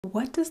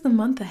What does the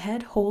month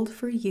ahead hold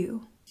for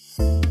you?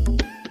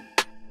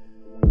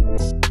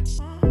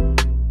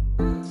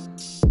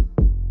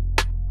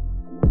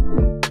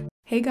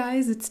 Hey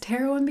guys, it's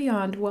Tarot and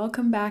Beyond.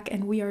 Welcome back,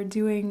 and we are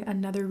doing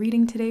another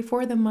reading today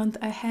for the month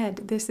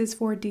ahead. This is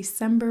for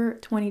December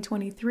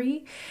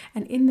 2023,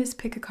 and in this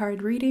pick a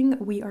card reading,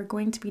 we are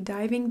going to be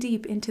diving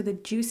deep into the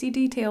juicy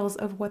details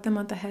of what the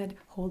month ahead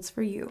holds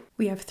for you.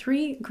 We have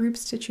 3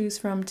 groups to choose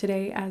from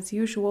today as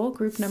usual.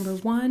 Group number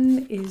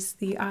 1 is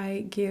the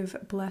I Give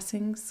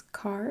Blessings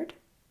card.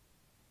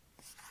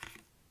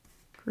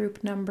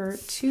 Group number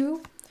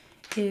 2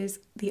 is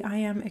the I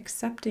Am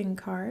Accepting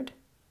card.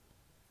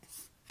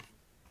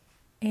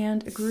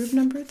 And group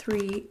number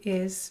 3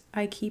 is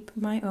I Keep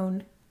My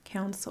Own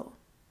Counsel.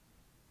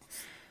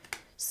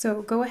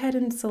 So go ahead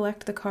and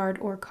select the card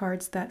or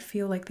cards that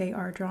feel like they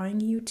are drawing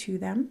you to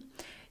them.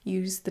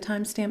 Use the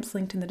timestamps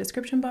linked in the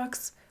description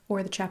box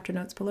or the chapter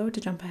notes below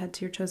to jump ahead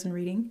to your chosen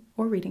reading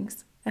or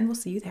readings, and we'll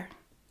see you there.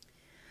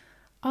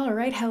 All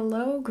right,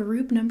 hello,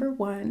 group number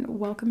 1.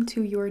 Welcome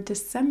to your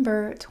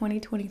December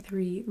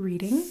 2023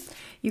 reading.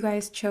 You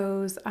guys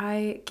chose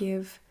I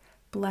Give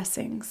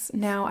Blessings.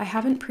 Now, I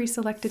haven't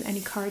pre-selected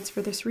any cards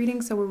for this reading,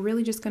 so we're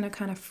really just going to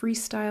kind of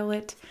freestyle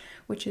it,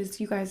 which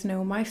is, you guys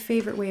know, my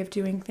favorite way of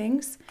doing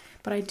things.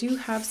 But I do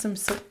have some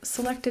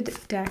selected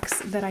decks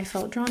that I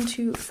felt drawn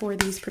to for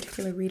these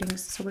particular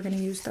readings, so we're going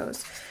to use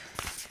those.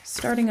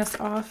 Starting us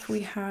off,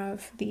 we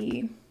have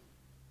the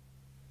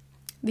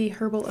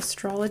Herbal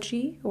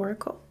Astrology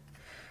Oracle.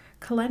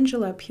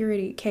 Calendula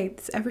Purity. Okay,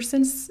 ever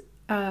since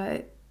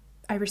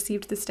I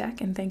received this deck,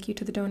 and thank you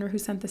to the donor who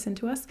sent this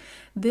into us.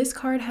 This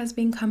card has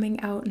been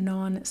coming out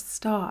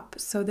non-stop.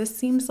 So this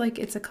seems like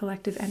it's a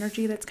collective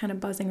energy that's kind of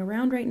buzzing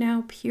around right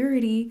now.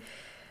 Purity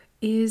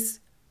is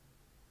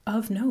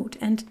of note.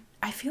 And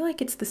I feel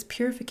like it's this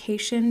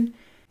purification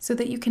so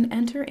that you can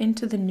enter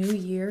into the new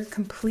year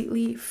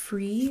completely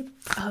free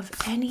of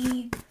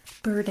any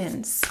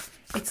burdens.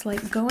 It's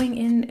like going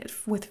in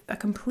with a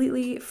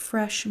completely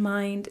fresh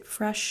mind,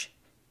 fresh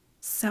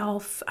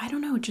self. I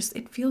don't know, just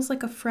it feels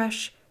like a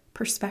fresh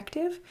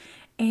perspective,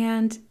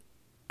 and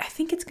I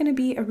think it's going to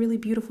be a really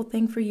beautiful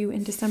thing for you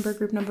in December,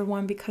 group number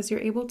 1, because you're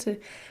able to,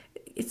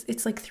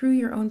 it's like through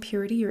your own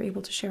purity, you're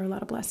able to share a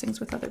lot of blessings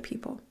with other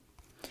people.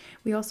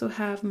 We also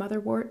have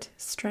Motherwort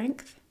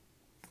Strength.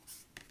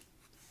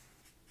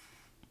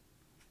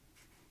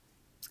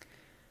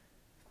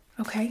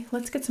 Okay,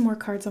 let's get some more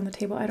cards on the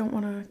table. I don't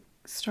want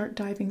to start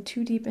diving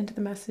too deep into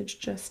the message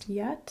just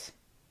yet.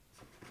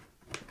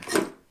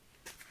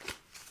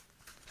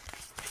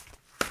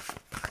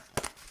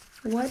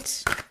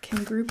 What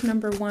can group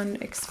number 1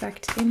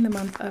 expect in the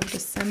month of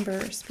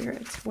December,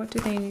 Spirit? What do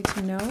they need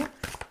to know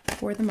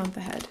for the month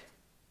ahead?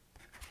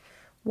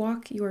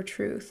 Walk your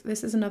truth.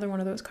 This is another one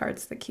of those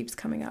cards that keeps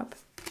coming up.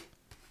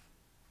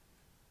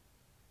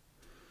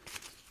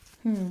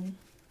 Okay,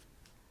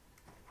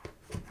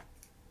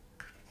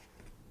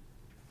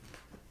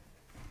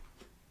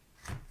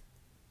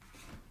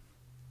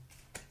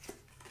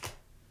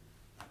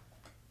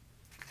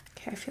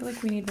 I feel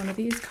like we need one of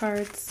these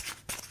cards.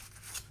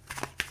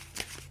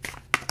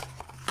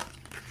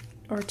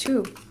 Or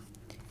 2,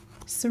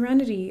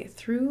 Serenity.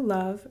 Through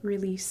love,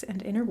 release,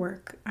 and inner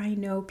work, I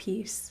know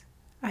peace.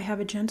 I have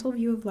a gentle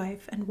view of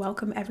life and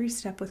welcome every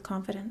step with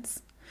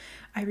confidence.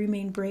 I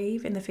remain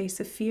brave in the face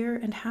of fear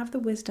and have the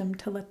wisdom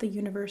to let the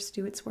universe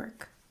do its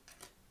work.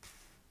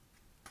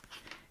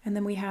 And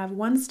then we have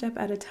one step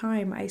at a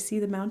time. I see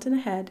the mountain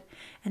ahead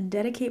and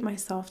dedicate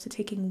myself to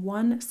taking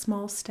one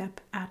small step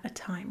at a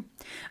time.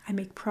 I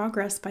make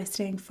progress by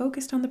staying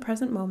focused on the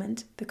present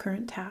moment, the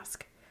current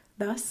task.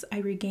 Thus, I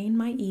regain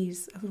my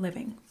ease of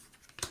living.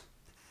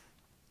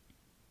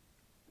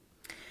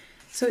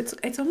 So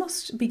it's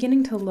almost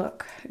beginning to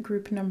look,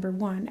 group number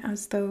 1,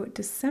 as though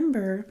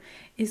December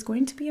is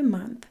going to be a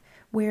month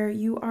where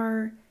you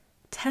are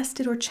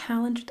tested or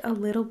challenged a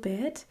little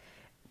bit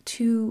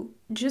to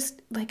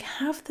just like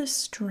have the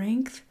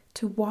strength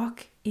to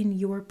walk in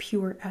your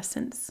pure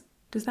essence.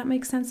 Does that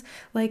make sense?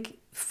 Like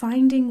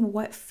finding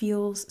what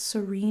feels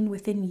serene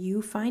within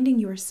you, finding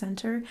your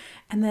center,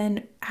 and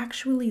then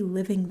actually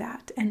living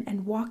that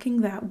and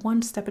walking that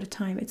one step at a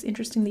time. It's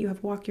interesting that you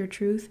have walk your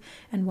truth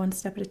and one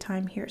step at a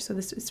time here. So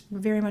this is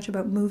very much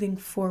about moving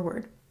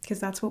forward, because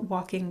that's what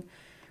walking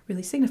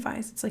really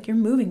signifies. It's like you're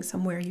moving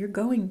somewhere, you're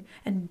going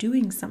and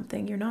doing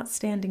something, you're not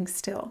standing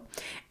still.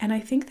 And I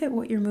think that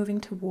what you're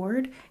moving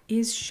toward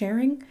is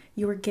sharing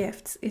your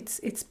gifts.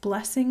 It's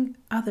blessing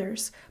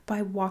others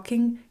by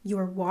walking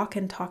your walk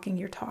and talking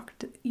your talk.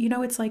 You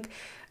know, it's like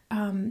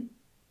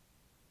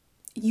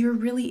you're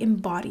really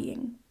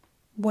embodying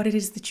what it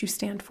is that you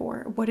stand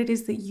for, what it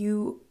is that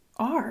you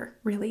are,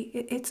 really.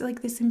 It's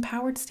like this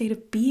empowered state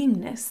of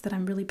beingness that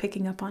I'm really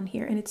picking up on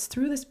here. And it's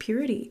through this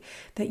purity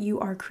that you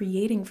are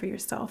creating for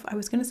yourself. I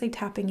was going to say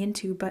tapping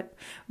into, but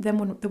then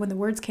when the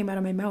words came out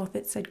of my mouth,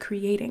 it said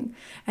creating.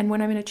 And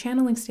when I'm in a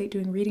channeling state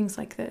doing readings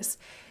like this,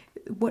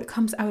 what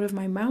comes out of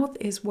my mouth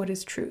is what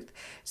is truth.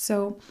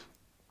 So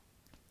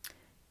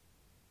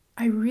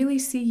I really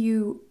see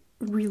you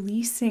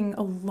releasing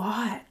a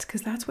lot,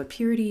 because that's what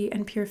purity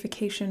and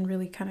purification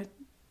really kind of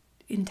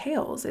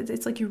entails.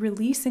 It's like you're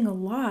releasing a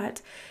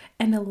lot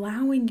and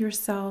allowing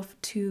yourself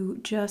to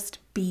just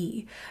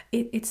be.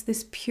 It's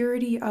this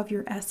purity of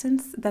your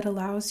essence that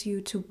allows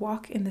you to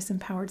walk in this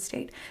empowered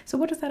state. So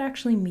what does that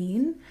actually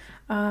mean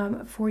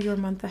for your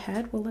month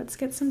ahead? Well, let's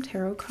get some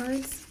tarot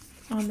cards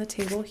on the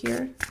table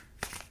here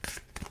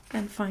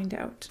and find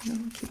out. No,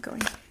 keep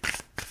going.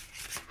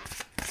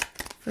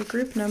 For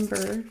group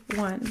number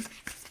 1,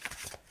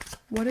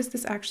 what is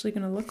this actually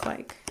going to look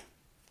like?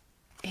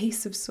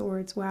 Ace of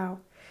Swords. Wow.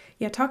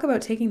 Yeah, talk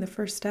about taking the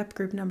first step,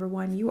 group number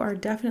 1. You are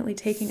definitely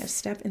taking a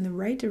step in the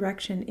right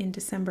direction in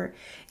December.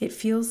 It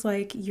feels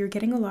like you're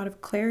getting a lot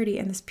of clarity,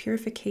 and this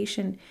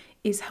purification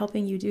is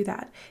helping you do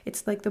that.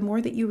 It's like the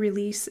more that you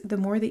release, the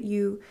more that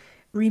you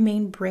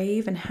remain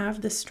brave and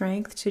have the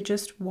strength to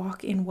just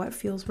walk in what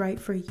feels right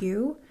for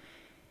you,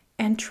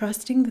 and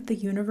trusting that the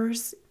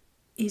universe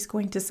is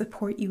going to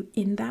support you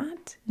in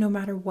that, no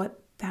matter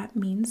what that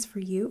means for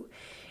you.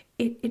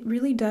 It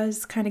really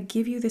does kind of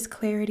give you this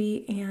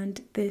clarity and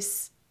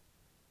this,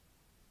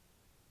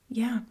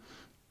 yeah.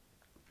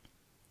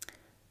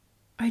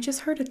 I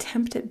just heard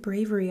attempt at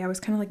bravery. I was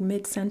kind of like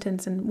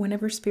mid-sentence, and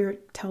whenever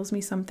spirit tells me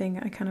something,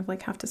 I kind of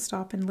like have to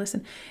stop and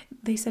listen.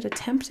 They said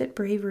attempt at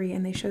bravery,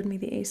 and they showed me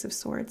the Ace of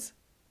Swords.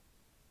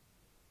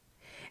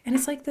 And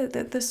it's like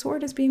the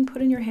sword is being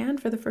put in your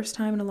hand for the first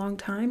time in a long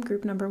time,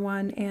 group number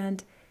 1,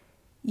 and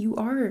you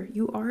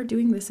are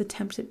doing this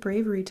attempt at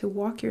bravery to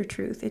walk your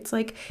truth. It's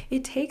like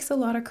it takes a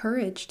lot of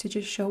courage to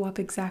just show up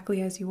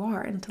exactly as you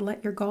are, and to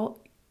let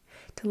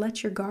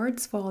your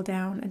guards fall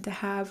down, and to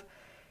have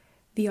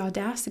the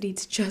audacity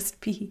to just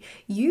be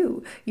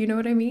you. You know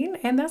what I mean?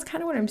 And that's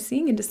kind of what I'm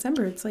seeing in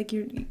December. It's like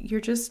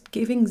you're just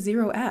giving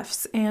 0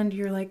 Fs, and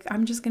you're like,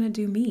 I'm just going to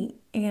do me,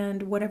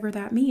 and whatever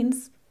that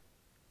means,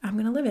 I'm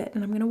going to live it,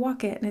 and I'm going to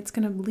walk it, and it's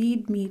going to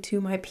lead me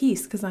to my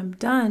peace, because I'm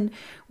done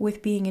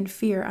with being in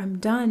fear. I'm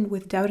done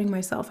with doubting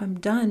myself. I'm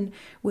done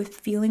with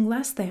feeling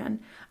less than.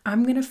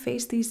 I'm going to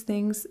face these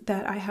things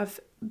that I have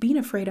been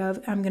afraid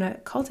of. I'm going to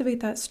cultivate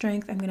that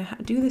strength. I'm going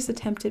to do this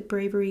attempt at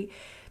bravery,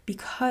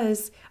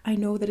 because I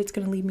know that it's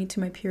going to lead me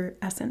to my pure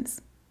essence.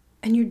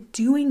 And you're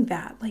doing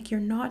that. Like, you're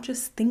not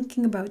just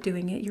thinking about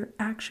doing it. You're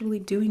actually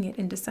doing it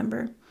in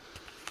December.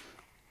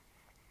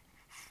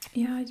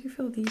 Yeah, I do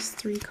feel these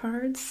 3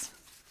 cards.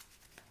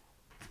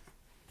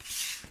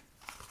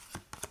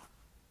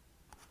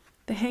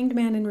 The Hanged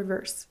Man in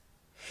reverse.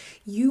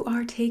 You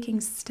are taking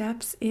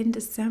steps in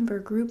December,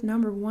 group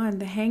number 1.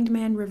 The Hanged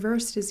Man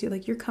reversed is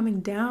you're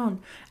coming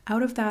down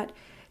out of that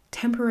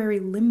temporary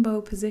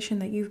limbo position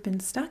that you've been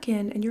stuck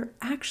in, and you're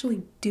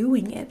actually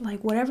doing it.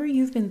 Like, whatever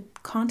you've been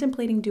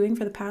contemplating doing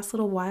for the past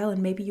little while,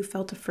 and maybe you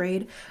felt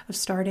afraid of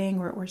starting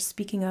or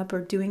speaking up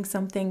or doing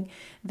something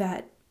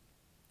that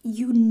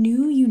you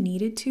knew you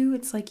needed to.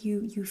 It's like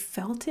you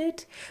felt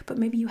it, but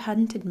maybe you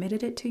hadn't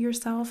admitted it to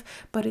yourself.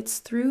 But it's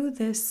through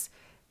this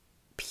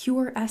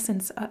pure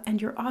essence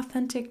and your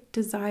authentic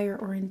desire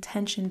or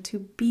intention to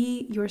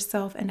be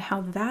yourself, and how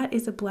that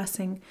is a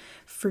blessing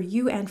for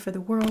you and for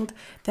the world,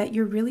 that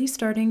you're really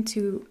starting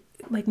to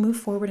like move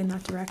forward in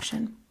that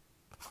direction.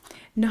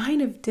 9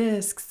 of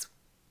Discs.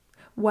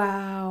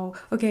 Wow.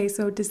 Okay,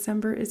 so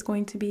December is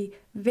going to be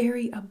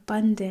very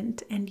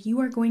abundant, and you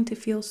are going to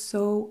feel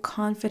so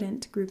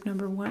confident, group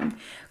number 1.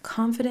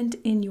 Confident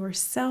in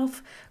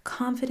yourself,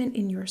 confident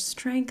in your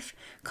strength,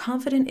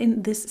 confident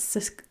in this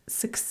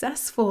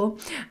successful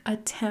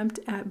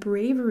attempt at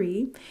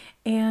bravery,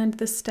 and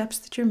the steps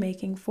that you're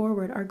making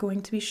forward are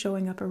going to be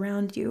showing up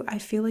around you. I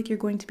feel like you're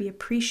going to be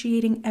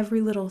appreciating every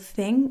little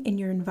thing in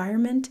your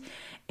environment,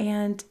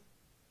 and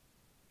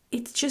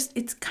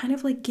it's kind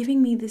of like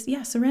giving me this,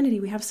 serenity.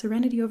 We have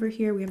serenity over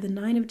here. We have the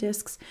 9 of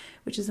Discs,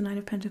 which is the 9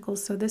 of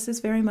Pentacles. So this is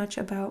very much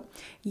about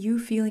you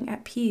feeling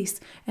at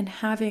peace and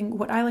having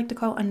what I like to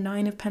call a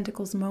 9 of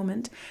Pentacles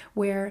moment,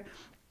 where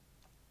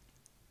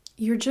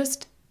you're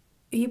just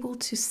able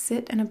to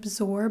sit and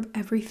absorb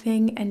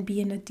everything and be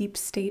in a deep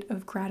state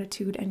of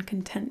gratitude and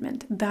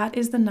contentment. That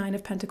is the 9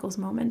 of Pentacles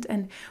moment.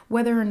 And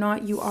whether or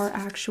not you are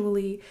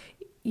actually,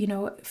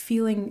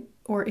 feeling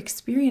or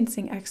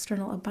experiencing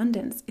external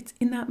abundance, it's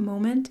in that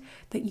moment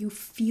that you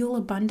feel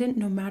abundant,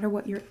 no matter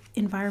what your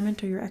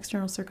environment or your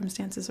external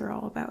circumstances are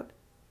all about,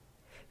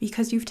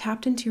 because you've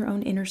tapped into your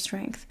own inner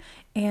strength,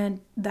 and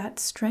that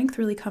strength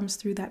really comes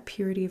through that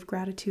purity of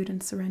gratitude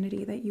and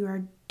serenity that you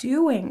are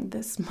doing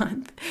this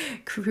month,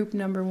 group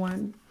number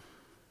 1.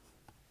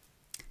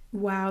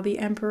 Wow, the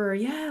Emperor.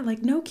 Yeah,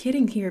 like no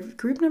kidding here.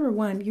 Group number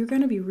 1, you're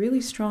going to be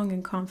really strong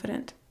and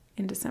confident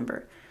in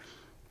December.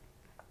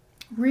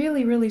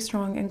 Really, really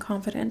strong and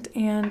confident,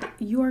 and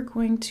you're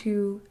going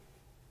to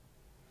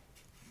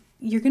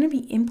be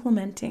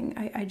implementing.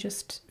 I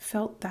just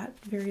felt that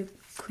very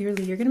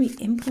clearly. You're going to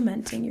be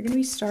implementing. You're going to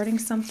be starting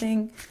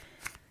something.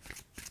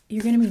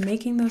 You're going to be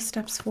making those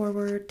steps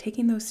forward,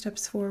 taking those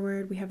steps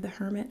forward. We have the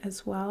Hermit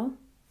as well.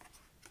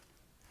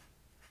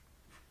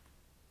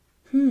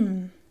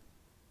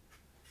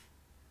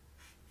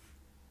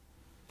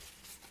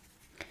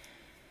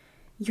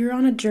 you're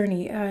on a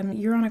journey,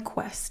 you're on a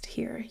quest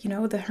here. You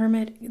know, the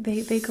hermit,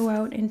 they go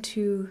out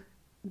into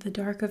the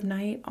dark of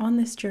night on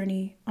this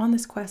journey, on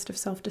this quest of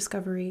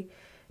self-discovery,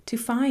 to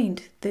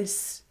find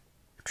this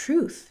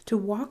truth, to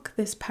walk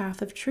this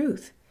path of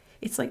truth.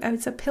 It's like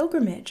it's a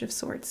pilgrimage of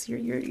sorts.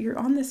 You're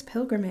on this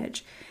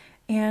pilgrimage,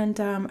 and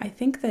I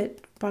think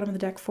that bottom of the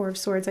deck, Four of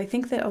Swords. I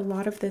think that a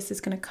lot of this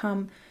is going to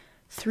come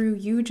through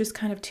you just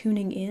kind of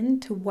tuning in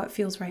to what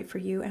feels right for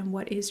you and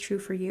what is true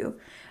for you.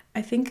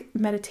 I think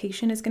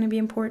meditation is going to be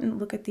important.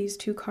 Look at these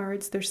two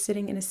cards. They're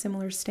sitting in a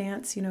similar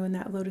stance, you know, in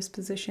that lotus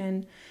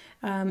position.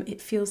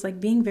 It feels like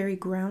being very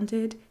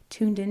grounded,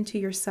 tuned into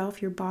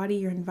yourself, your body,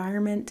 your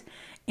environment,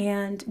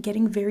 and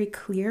getting very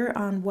clear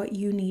on what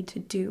you need to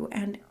do.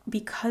 And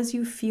because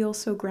you feel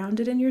so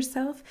grounded in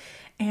yourself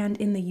and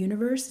in the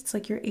universe, it's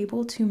like you're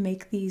able to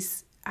make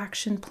these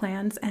action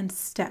plans and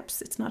steps.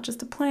 It's not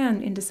just a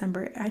plan in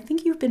December. I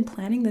think you've been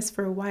planning this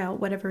for a while,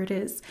 whatever it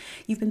is.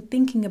 You've been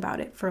thinking about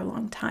it for a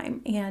long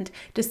time. And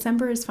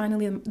December is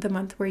finally the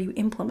month where you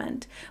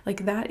implement.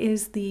 Like that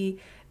is the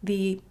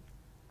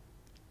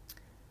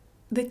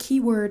key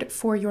word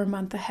for your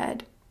month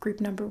ahead. Group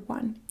number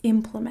 1,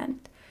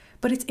 implement.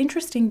 But it's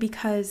interesting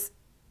because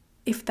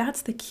if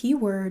that's the key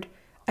word,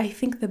 I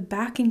think the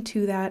backing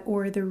to that,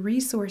 or the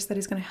resource that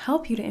is going to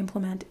help you to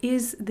implement,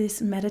 is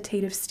this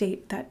meditative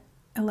state that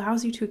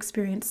allows you to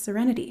experience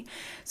serenity.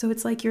 So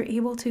it's like you're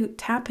able to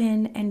tap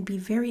in and be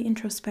very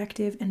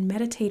introspective and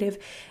meditative.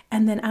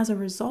 And then as a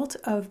result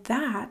of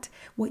that,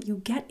 what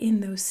you get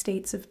in those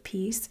states of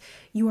peace,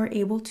 you are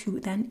able to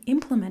then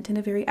implement in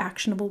a very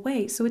actionable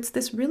way. So it's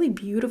this really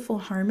beautiful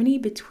harmony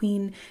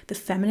between the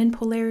feminine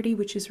polarity,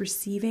 which is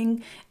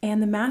receiving,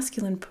 and the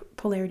masculine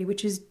polarity,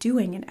 which is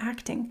doing and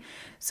acting.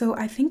 So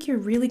I think you're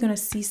really going to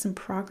see some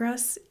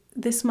progress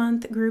this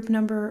month, group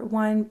number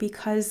 1,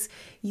 because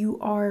you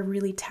are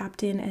really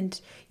tapped in and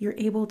you're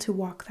able to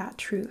walk that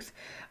truth.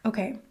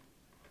 Okay,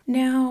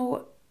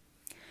 now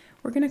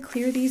we're going to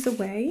clear these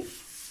away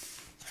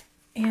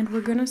and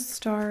we're going to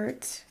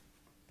start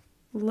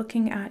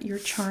looking at your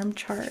charm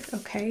chart.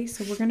 Okay,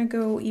 so we're going to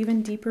go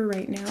even deeper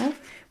right now.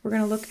 We're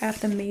going to look at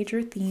the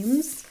major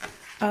themes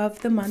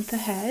of the month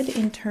ahead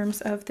in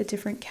terms of the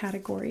different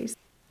categories.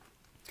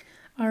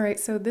 All right,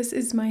 so this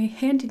is my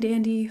handy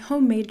dandy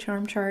homemade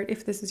charm chart.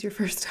 If this is your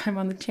first time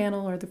on the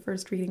channel or the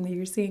first reading that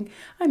you're seeing,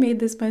 I made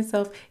this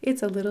myself.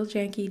 It's a little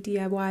janky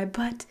DIY,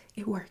 but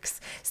it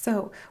works.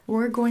 So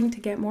we're going to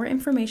get more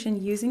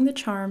information using the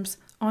charms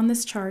on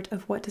this chart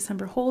of what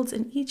December holds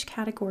in each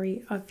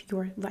category of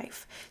your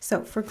life.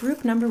 So for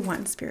group number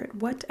 1, Spirit,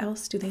 what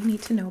else do they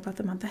need to know about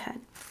the month ahead?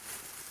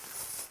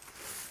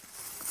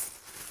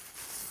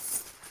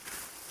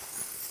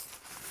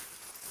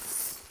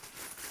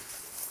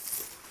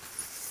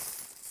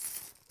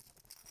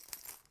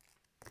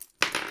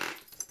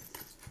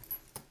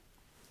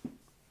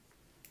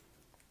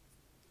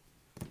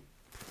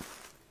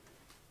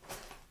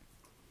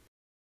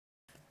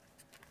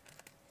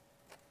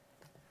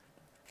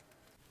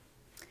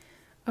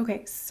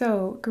 Okay,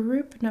 so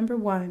group number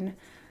 1,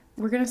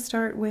 we're going to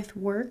start with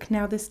work.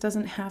 Now, this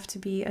doesn't have to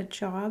be a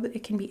job.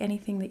 It can be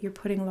anything that you're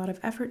putting a lot of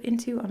effort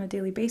into on a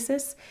daily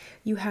basis.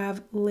 You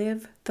have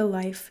live the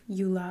life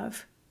you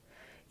love.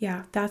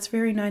 Yeah, that's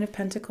very 9 of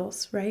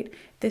Pentacles, right?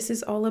 This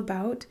is all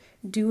about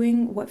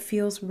doing what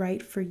feels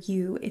right for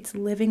you. It's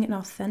living an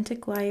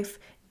authentic life,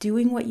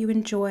 doing what you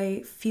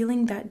enjoy,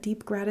 feeling that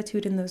deep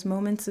gratitude in those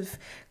moments of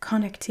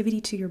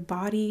connectivity to your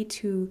body,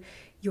 to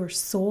your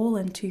soul,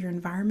 and to your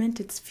environment.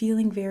 It's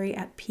feeling very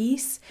at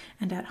peace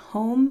and at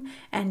home,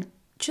 and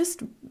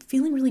just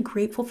feeling really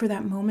grateful for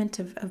that moment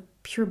of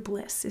pure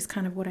bliss is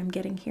kind of what I'm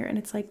getting here. And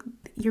it's like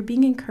you're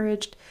being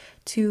encouraged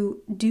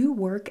to do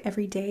work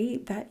every day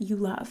that you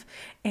love.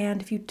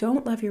 And if you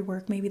don't love your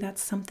work, maybe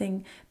that's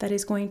something that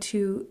is going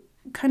to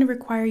kind of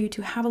require you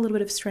to have a little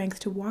bit of strength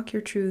to walk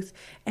your truth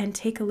and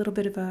take a little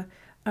bit of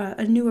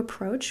a new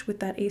approach with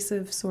that Ace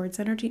of Swords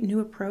energy, new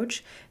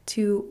approach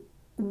to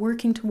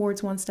working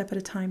towards one step at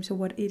a time to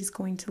what is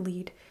going to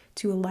lead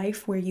to a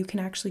life where you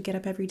can actually get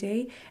up every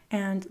day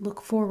and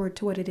look forward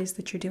to what it is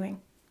that you're doing.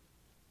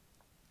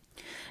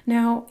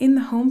 Now, in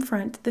the home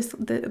front,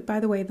 by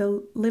the way,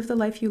 the Live the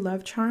Life You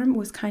Love charm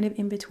was kind of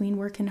in between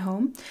work and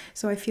home.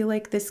 So I feel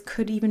like this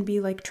could even be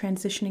like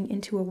transitioning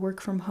into a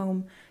work from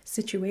home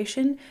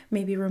situation,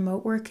 maybe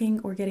remote working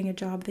or getting a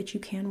job that you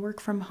can work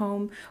from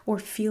home, or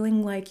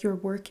feeling like your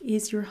work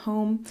is your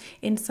home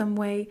in some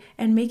way.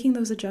 And making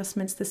those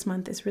adjustments this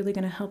month is really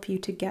going to help you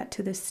to get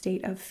to this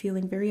state of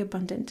feeling very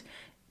abundant,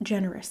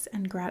 generous,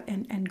 and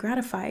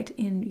gratified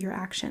in your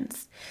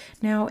actions.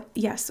 Now,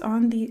 yes,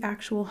 on the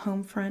actual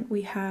home front,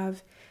 we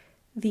have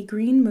the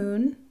green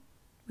moon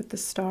with the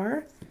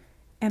star,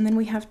 and then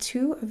we have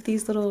 2 of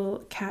these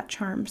little cat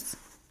charms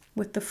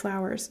with the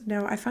flowers.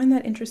 Now, I find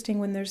that interesting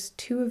when there's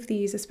 2 of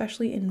these,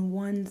 especially in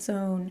one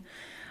zone.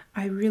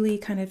 I really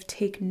kind of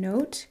take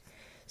note.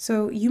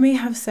 So you may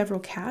have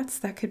several cats.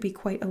 That could be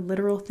quite a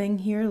literal thing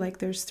here. Like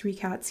there's 3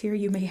 cats here.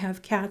 You may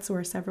have cats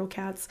or several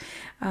cats.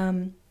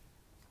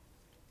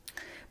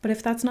 But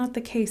if that's not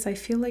the case, I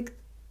feel like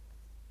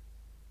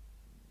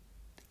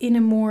in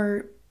a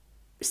more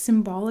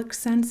symbolic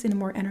sense, in a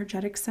more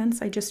energetic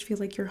sense, I just feel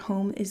like your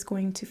home is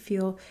going to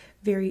feel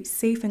very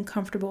safe and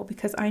comfortable,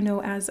 because I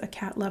know, as a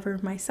cat lover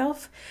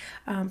myself,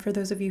 for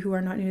those of you who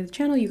are not new to the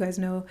channel, you guys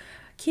know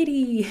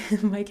Kitty,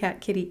 my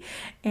cat Kitty,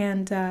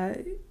 and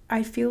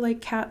I feel like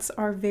cats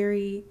are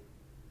very,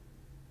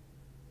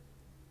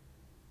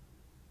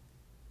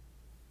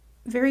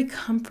 very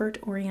comfort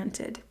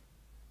oriented.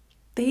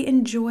 They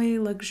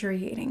enjoy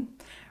luxuriating,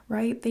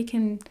 right? They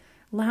can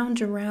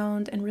lounge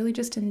around and really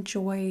just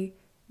enjoy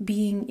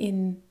being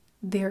in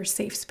their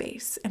safe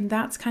space. And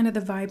that's kind of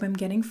the vibe I'm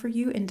getting for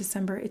you in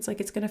December. It's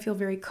like it's going to feel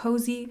very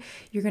cozy.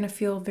 You're going to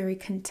feel very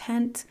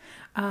content.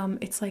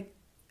 It's like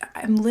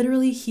I'm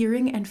literally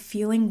hearing and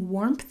feeling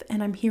warmth,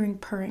 and I'm hearing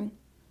purring.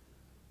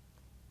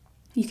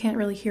 You can't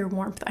really hear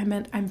warmth. I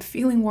meant I'm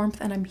feeling warmth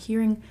and I'm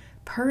hearing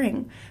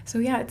purring. So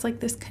yeah, it's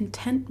like this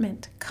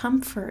contentment,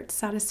 comfort,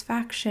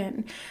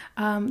 satisfaction,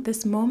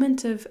 this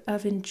moment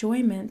of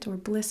enjoyment or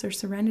bliss or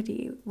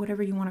serenity,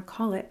 whatever you want to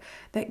call it,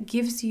 that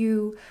gives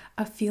you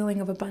a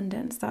feeling of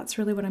abundance. That's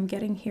really what I'm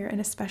getting here,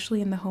 and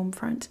especially in the home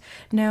front.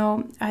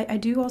 Now, I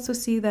do also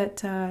see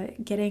that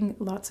getting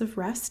lots of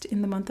rest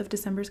in the month of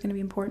December is going to be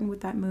important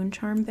with that moon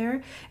charm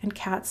there, and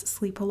cats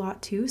sleep a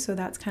lot too, so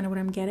that's kind of what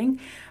I'm getting.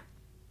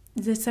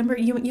 December,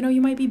 you know,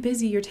 you might be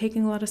busy, you're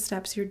taking a lot of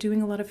steps, you're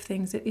doing a lot of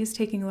things. It is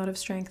taking a lot of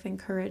strength and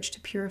courage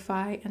to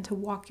purify and to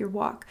walk your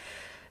walk.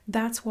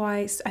 That's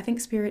why I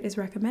think Spirit is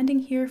recommending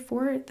here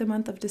for the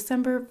month of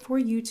December for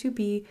you to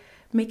be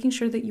making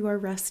sure that you are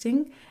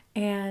resting.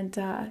 And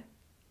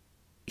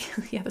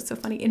yeah, that's so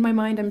funny. In my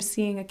mind, I'm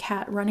seeing a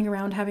cat running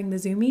around having the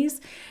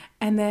zoomies,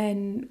 and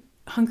then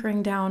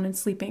hunkering down and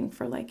sleeping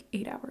for like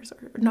 8 hours,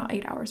 or not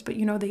 8 hours, but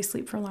you know, they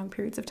sleep for long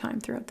periods of time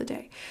throughout the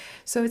day.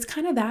 So it's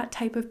kind of that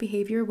type of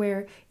behavior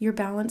where you're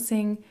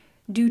balancing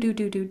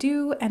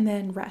do, and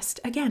then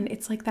rest. Again,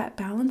 it's like that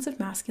balance of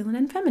masculine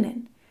and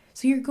feminine.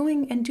 So you're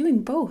going and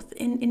doing both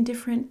in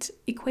different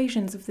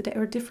equations of the day,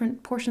 or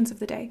different portions of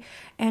the day.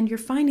 And you're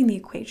finding the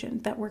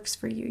equation that works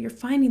for you. You're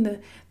finding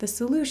the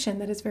solution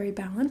that is very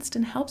balanced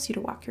and helps you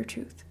to walk your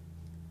truth.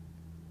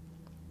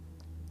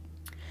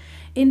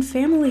 In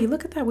family,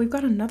 look at that. We've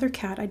got another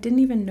cat. I didn't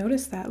even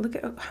notice that. Look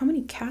at how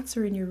many cats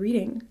are in your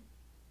reading,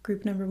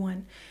 group number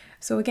 1.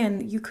 So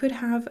again, you could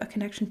have a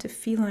connection to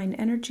feline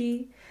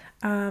energy,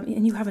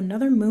 and you have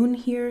another moon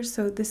here.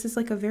 So this is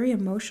like a very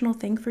emotional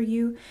thing for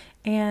you.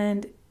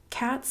 And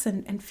cats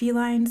and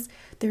felines,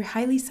 they're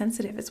highly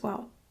sensitive as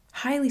well.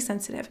 Highly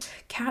sensitive.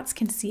 Cats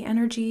can see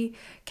energy.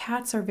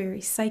 Cats are very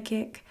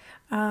psychic.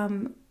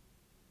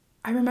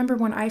 I remember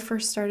when I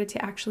first started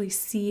to actually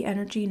see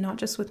energy, not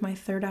just with my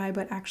third eye,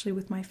 but actually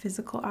with my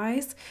physical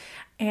eyes.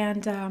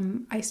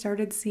 And I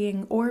started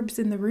seeing orbs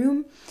in the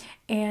room.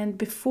 And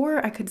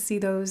before I could see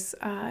those,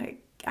 I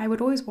would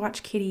always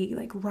watch Kitty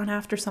like run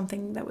after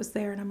something that was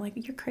there. And I'm like,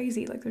 you're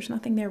crazy. Like, there's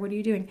nothing there. What are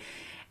you doing?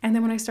 And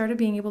then when I started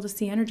being able to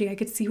see energy, I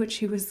could see what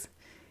she was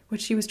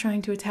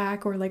trying to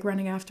attack, or like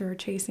running after or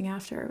chasing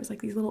after. It was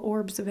like these little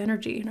orbs of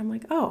energy. And I'm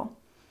like, oh,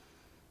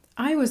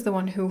 I was the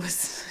one who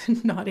was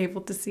not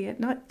able to see it.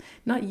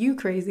 Not you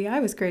crazy. I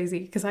was crazy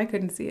because I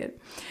couldn't see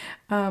it.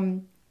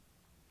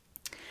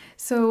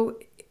 So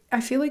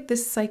I feel like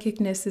this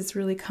psychicness is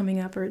really coming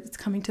up, or it's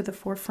coming to the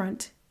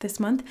forefront this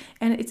month.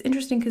 And it's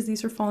interesting because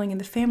these are falling in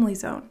the family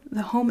zone,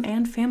 the home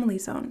and family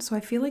zone. So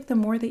I feel like the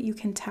more that you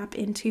can tap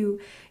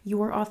into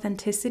your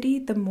authenticity,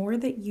 the more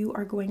that you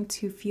are going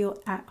to feel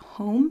at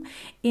home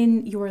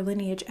in your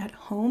lineage, at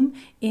home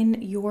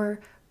in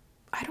your,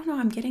 I don't know,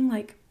 I'm getting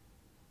like,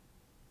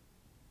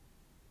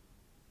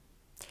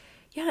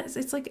 yeah,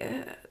 it's like,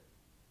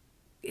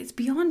 it's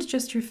beyond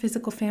just your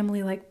physical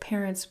family, like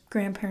parents,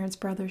 grandparents,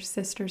 brothers,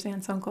 sisters,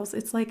 aunts, uncles.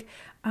 It's like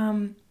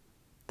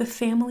the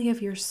family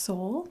of your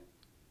soul.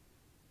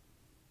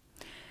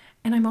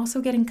 And I'm also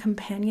getting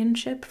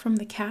companionship from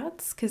the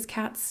cats, because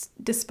cats,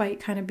 despite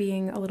kind of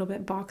being a little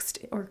bit boxed,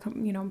 or,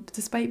 you know,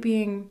 despite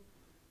being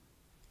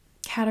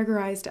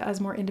categorized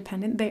as more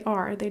independent,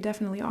 they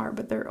definitely are,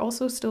 but they're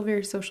also still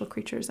very social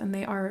creatures, and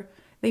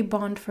they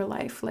bond for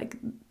life. Like,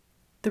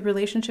 the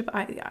relationship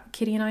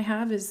Kitty and I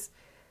have is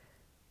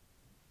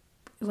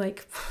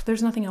like,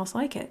 there's nothing else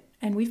like it.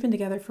 And we've been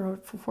together for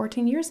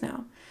 14 years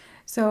now.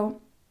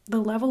 So the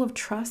level of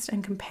trust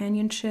and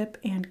companionship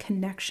and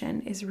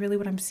connection is really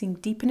what I'm seeing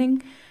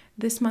deepening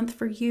this month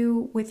for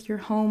you with your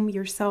home,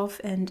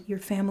 yourself, and your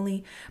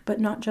family, but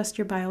not just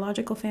your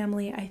biological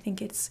family. I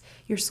think it's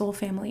your soul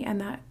family, and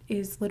that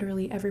is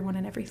literally everyone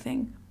and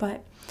everything,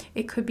 but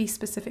it could be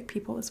specific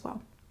people as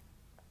well.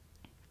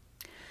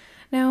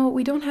 Now,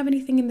 we don't have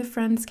anything in the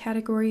friends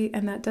category,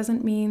 and that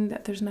doesn't mean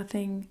that there's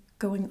nothing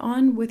going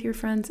on with your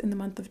friends in the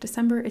month of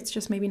December. It's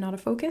just maybe not a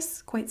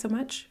focus quite so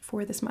much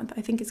for this month.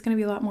 I think it's going to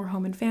be a lot more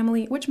home and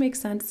family, which makes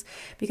sense,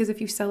 because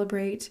if you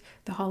celebrate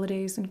the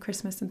holidays and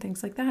Christmas and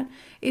things like that,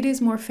 it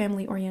is more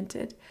family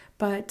oriented.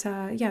 But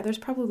yeah, there's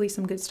probably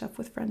some good stuff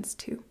with friends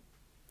too.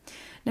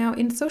 Now,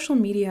 in social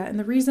media, and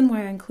the reason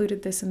why I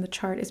included this in the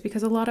chart is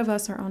because a lot of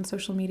us are on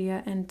social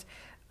media, and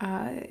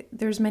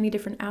there's many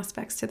different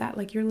aspects to that.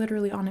 Like, you're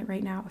literally on it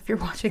right now if you're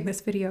watching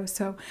this video.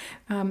 So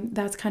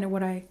that's kind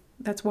of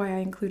that's why I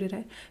included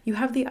it. You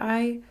have the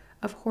Eye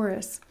of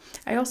Horus.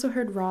 I also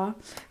heard Ra.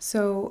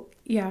 So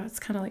yeah, it's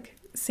kind of like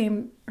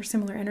same or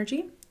similar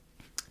energy.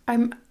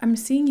 I'm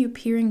seeing you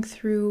peering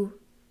through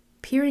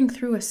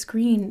a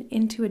screen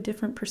into a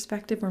different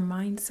perspective or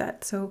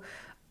mindset. So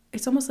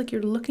it's almost like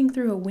you're looking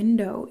through a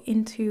window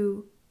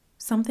into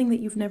something that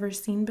you've never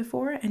seen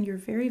before, and you're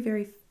very,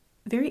 very,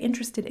 very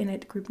interested in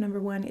it, group number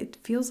one. It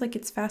feels like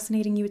it's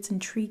fascinating you, it's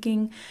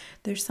intriguing.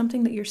 There's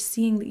something that you're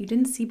seeing that you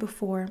didn't see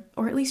before,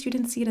 or at least you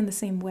didn't see it in the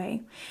same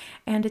way.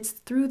 And it's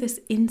through this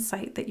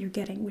insight that you're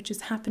getting, which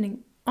is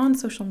happening on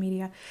social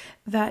media,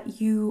 that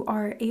you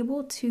are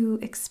able to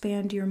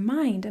expand your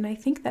mind. And I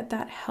think that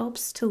that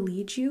helps to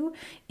lead you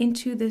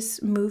into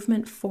this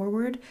movement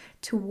forward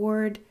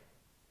toward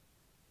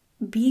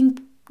being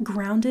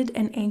grounded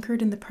and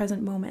anchored in the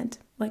present moment.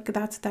 Like,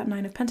 that's that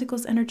Nine of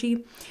Pentacles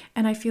energy.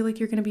 And I feel like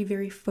you're going to be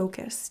very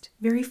focused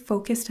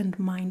and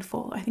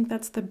mindful. I think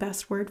that's the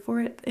best word for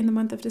it in the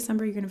month of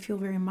December. You're going to feel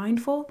very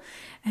mindful,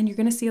 and you're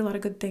going to see a lot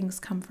of good things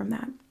come from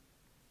that.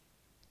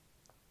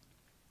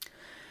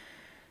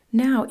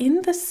 Now,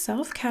 in the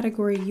self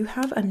category, you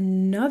have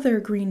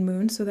another green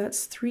moon. So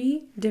that's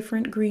 3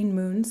 different green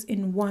moons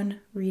in one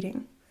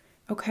reading.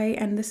 Okay,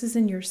 and this is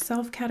in your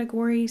self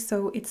category,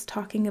 so it's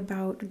talking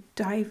about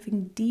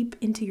diving deep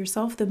into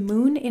yourself. The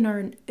moon in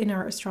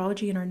our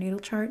astrology, in our natal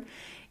chart,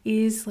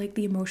 is like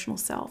the emotional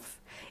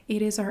self.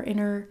 It is our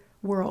inner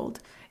world,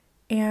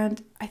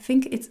 and I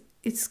think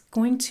it's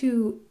going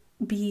to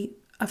be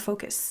a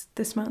focus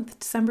this month.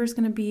 December is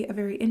going to be a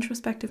very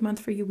introspective month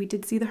for you. We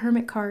did see the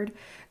Hermit card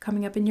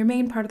coming up in your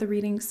main part of the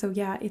reading. So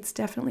yeah, it's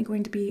definitely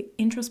going to be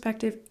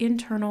introspective,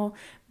 internal,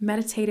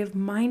 meditative,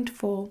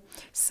 mindful,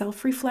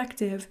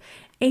 self-reflective,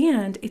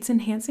 and it's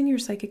enhancing your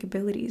psychic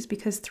abilities,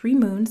 because 3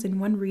 moons in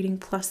one reading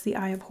plus the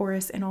Eye of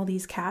Horus and all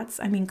these cats.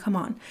 I mean, come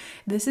on.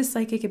 This is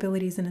psychic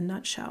abilities in a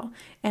nutshell.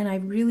 And I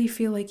really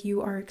feel like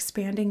you are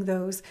expanding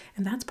those,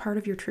 and that's part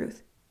of your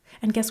truth.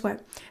 And guess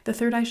what? The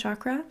third eye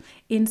chakra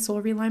in soul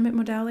realignment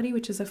modality,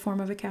 which is a form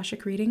of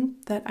Akashic reading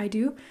that I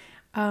do,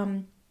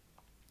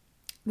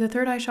 the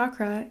third eye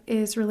chakra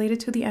is related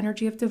to the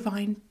energy of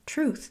divine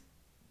truth.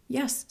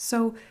 Yes,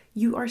 so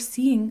you are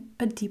seeing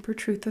a deeper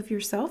truth of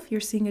yourself.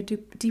 You're seeing a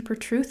deeper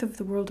truth of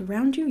the world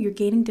around you. You're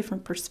gaining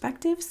different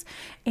perspectives,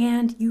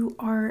 and you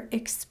are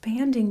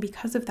expanding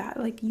because of that.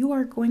 Like, you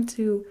are going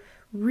to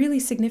really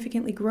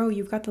significantly grow.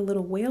 You've got the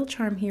little whale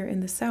charm here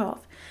in the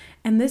south.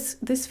 And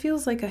this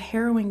feels like a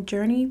harrowing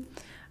journey.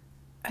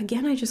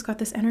 Again, I just got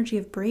this energy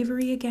of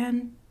bravery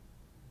again.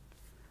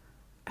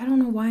 I don't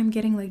know why I'm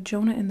getting like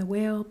Jonah in the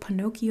whale,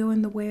 Pinocchio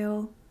in the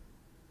whale.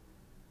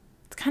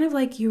 It's kind of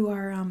like you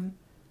are,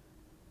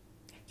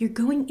 you're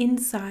going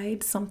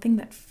inside something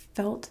that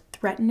felt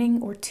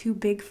threatening or too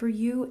big for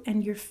you,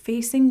 and you're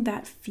facing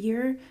that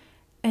fear,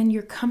 and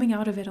you're coming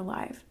out of it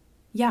alive.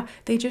 Yeah,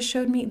 they're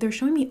showing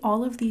me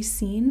all of these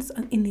scenes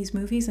in these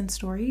movies and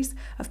stories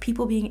of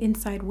people being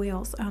inside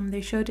whales.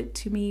 They showed it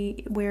to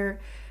me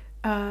where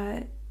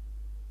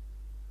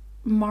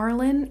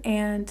Marlin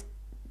and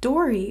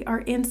Dory are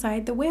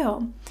inside the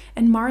whale,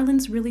 and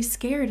Marlin's really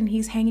scared, and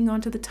he's hanging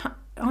onto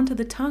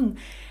the tongue,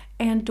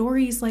 and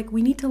Dory's like,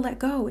 we need to let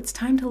go. It's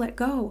time to let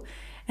go.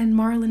 And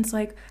Marlin's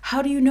like,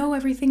 how do you know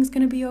everything's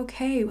going to be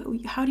okay?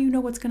 How do you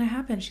know what's going to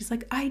happen? She's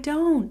like, I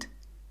don't.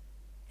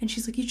 And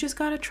she's like, you just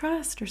got to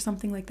trust, or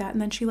something like that. And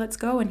then she lets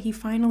go, and he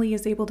finally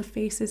is able to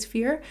face his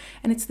fear.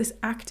 And it's this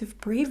act of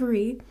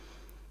bravery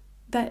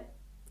that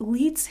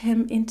leads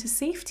him into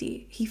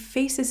safety. He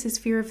faces his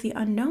fear of the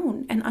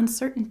unknown and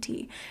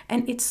uncertainty.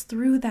 And it's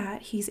through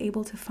that he's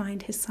able to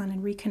find his son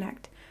and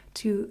reconnect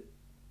to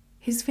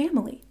his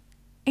family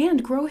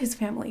and grow his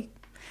family.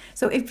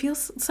 So it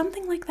feels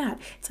something like that.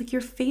 It's like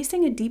you're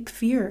facing a deep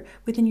fear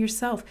within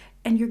yourself,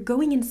 and you're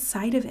going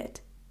inside of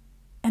it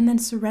and then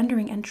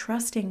surrendering and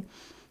trusting.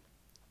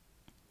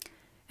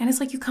 And it's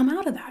like you come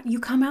out of that. You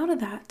come out of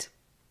that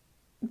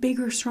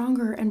bigger,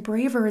 stronger, and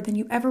braver than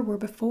you ever were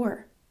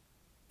before.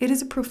 It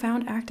is a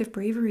profound act of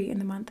bravery in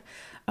the month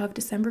of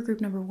December, group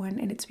number 1,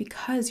 and it's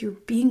because you're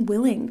being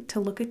willing to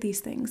look at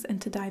these things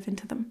and to dive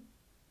into them.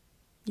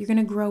 You're going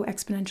to grow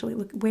exponentially.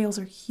 Look, whales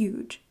are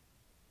huge.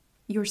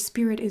 Your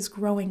spirit is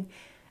growing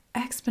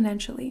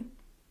exponentially.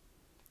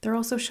 They're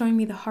also showing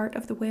me the heart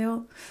of the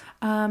whale.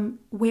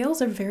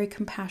 Whales are very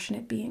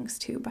compassionate beings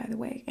too, by the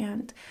way.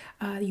 And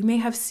you may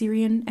have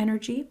Syrian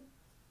energy,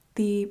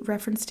 the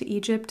reference to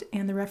Egypt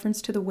and the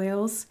reference to the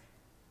whales.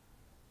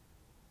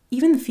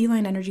 Even the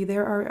feline energy,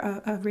 there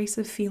are a race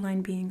of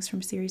feline beings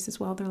from Sirius as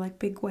well. They're like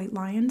big white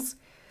lions.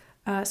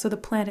 So the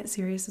planet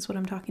Sirius is what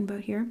I'm talking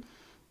about here.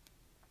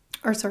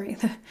 Or sorry,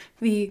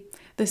 the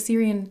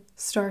Syrian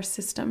star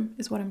system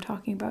is what I'm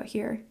talking about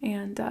here.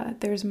 And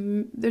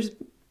there's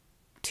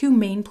 2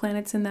 main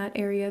planets in that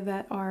area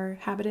that are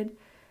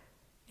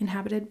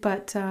inhabited,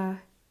 but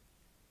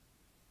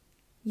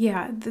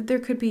yeah, there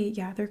could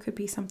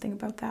be something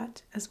about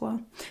that as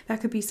well.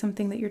 That could be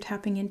something that you're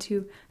tapping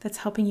into that's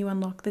helping you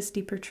unlock this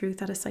deeper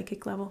truth at a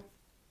psychic level.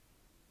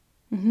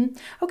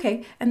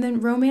 Okay, and then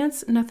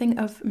romance, nothing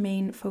of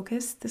main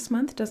focus this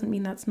month. Doesn't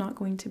mean that's not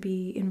going to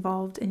be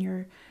involved in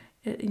your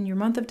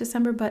month of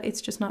December, but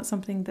it's just not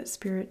something that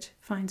Spirit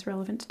finds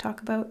relevant to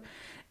talk about.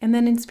 And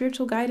then in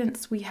spiritual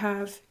guidance, we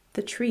have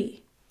the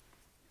tree.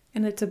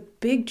 And it's a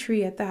big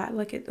tree at that,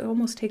 like it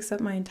almost takes up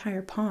my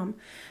entire palm.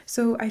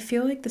 So I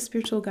feel like the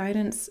spiritual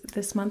guidance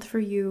this month for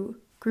you,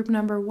 group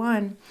number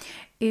 1,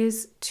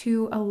 is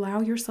to allow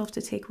yourself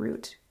to take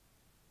root.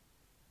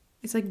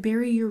 It's like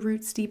bury your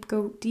roots deep,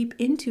 go deep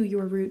into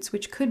your roots,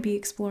 which could be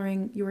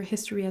exploring your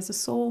history as a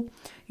soul,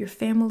 your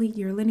family,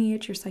 your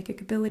lineage, your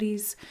psychic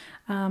abilities,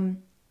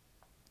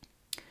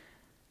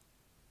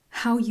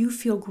 how you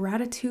feel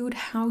gratitude,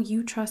 how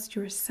you trust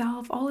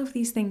yourself, all of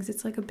these things.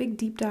 It's like a big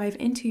deep dive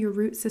into your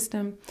root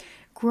system,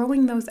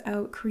 growing those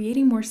out,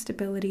 creating more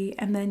stability,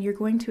 and then you're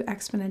going to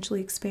exponentially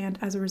expand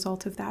as a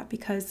result of that,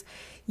 because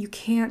you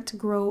can't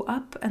grow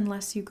up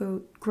unless you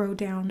grow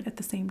down at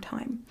the same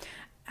time.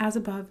 As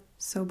above,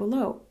 so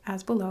below.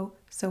 As below,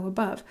 so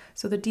above.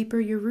 So the deeper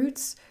your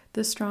roots,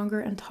 the stronger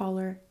and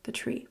taller the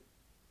tree.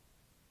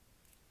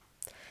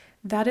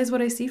 That is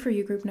what I see for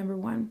you, group number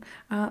 1.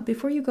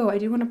 Before you go, I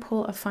do want to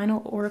pull a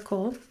final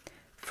oracle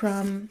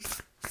from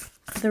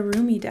the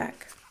Rumi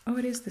deck. Oh,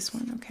 it is this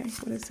one. Okay,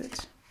 what is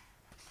it?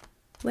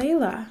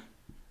 Layla.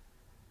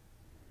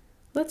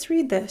 Let's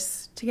read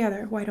this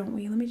together. Why don't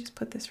we? Let me just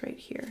put this right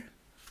here.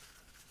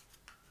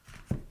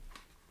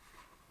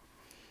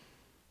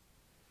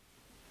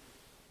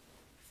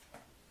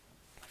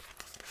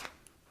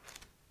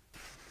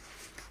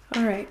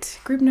 All right,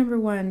 group number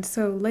 1.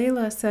 So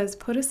Layla says,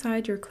 put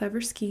aside your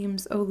clever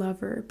schemes, O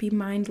lover, be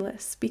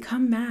mindless,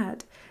 become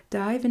mad,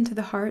 dive into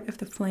the heart of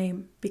the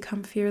flame,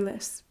 become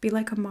fearless, be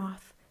like a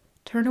moth,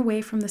 turn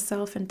away from the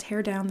self and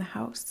tear down the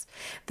house.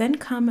 Then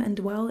come and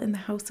dwell in the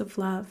house of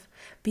love.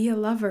 Be a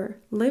lover,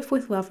 live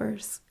with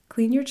lovers,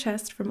 clean your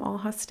chest from all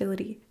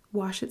hostility,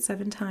 wash it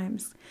 7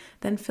 times,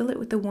 then fill it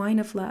with the wine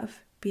of love,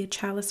 be a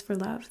chalice for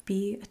love,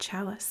 be a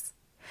chalice.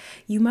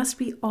 You must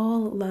be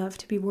all love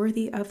to be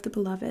worthy of the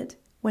beloved.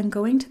 When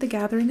going to the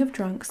gathering of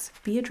drunks,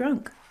 be a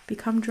drunk,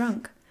 become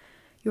drunk.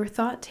 Your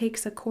thought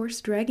takes a course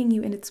dragging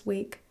you in its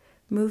wake.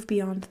 Move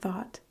beyond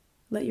thought.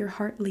 Let your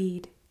heart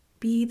lead.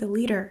 Be the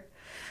leader.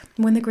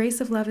 When the grace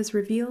of love is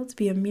revealed,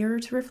 be a mirror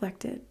to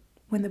reflect it.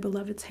 When the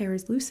beloved's hair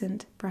is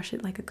loosened, brush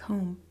it like a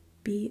comb.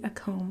 Be a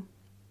comb.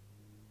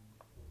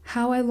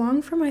 How I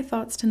long for my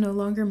thoughts to no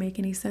longer make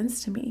any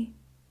sense to me.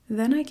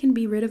 Then I can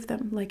be rid of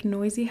them like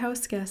noisy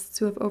house guests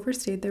who have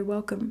overstayed their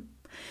welcome.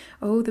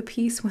 Oh, the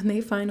peace when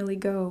they finally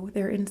go.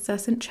 Their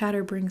incessant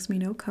chatter brings me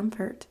no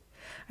comfort.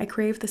 I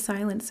crave the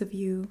silence of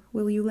you.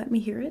 Will you let me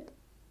hear it?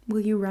 Will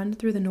you run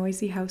through the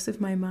noisy house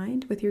of my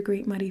mind with your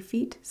great muddy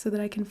feet so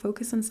that I can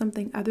focus on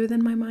something other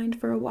than my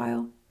mind for a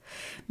while?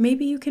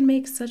 Maybe you can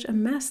make such a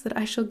mess that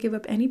I shall give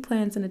up any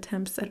plans and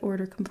attempts at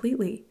order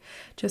completely.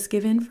 Just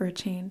give in for a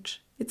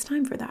change. It's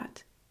time for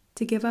that.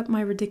 To give up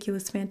my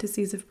ridiculous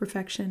fantasies of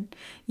perfection,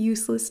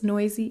 useless,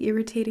 noisy,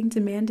 irritating,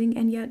 demanding,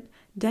 and yet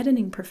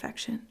deadening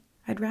perfection.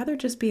 I'd rather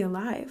just be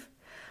alive.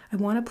 I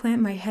want to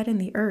plant my head in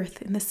the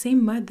earth, in the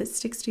same mud that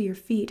sticks to your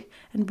feet,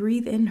 and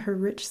breathe in her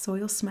rich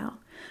soil smell.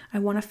 I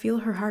want to feel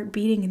her heart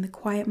beating in the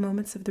quiet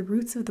moments of the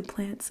roots of the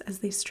plants as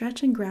they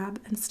stretch and grab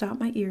and stop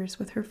my ears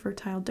with her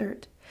fertile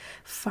dirt,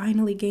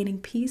 finally gaining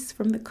peace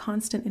from the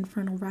constant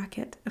infernal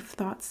racket of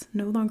thoughts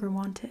no longer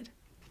wanted.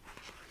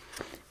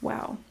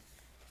 Wow.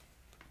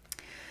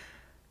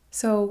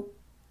 So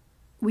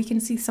we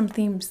can see some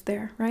themes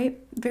there, right?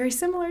 Very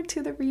similar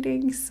to the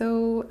reading.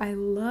 So I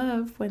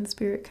love when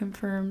Spirit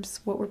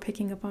confirms what we're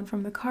picking up on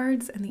from the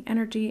cards and the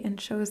energy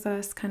and shows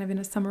us kind of in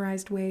a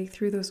summarized way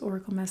through those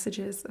oracle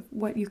messages of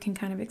what you can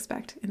kind of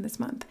expect in this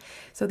month.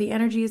 So the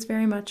energy is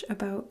very much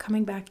about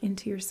coming back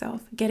into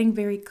yourself, getting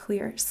very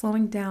clear,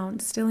 slowing down,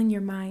 stilling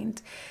your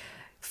mind,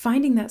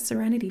 finding that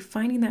serenity,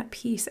 finding that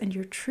peace and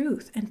your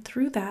truth. And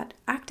through that,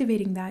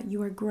 activating that,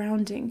 you are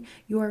grounding,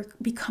 you are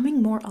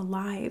becoming more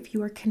alive,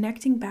 you are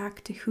connecting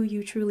back to who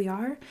you truly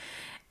are.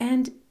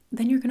 And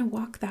then you're going to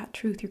walk that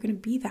truth. You're going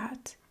to be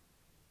that.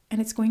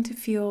 And it's going to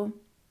feel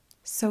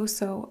so,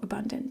 so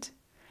abundant.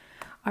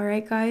 All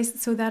right,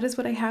 guys. So that is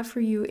what I have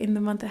for you in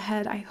the month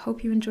ahead. I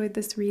hope you enjoyed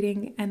this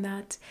reading and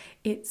that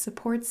it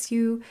supports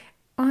you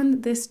on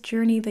this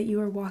journey that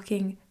you are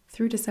walking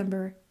through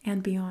December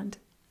and beyond.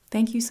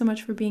 Thank you so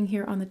much for being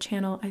here on the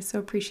channel. I so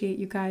appreciate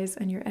you guys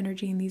and your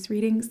energy in these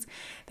readings.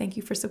 Thank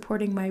you for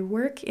supporting my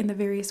work in the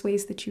various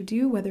ways that you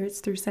do, whether it's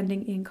through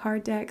sending in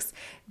card decks,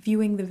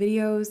 viewing the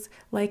videos,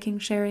 liking,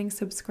 sharing,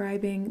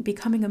 subscribing,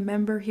 becoming a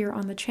member here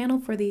on the channel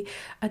for the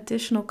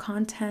additional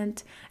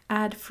content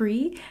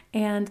ad-free,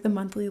 and the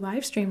monthly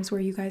live streams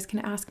where you guys can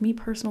ask me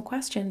personal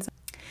questions.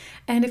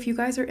 And if you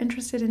guys are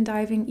interested in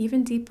diving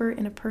even deeper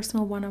in a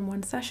personal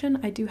one-on-one session,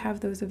 I do have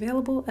those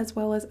available, as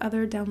well as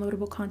other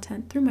downloadable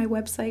content through my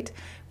website,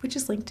 which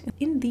is linked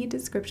in the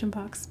description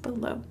box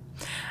below.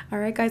 All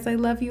right, guys, I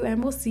love you,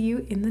 and we'll see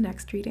you in the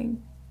next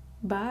reading.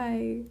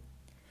 Bye.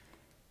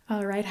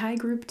 All right, hi,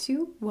 group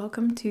 2.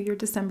 Welcome to your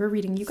December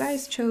reading. You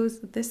guys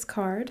chose this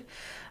card.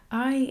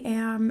 I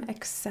am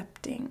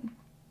accepting.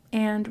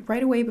 And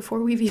right away,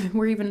 before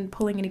we're even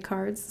pulling any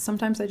cards,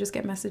 sometimes I just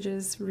get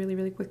messages really,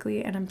 really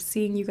quickly, and I'm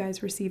seeing you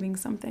guys receiving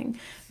something.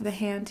 The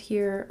hand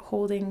here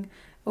holding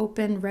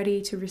open,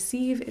 ready to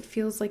receive. It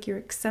feels like you're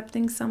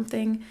accepting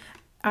something,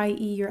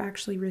 i.e. you're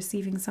actually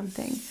receiving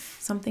something.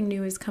 Something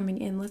new is coming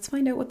in. Let's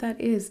find out what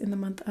that is in the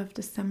month of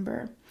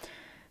December.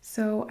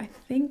 So I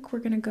think we're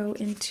going to go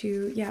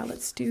into, yeah,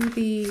 let's do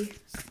the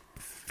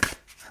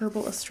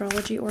Herbal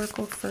Astrology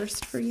Oracle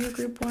first for you,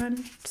 Group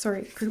 1.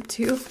 Sorry, Group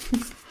 2.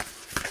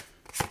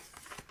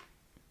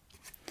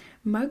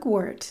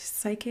 Mugwort,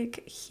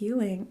 Psychic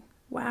Healing.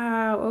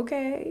 Wow,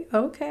 okay,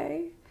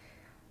 okay.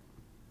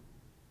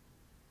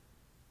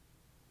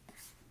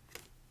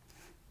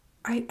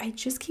 I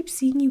just keep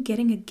seeing you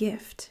getting a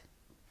gift.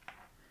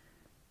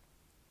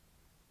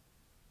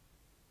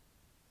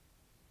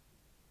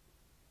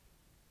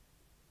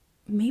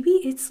 Maybe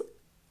it's,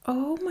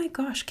 oh my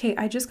gosh, okay,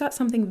 I just got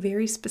something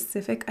very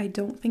specific. I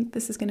don't think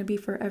this is going to be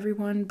for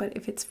everyone, but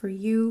if it's for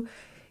you,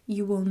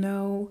 you will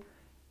know.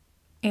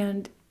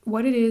 And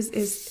what it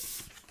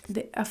is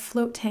a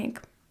float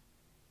tank.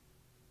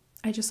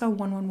 I just saw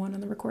 111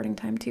 on the recording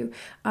time too.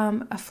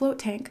 A float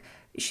tank.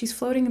 She's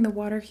floating in the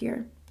water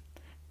here.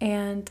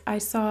 And I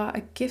saw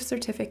a gift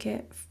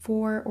certificate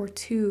for or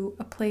to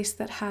a place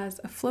that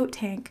has a float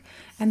tank.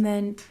 And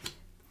then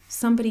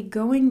somebody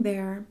going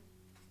there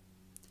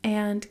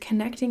and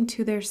connecting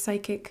to their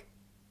psychic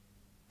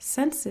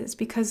senses,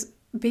 because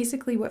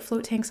basically what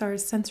float tanks are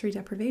is sensory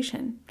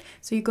deprivation.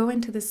 So you go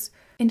into this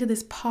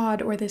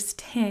pod or this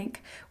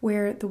tank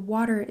where the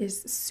water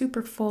is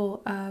super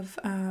full of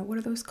what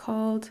are those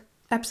called?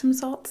 Epsom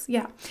salts?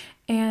 Yeah.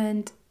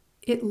 And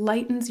it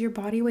lightens your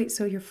body weight,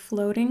 so you're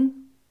floating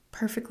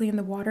perfectly in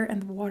the water,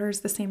 and the water is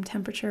the same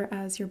temperature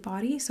as your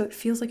body, so it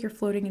feels like you're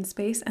floating in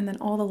space, and then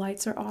all the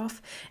lights are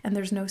off and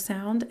there's no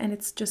sound, and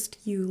it's just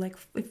you. Like,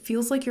 it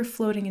feels like you're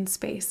floating in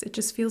space. It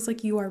just feels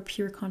like you are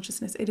pure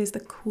consciousness. It is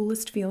the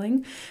coolest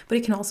feeling, but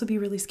it can also be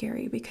really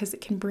scary because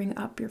it can bring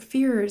up your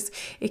fears.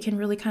 It can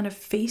really kind of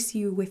face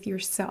you with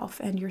yourself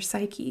and your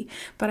psyche.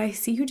 But I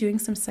see you doing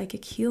some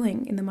psychic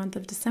healing in the month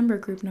of December,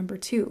 Group number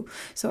 2.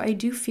 So I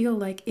do feel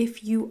like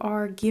if you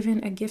are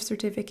given a gift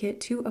certificate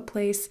to a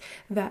place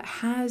that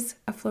has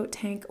a float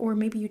tank, or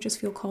maybe you just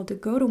feel called to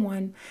go to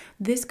one,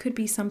 this could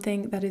be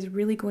something that is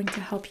really going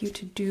to help you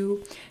to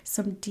do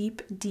some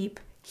deep, deep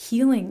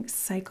healing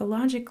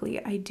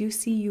psychologically. I do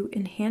see you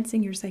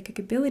enhancing your psychic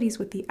abilities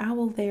with the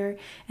owl there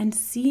and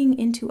seeing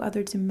into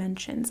other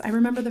dimensions. I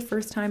remember the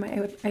first time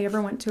I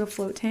ever went to a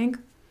float tank.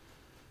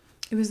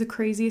 It was the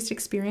craziest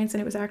experience,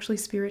 and it was actually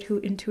Spirit who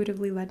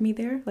intuitively led me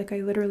there. Like,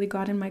 I literally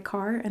got in my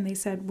car and they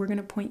said, we're going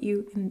to point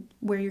you in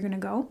where you're going to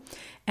go.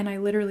 And I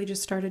literally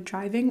just started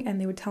driving,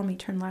 and they would tell me,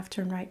 turn left,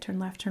 turn right, turn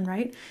left, turn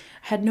right.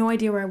 I had no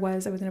idea where I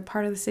was. I was in a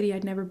part of the city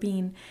I'd never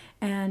been,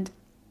 and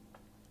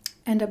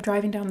end up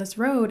driving down this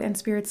road, and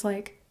Spirit's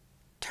like,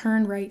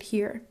 turn right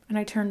here. And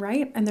I turn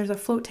right, and there's a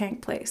float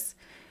tank place.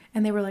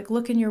 And they were like,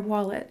 look in your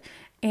wallet.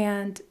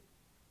 And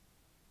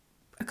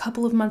a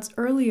couple of months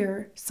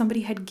earlier,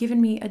 somebody had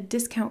given me a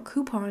discount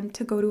coupon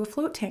to go to a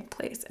float tank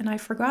place, and I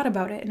forgot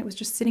about it, and it was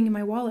just sitting in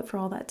my wallet for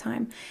all that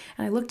time.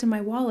 And I looked in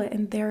my wallet,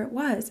 and there it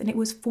was, and it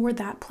was for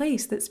that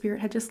place that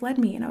Spirit had just led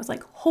me, and I was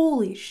like,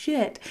 holy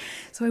shit.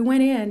 So I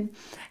went in,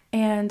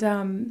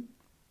 and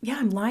yeah,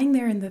 I'm lying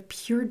there in the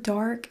pure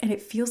dark, and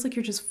it feels like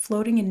you're just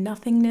floating in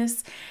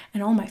nothingness,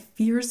 and all my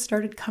fears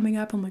started coming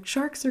up. I'm like,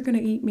 sharks are gonna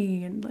eat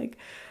me, and like,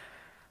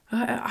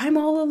 I'm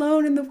all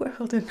alone in the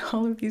world, and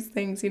all of these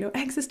things, you know,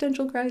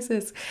 existential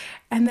crisis.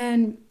 And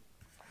then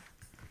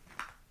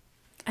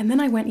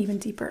I went even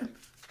deeper.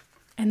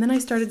 And then I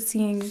started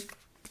seeing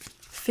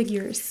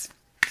figures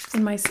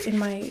in my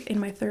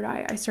third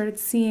eye. I started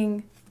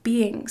seeing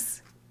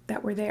beings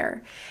that were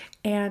there.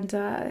 And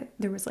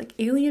there was like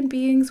alien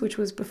beings, which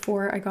was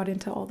before I got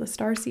into all the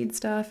starseed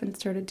stuff and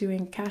started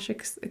doing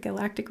Akashic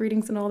galactic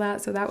readings and all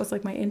that. So that was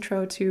like my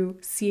intro to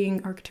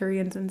seeing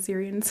Arcturians and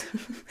Syrians.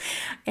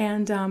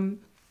 And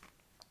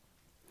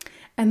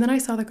then I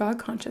saw the God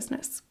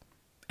consciousness.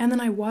 And then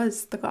I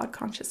was the God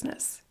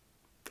consciousness.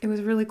 It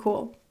was really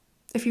cool.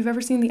 If you've ever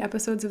seen the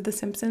episodes of The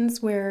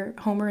Simpsons where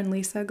Homer and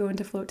Lisa go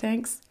into float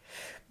tanks,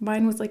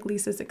 mine was like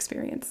Lisa's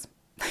experience.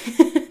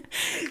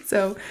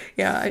 So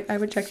yeah, I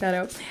would check that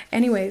out.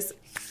 Anyways,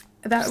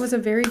 that was a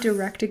very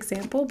direct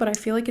example, but I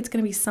feel like it's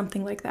going to be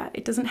something like that.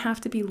 It doesn't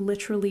have to be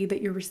literally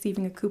that you're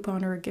receiving a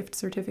coupon or a gift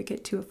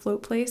certificate to a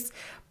float place,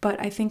 but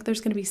I think there's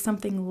going to be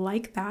something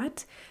like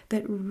that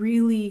that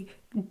really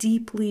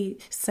deeply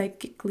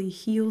psychically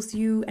heals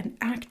you and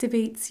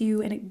activates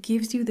you, and it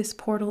gives you this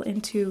portal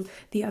into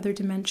the other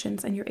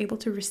dimensions, and you're able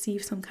to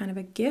receive some kind of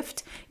a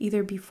gift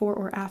either before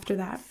or after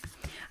that.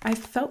 I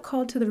felt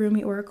called to the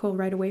Rumi Oracle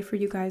right away for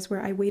you guys,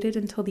 where I waited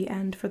until the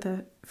end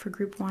for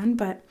group 1,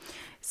 but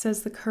it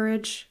says the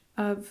courage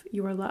of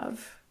your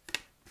love.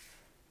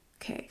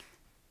 Okay.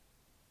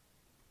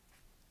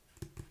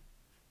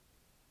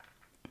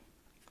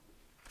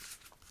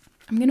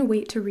 I'm going to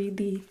wait to read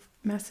the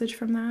message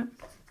from that.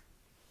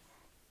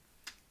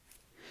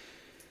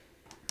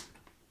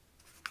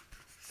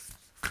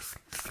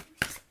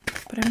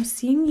 But I'm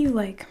seeing you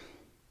like,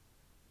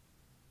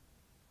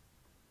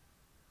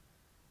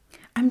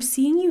 I'm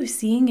seeing you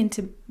seeing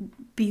into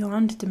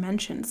beyond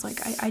dimensions. Like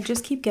I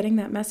just keep getting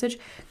that message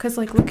because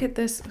like, look at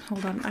this.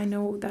 Hold on. I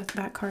know that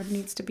that card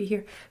needs to be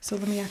here. So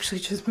let me actually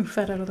just move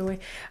that out of the way.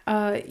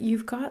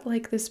 You've got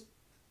like this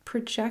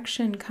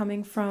projection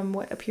coming from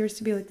what appears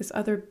to be like this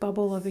other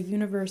bubble of a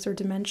universe or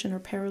dimension or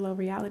parallel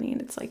reality. And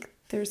it's like,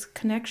 there's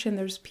connection.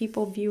 There's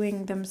people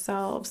viewing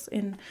themselves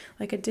in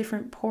like a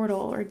different portal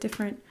or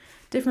different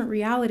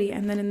reality.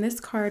 And then in this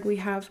card, we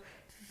have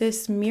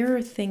this mirror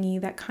thingy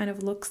that kind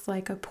of looks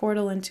like a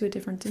portal into a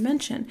different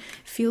dimension.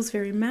 Feels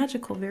very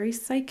magical, very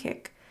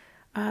psychic,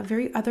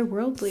 very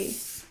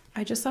otherworldly.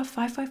 I just saw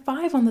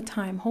 555 on the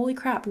time. Holy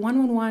crap.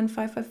 111,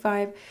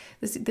 555.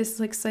 This is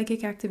like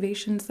psychic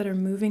activations that are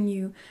moving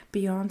you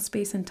beyond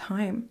space and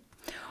time.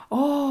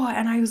 Oh,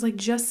 and I was like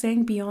just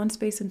saying beyond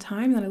space and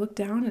time. And then I looked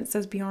down and it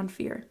says beyond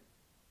fear.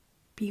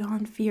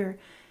 Beyond fear.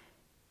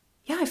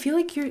 Yeah, I feel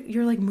like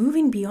you're like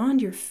moving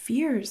beyond your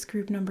fears,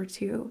 group number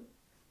 2.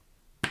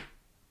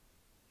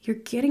 You're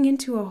getting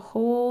into a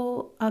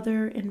whole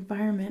other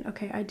environment.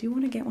 Okay, I do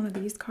want to get one of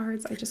these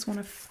cards. I just want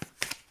to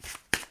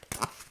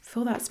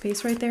fill that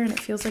space right there. And it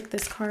feels like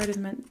this card is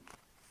meant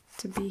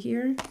to be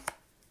here.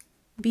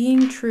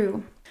 Being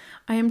true.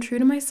 I am true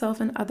to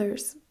myself and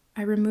others.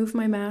 I remove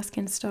my mask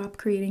and stop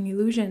creating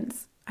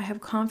illusions. I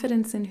have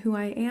confidence in who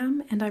I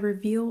am and I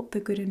reveal the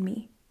good in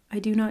me. I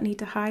do not need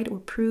to hide or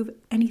prove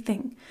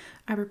anything.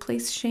 I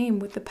replace shame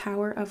with the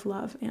power of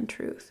love and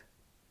truth.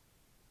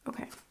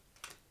 Okay.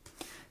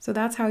 So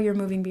that's how you're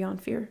moving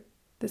beyond fear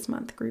this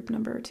month, group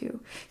number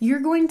 2. You're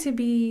going to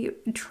be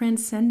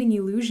transcending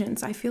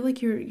illusions. I feel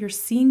like you're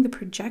seeing the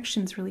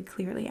projections really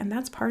clearly, and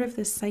that's part of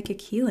this psychic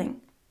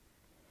healing.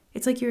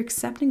 It's like you're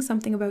accepting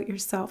something about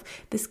yourself,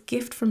 this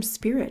gift from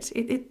spirit.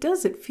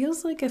 It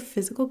feels like a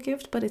physical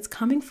gift, but it's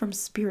coming from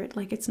spirit.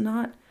 Like it's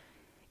not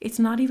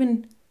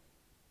even,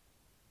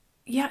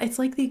 yeah, it's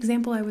like the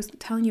example I was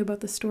telling you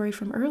about the story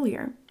from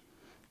earlier.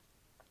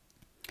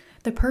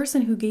 The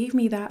person who gave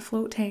me that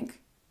float tank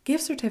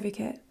gift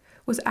certificate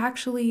was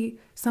actually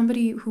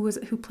somebody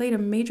who played a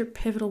major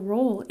pivotal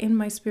role in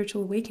my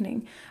spiritual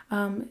awakening.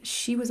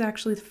 She was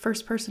actually the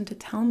first person to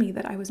tell me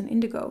that I was an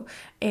indigo,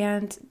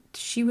 and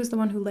she was the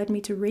one who led me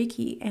to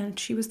Reiki, and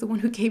she was the one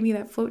who gave me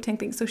that float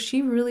tank thing. So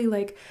she really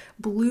like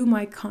blew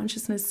my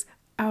consciousness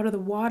out of the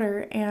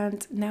water,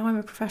 and now I'm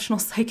a professional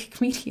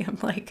psychic medium.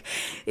 Like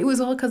it was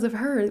all because of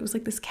her. It was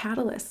like this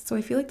catalyst. So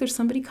I feel like there's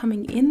somebody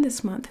coming in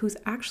this month who's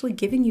actually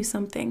giving you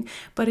something,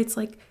 but it's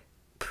like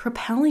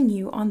propelling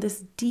you on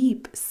this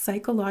deep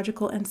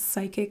psychological and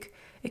psychic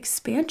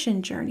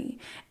expansion journey.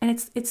 And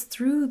it's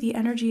through the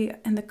energy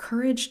and the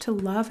courage to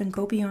love and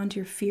go beyond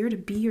your fear, to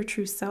be your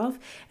true self,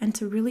 and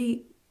to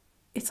really,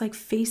 it's like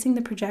facing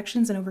the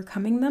projections and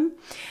overcoming them,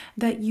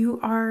 that you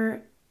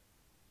are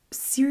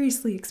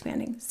seriously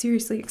expanding.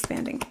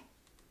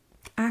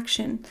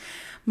 Action.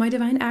 My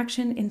divine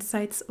action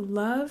incites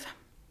love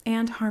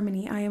and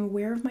harmony. I am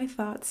aware of my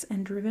thoughts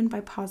and driven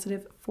by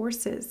positive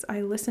forces.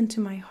 I listen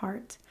to my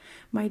heart.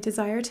 My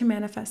desire to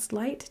manifest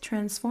light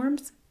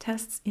transforms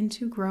tests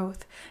into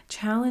growth,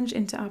 challenge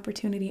into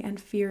opportunity, and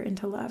fear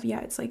into love.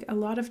 Yeah, it's like a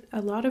lot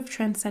of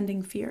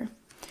transcending fear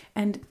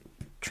and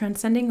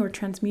transcending or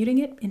transmuting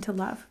it into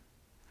love.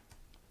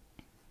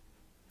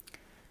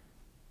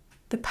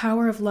 The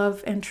power of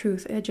love and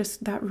truth.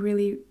 That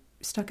really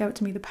stuck out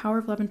to me. The power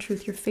of love and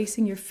truth. You're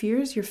facing your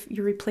fears.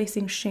 You're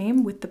replacing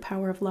shame with the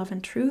power of love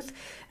and truth.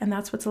 And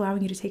that's what's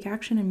allowing you to take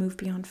action and move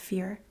beyond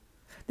fear.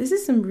 This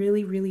is some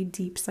really, really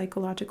deep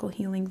psychological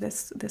healing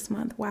this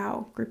month.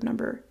 Wow, group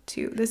number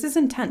 2. This is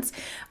intense,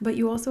 but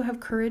you also have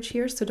courage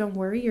here, so don't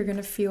worry. You're going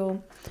to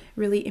feel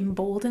really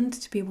emboldened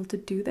to be able to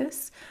do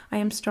this. I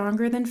am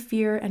stronger than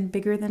fear and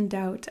bigger than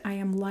doubt. I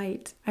am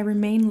light. I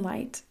remain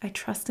light. I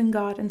trust in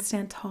God and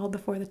stand tall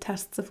before the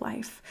tests of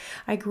life.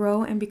 I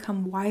grow and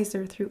become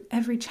wiser through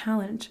every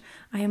challenge.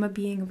 I am a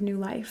being of new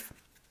life.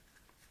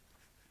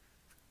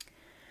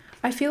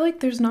 I feel like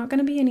there's not going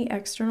to be any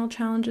external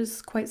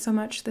challenges quite so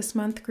much this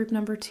month, group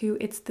number 2.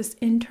 It's this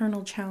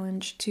internal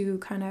challenge to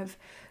kind of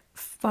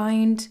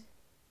find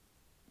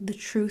the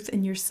truth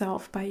in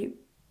yourself by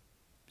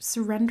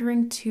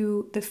surrendering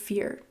to the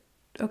fear.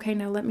 Okay,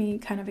 now let me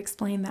kind of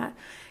explain that.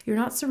 You're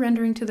not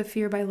surrendering to the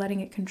fear by letting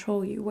it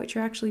control you. What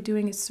you're actually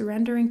doing is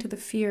surrendering to the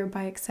fear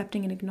by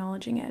accepting and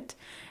acknowledging it.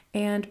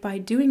 And by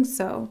doing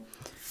so,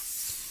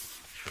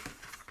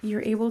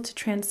 you're able to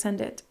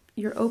transcend it.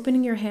 You're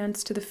opening your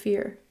hands to the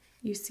fear.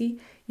 You see,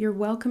 you're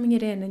welcoming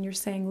it in and you're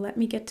saying, let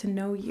me get to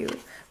know you.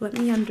 Let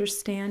me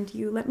understand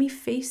you. Let me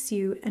face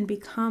you and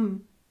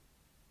become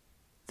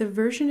the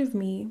version of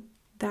me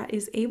that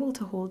is able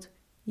to hold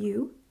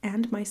you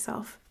and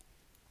myself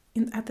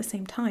at the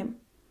same time.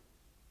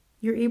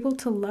 You're able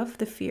to love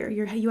the fear.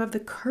 You have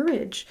the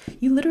courage.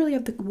 You literally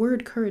have the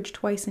word courage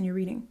twice in your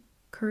reading.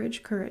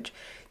 Courage, courage.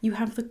 You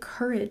have the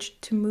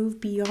courage to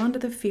move beyond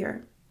the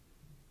fear,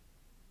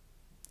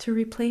 to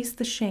replace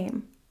the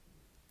shame,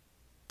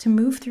 to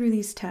move through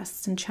these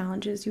tests and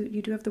challenges.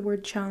 You do have the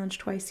word challenge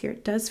twice here.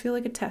 It does feel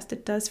like a test.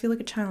 It does feel like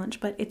a challenge,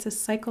 but it's a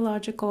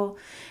psychological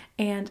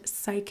and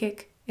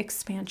psychic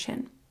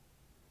expansion.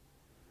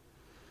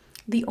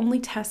 The only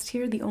test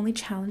here, the only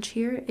challenge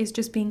here is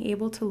just being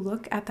able to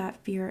look at that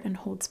fear and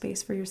hold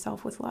space for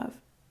yourself with love.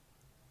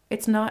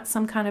 It's not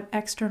some kind of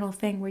external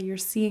thing where you're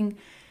seeing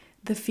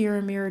the fear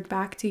mirrored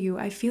back to you.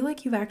 I feel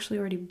like you've actually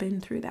already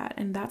been through that,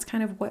 and that's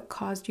kind of what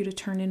caused you to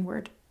turn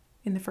inward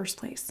in the first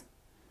place.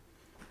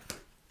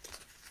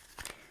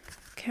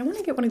 Okay, I want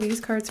to get one of these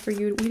cards for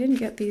you. We didn't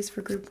get these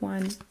for group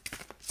 1.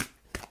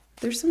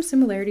 There's some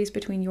similarities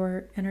between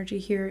your energy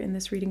here in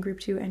this reading, group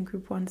 2, and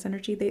group 1's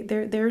energy.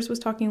 Theirs was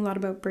talking a lot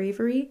about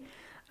bravery,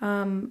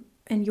 and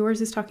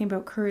yours is talking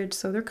about courage,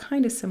 so they're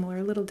kind of similar,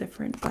 a little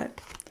different, but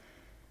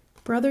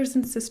brothers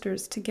and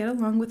sisters, to get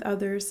along with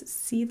others,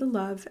 see the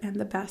love and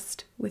the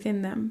best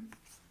within them.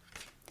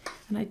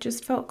 And I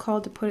just felt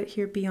called to put it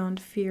here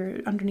beyond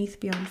fear, underneath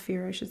beyond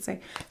fear, I should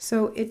say.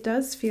 So it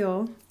does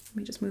feel, let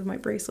me just move my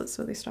bracelets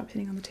so they stop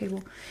hitting on the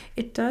table.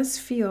 It does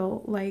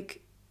feel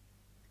like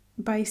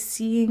by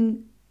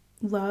seeing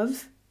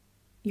love,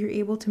 you're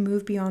able to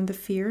move beyond the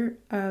fear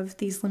of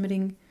these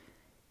limiting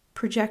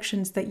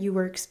projections that you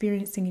were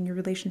experiencing in your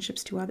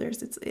relationships to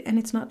others. And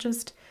it's not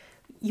just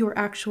your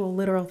actual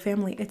literal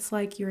family. It's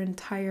like your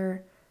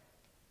entire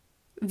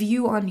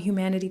view on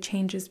humanity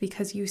changes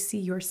because you see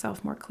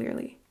yourself more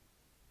clearly.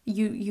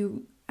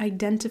 You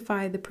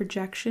identify the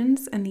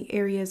projections and the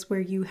areas where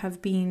you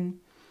have been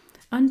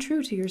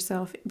untrue to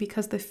yourself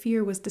because the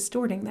fear was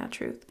distorting that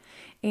truth.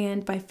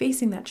 And by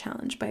facing that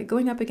challenge, by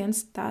going up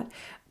against that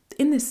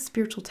in this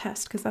spiritual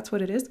test, because that's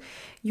what it is,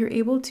 you're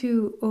able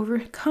to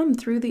overcome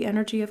through the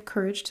energy of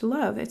courage to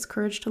love. It's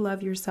courage to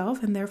love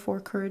yourself, and therefore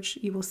courage,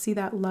 you will see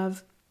that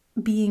love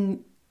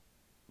being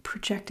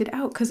projected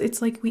out, because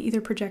it's like we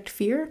either project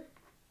fear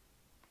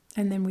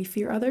and then we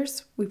fear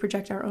others, we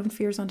project our own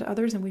fears onto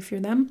others and we fear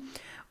them,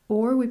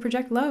 or we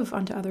project love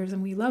onto others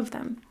and we love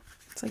them.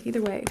 It's like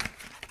either way.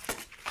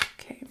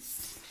 Okay.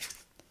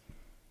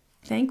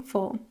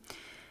 Thankful.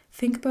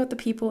 Think about the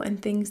people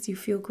and things you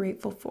feel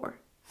grateful for.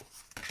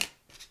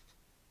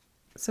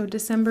 So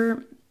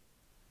December,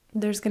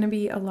 there's going to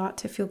be a lot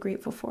to feel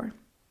grateful for.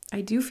 I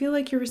do feel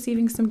like you're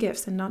receiving some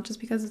gifts, and not just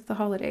because it's the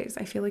holidays.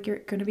 I feel like you're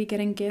going to be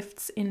getting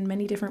gifts in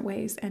many different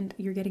ways, and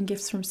you're getting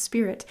gifts from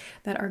Spirit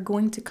that are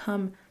going to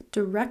come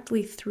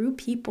directly through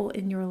people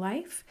in your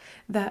life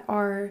that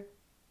are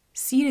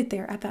seated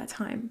there at that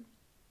time.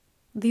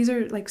 These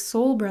are like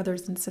soul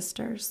brothers and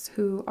sisters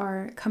who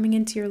are coming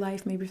into your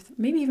life,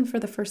 maybe even for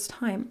the first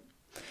time,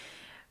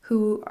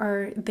 who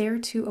are there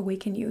to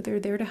awaken you. They're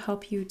there to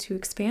help you to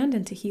expand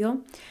and to heal.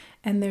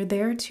 And they're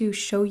there to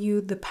show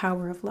you the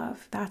power of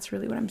love. That's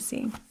really what I'm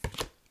seeing.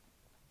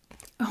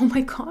 Oh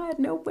my God,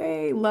 no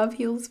way. Love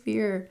heals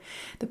fear.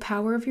 The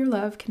power of your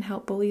love can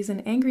help bullies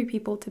and angry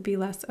people to be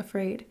less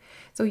afraid.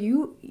 So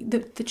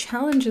the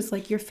challenge is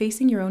like you're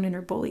facing your own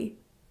inner bully,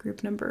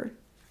 group number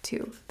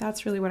 2.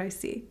 That's really what I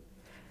see.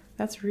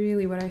 That's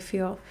really what I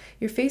feel.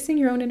 You're facing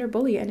your own inner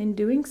bully, and in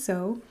doing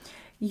so,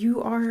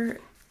 you are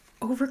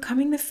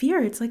overcoming the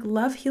fear. It's like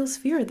love heals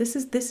fear. This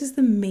is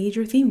the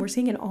major theme we're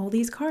seeing in all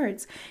these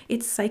cards.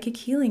 It's psychic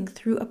healing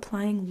through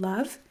applying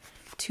love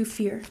to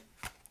fear.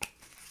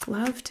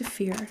 Love to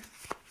fear.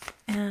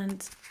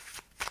 And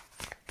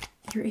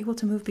you're able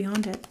to move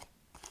beyond it.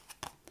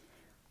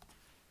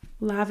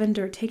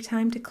 Lavender, take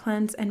time to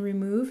cleanse and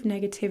remove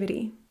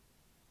negativity.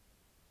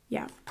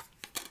 Yeah.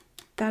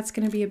 That's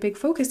going to be a big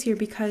focus here,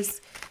 because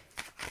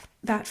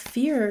that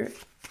fear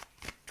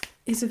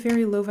is a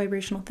very low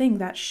vibrational thing.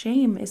 That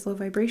shame is low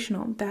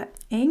vibrational. That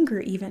anger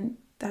even,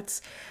 that's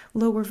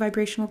lower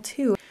vibrational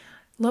too.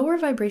 Lower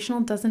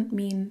vibrational doesn't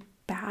mean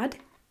bad.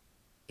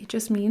 It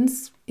just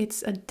means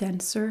it's a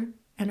denser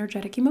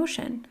energetic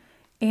emotion.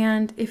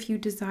 And if you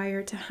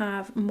desire to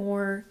have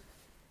more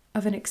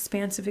of an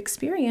expansive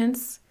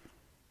experience,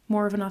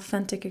 more of an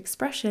authentic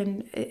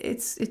expression,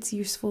 it's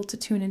useful to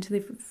tune into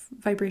the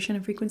vibration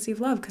and frequency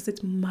of love, because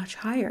it's much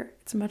higher.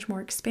 It's much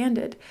more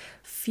expanded.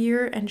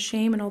 Fear and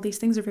shame and all these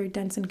things are very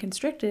dense and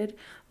constricted.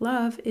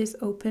 Love is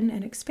open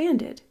and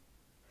expanded.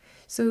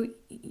 So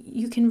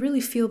you can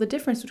really feel the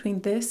difference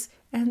between this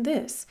and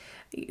this.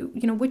 You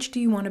know, which do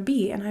you want to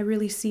be? And I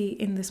really see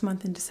in this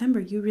month in December,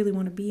 you really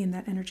want to be in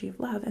that energy of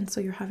love. And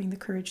so you're having the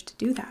courage to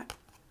do that.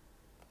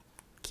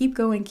 Keep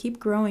going, keep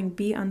growing,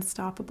 be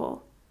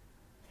unstoppable.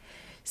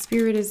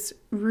 Spirit is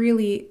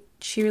really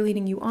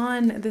cheerleading you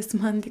on this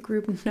month,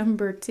 group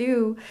number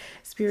 2.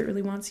 Spirit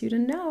really wants you to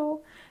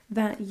know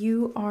that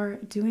you are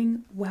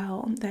doing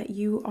well, that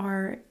you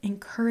are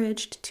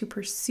encouraged to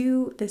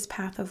pursue this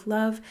path of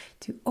love,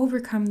 to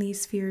overcome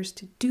these fears,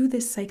 to do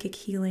this psychic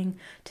healing,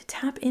 to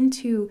tap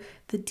into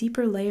the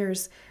deeper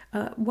layers,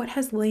 what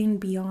has lain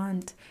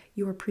beyond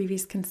your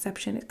previous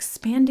conception,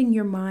 expanding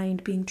your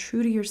mind, being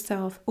true to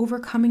yourself,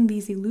 overcoming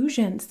these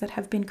illusions that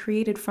have been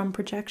created from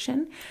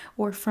projection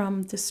or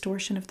from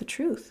distortion of the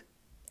truth.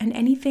 And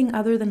anything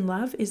other than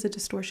love is a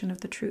distortion of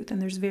the truth, and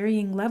there's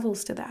varying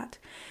levels to that.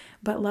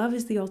 But love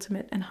is the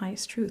ultimate and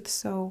highest truth.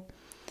 So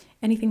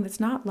Anything that's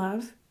not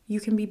love, you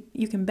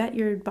can bet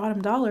your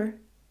bottom dollar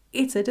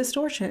it's a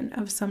distortion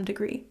of some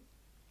degree.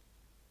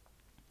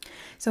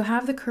 So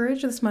have the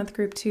courage this month,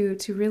 group 2,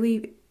 to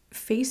really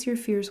face your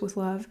fears with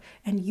love,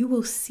 and you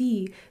will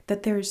see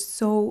that there's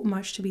so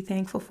much to be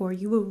thankful for.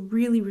 You will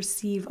really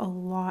receive a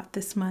lot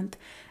this month,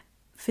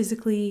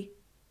 physically,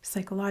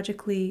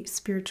 psychologically,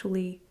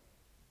 spiritually,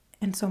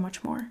 and so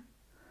much more.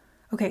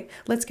 Okay,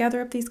 let's gather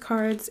up these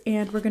cards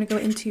and we're going to go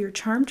into your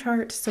charm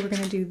chart. So we're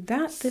going to do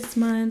that this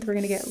month. We're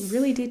going to get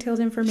really detailed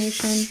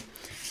information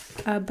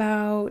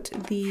about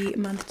the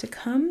month to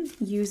come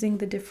using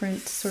the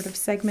different sort of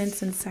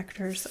segments and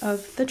sectors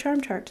of the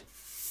charm chart.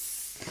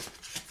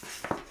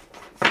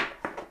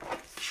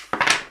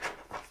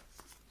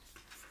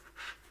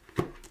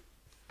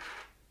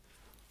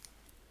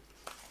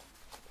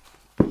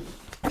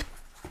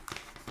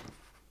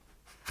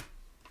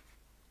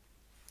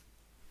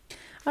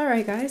 All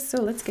right, guys,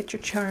 so let's get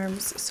your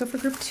charms. So for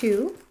group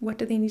 2, what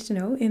do they need to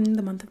know in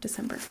the month of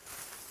December?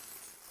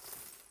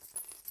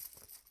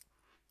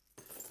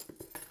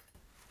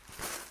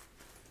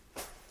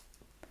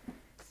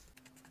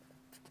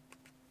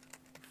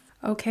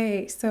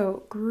 Okay,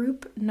 so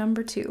group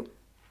number 2,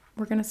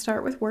 we're going to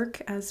start with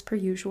work as per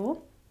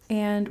usual,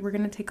 and we're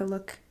going to take a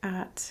look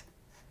at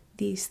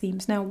these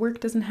themes. Now, work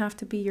doesn't have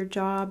to be your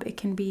job. It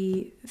can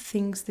be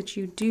things that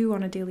you do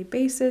on a daily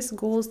basis,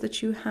 goals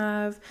that you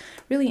have,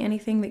 really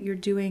anything that you're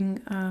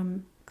doing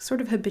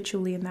sort of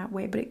habitually in that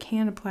way, but it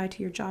can apply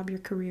to your job, your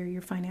career,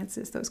 your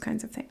finances, those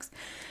kinds of things.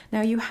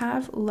 Now, you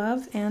have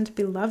love and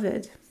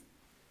beloved.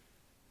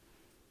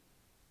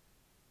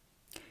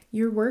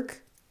 Your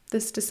work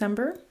this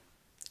December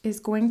is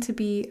going to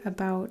be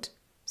about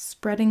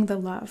spreading the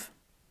love.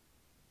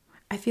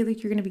 I feel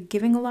like you're going to be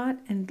giving a lot,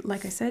 and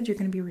like I said, you're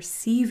going to be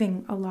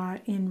receiving a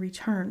lot in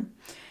return.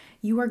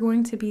 You are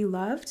going to be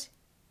loved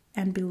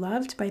and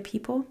beloved by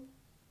people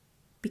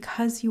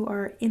because you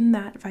are in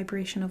that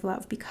vibration of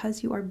love,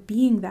 because you are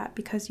being that,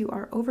 because you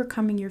are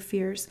overcoming your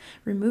fears,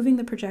 removing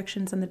the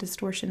projections and the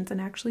distortions, and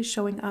actually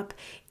showing up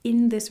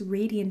in this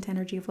radiant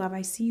energy of love.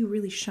 I see you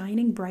really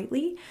shining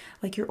brightly,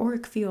 like your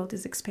auric field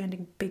is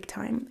expanding big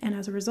time. And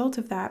as a result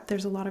of that,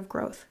 there's a lot of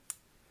growth.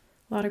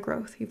 A lot of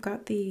growth. You've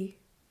got the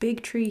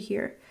big tree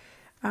here,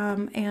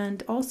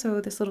 and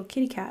also this little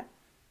kitty cat.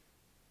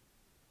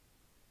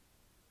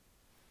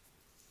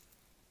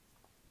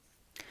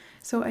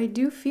 So I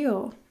do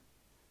feel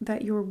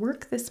that your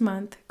work this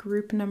month,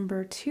 group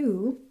number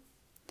 2,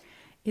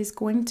 is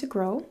going to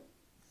grow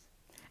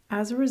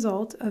as a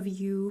result of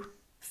you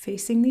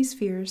facing these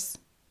fears,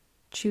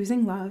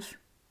 choosing love,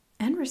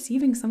 and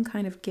receiving some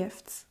kind of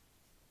gifts.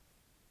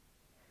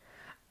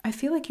 I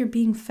feel like you're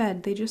being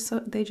fed. They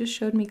just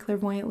showed me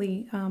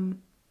clairvoyantly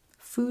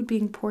food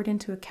being poured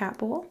into a cat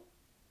bowl.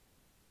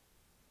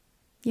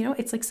 You know,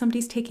 it's like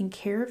somebody's taking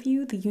care of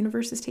you. The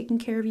universe is taking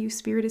care of you.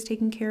 Spirit is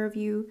taking care of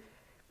you.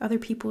 Other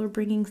people are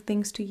bringing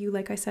things to you.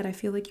 Like I said, I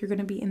feel like you're going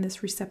to be in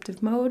this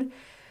receptive mode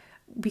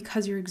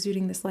because you're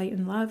exuding this light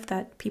and love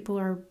that people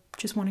are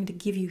just wanting to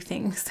give you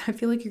things. I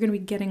feel like you're going to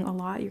be getting a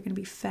lot. You're going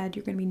to be fed.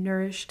 You're going to be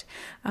nourished.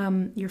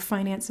 Your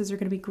finances are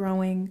going to be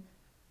growing.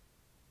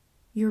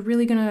 You're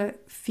really going to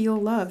feel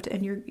loved,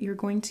 and you're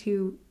going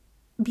to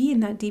be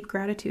in that deep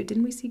gratitude.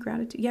 Didn't we see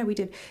gratitude? Yeah, we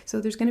did.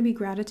 So there's going to be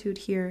gratitude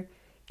here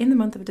in the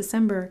month of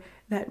December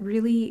that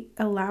really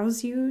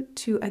allows you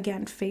to,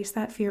 again, face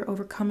that fear,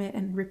 overcome it,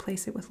 and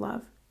replace it with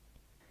love.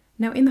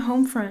 Now, in the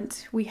home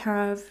front, we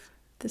have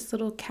this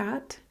little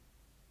cat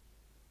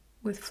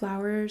with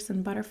flowers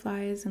and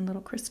butterflies and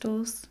little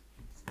crystals.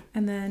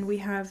 And then we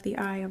have the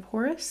Eye of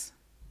Horus.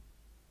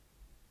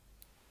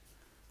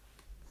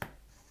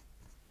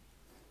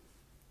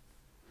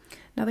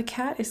 Now, the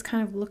cat is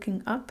kind of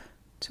looking up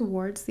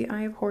towards the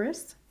Eye of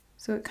Horus.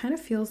 So it kind of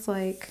feels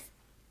like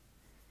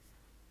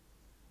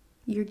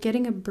you're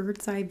getting a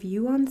bird's eye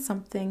view on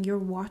something. You're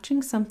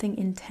watching something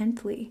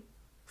intently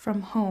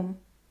from home.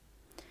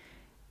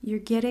 You're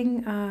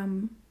getting,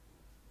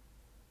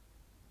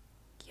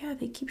 yeah,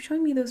 they keep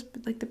showing me those,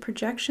 like the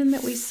projection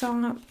that we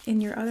saw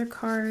in your other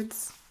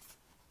cards.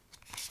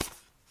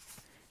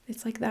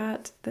 It's like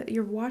that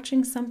you're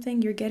watching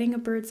something, you're getting a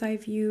bird's eye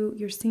view,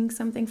 you're seeing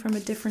something from a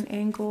different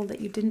angle that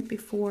you didn't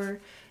before.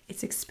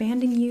 It's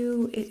expanding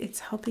you,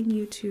 it's helping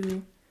you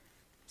to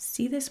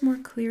see this more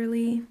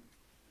clearly.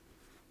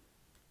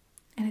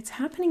 And it's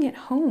happening at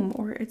home,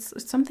 or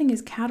something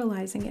is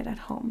catalyzing it at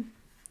home.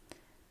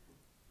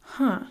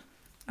 Huh.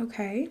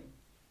 Okay.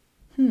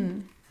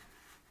 In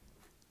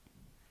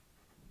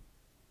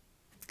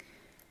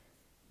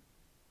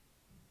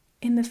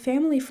the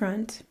family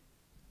front,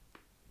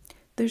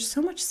 there's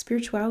so much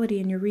spirituality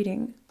in your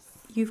reading.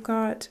 You've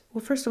got,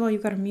 well, first of all,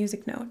 you've got a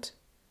music note,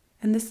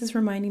 and this is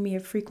reminding me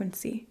of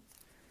frequency.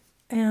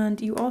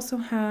 And you also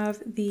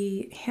have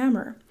the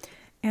hammer,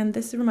 and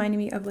this is reminding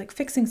me of like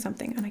fixing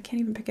something, and I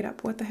can't even pick it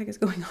up. What the heck is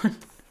going on?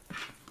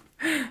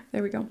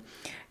 There we go.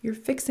 You're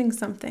fixing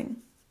something.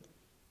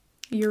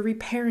 you're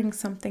repairing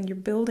something, you're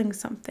building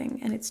something,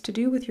 and it's to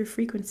do with your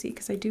frequency,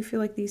 because I do feel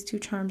like these two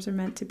charms are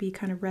meant to be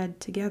kind of read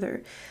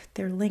together.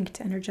 They're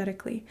linked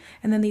energetically.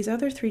 And then these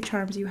other three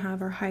charms you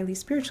have are highly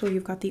spiritual.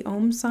 You've got the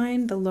Om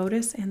sign, the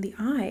lotus, and the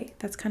eye.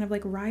 That's kind of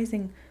like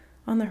rising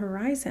on the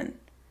horizon.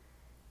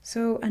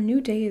 So a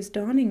new day is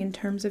dawning in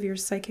terms of your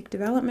psychic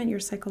development, your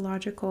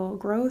psychological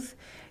growth,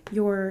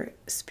 your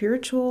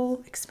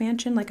spiritual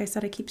expansion. Like I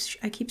said, I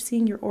keep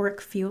seeing your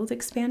auric field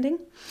expanding.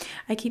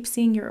 I keep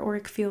seeing your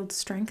auric field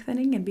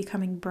strengthening and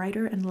becoming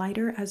brighter and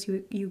lighter as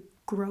you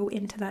grow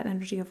into that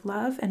energy of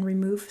love and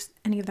remove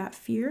any of that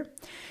fear.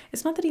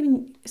 It's not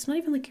even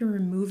like you're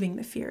removing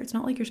the fear. It's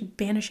not like you're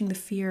banishing the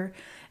fear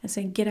and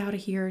saying, get out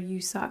of here,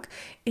 you suck.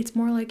 It's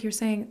more like you're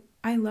saying,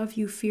 I love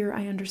you, fear,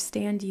 I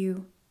understand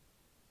you.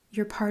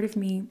 You're part of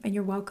me and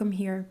you're welcome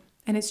here.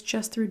 And it's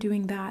just through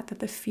doing that that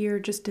the fear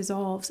just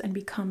dissolves and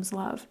becomes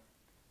love.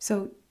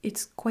 So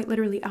it's quite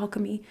literally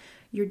alchemy.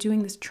 You're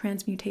doing this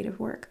transmutative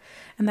work.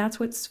 And that's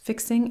what's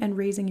fixing and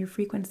raising your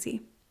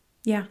frequency.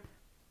 Yeah,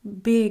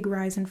 big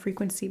rise in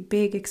frequency,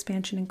 big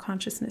expansion in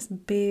consciousness,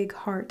 big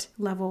heart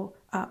level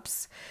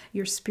ups.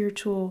 Your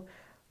spiritual,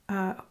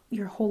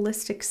 your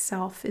holistic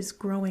self is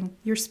growing.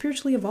 You're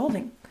spiritually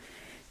evolving.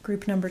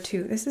 Group number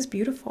 2. This is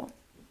beautiful.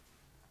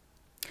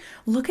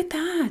 Look at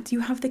that.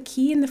 You have the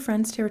key in the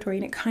friends territory,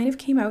 and it kind of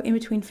came out in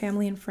between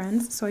family and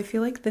friends. So I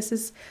feel like this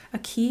is a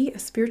key, a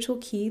spiritual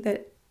key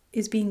that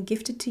is being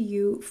gifted to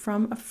you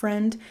from a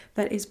friend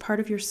that is part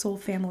of your soul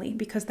family,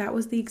 because that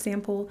was the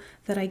example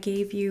that I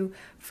gave you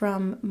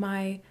from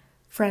my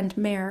friend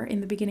Mare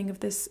in the beginning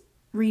of this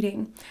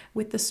reading,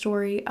 with the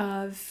story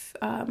of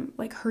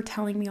like her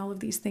telling me all of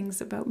these things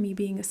about me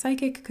being a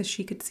psychic because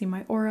she could see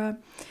my aura,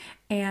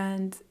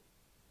 and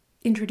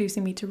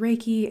introducing me to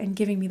Reiki and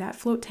giving me that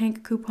float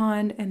tank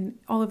coupon and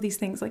all of these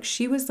things. Like,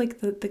 she was like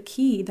the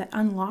key that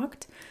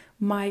unlocked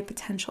my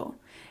potential.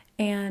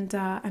 And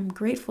I'm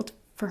grateful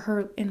for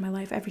her in my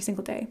life every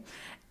single day.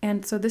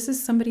 And so this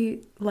is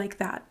somebody like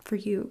that for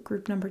you,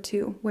 group number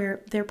 2,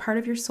 where they're part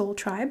of your soul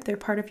tribe. They're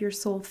part of your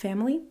soul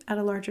family at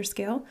a larger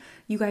scale.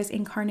 You guys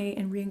incarnate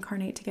and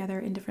reincarnate together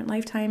in different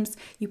lifetimes.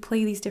 You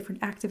play these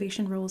different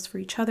activation roles for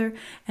each other.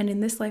 And in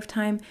this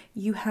lifetime,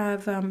 you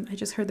have, I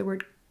just heard the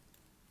word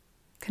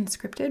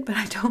conscripted, but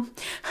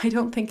I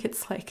don't think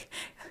it's like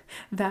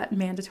that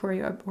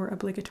mandatory or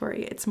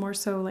obligatory. It's more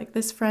so like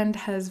this friend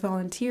has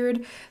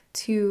volunteered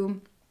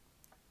to,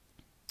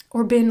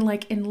 or been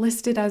like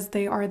enlisted as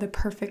they are the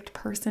perfect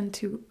person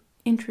to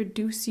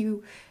introduce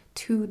you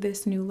to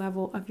this new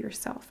level of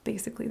yourself.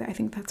 Basically, I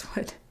think that's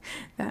what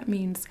that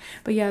means.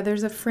 But yeah,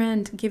 there's a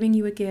friend giving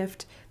you a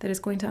gift that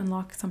is going to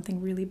unlock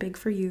something really big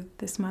for you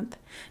this month.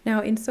 Now,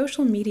 in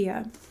social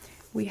media,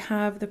 we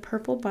have the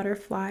purple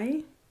butterfly.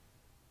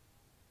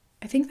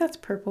 I think that's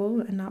purple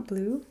and not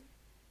blue.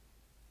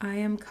 I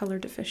am color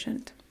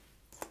deficient.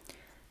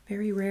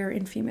 Very rare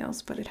in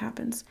females, but it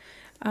happens.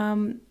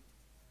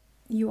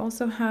 You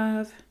also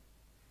have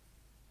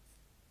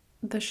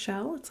the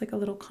shell. It's like a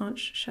little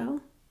conch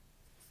shell.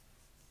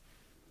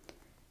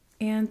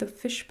 And the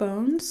fish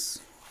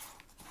bones.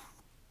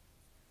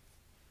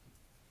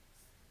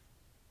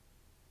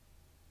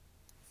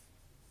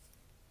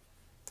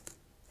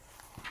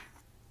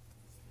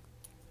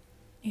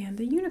 And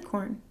the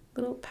unicorn.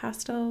 Little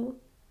pastel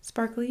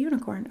sparkly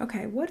unicorn.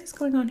 Okay, what is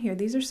going on here?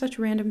 These are such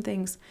random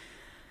things,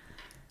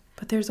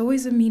 but there's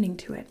always a meaning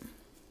to it.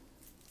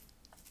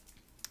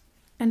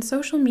 And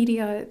social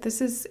media,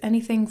 this is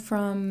anything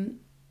from,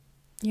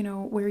 you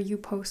know, where you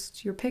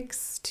post your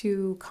pics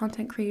to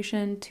content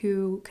creation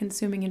to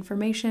consuming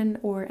information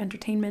or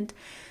entertainment.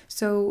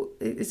 So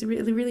it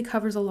really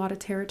covers a lot of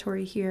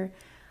territory here.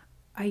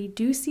 I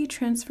do see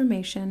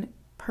transformation.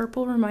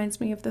 Purple reminds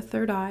me of the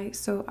third eye.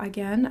 So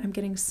again, I'm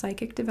getting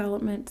psychic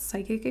development,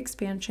 psychic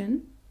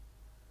expansion.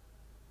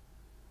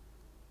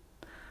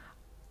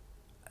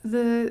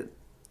 The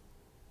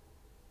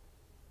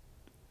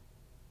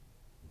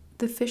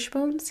fish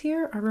bones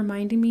here are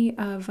reminding me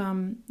of,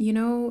 you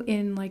know,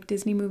 in like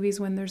Disney movies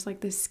when there's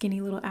like this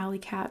skinny little alley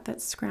cat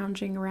that's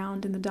scrounging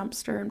around in the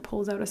dumpster and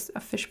pulls out a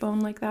fish bone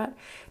like that.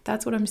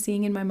 That's what I'm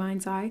seeing in my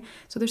mind's eye.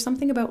 So there's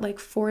something about like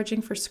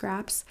foraging for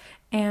scraps,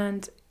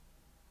 and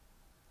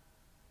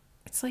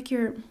it's like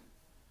you're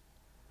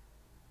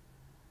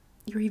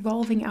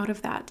evolving out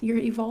of that. You're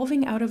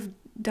evolving out of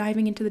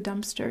diving into the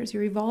dumpsters.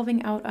 You're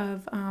evolving out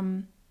of,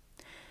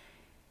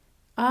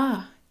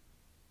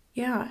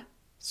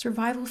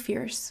 survival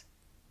fears.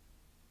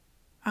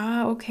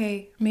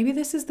 Okay. Maybe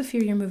this is the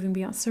fear you're moving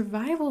beyond.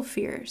 Survival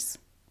fears.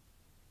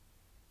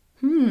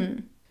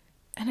 And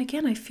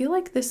again, I feel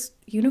like this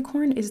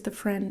unicorn is the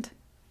friend.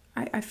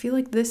 I feel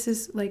like this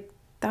is like,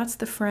 that's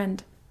the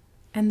friend.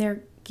 And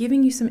they're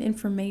giving you some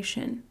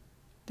information.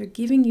 They're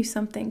giving you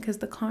something, because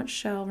the conch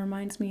shell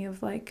reminds me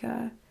of like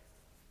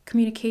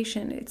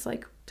communication. It's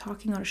like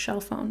talking on a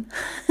shell phone.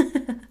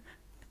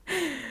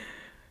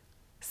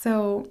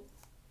 So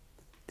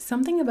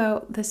something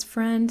about this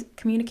friend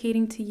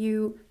communicating to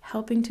you,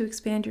 helping to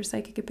expand your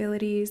psychic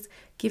abilities,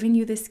 giving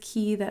you this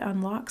key that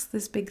unlocks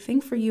this big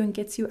thing for you and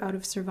gets you out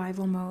of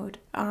survival mode.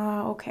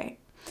 Okay.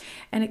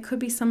 And it could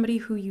be somebody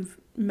who you've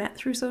met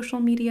through social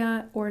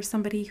media or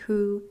somebody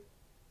who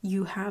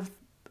you have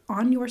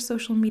on your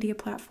social media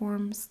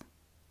platforms.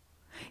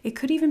 It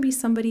could even be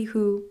somebody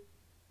who,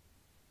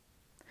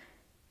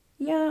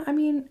 yeah, I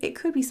mean, it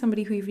could be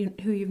somebody who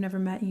you've never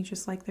met and you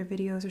just like their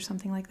videos or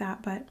something like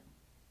that, but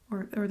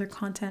or their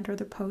content or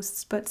their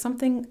posts, but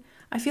something,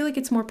 I feel like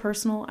it's more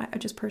personal. I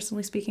just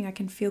personally speaking, I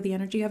can feel the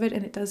energy of it,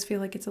 and it does feel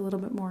like it's a little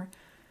bit more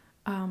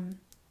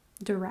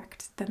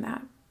direct than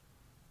that.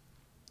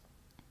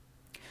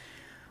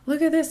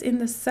 Look at this. In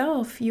the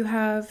self, you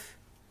have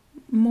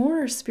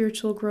more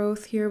spiritual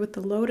growth here with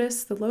the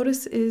lotus. The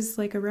lotus is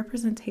like a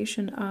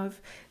representation of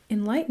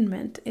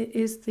enlightenment. It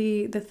is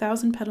the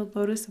 1,000-petaled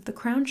lotus of the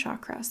crown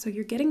chakra. So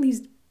you're getting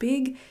these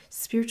big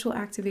spiritual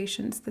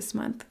activations this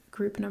month,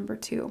 group number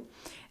 2.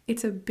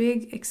 It's a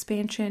big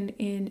expansion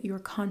in your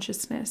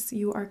consciousness.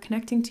 You are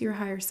connecting to your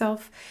higher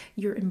self.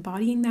 You're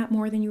embodying that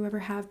more than you ever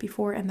have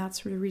before. And that's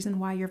the reason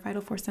why your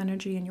vital force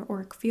energy and your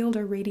auric field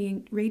are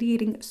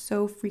radiating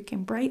so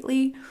freaking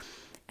brightly.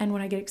 And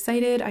when I get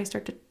excited, I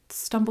start to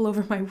stumble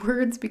over my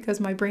words because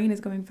my brain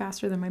is going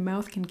faster than my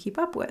mouth can keep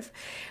up with.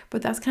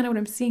 But that's kind of what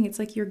I'm seeing. It's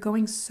like you're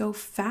going so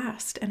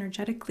fast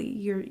energetically.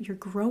 You're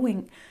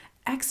growing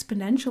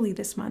exponentially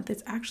this month.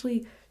 It's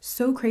actually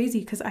so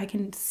crazy because I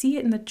can see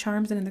it in the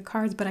charms and in the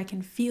cards, but I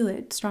can feel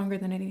it stronger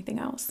than anything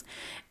else.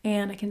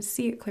 And I can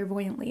see it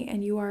clairvoyantly.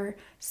 And you are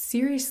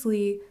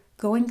seriously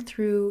going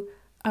through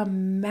a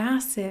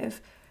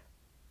massive,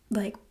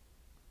 like,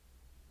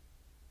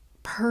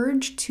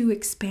 purge to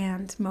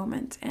expand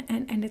moment.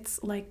 And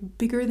it's like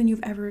bigger than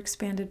you've ever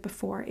expanded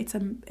before. It's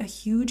a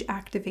huge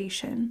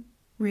activation.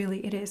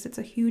 Really, it is. It's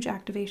a huge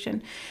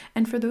activation.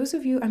 And for those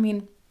of you, I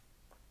mean,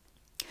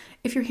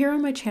 if you're here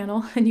on my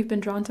channel and you've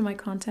been drawn to my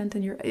content,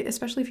 and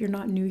especially if you're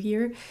not new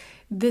here,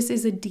 this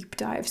is a deep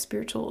dive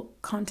spiritual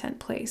content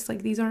place.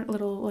 Like, these aren't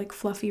little like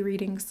fluffy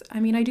readings.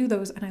 I mean, I do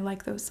those and I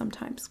like those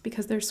sometimes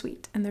because they're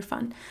sweet and they're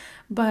fun.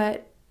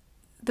 But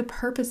the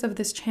purpose of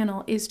this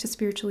channel is to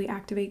spiritually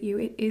activate you.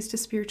 It is to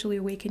spiritually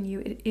awaken you.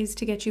 It is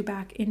to get you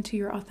back into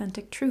your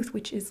authentic truth,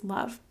 which is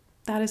love.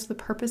 That is the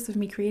purpose of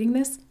me creating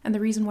this and the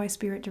reason why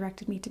Spirit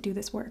directed me to do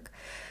this work.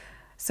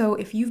 So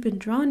if you've been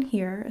drawn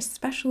here,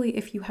 especially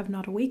if you have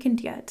not awakened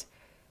yet,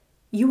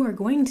 you are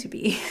going to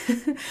be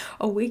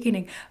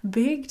awakening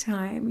big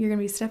time. You're going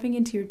to be stepping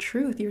into your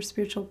truth, your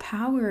spiritual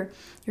power,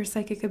 your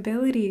psychic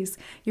abilities,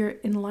 your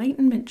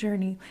enlightenment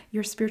journey,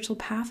 your spiritual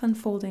path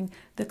unfolding,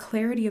 the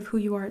clarity of who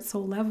you are at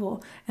soul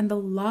level, and the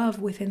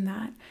love within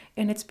that.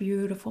 And it's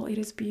beautiful. It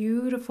is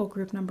beautiful,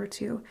 group number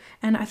 2.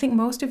 And I think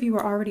most of you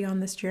are already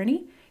on this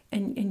journey.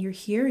 And you're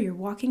here, you're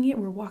walking it,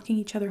 we're walking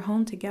each other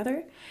home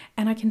together.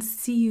 And I can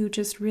see you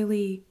just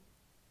really,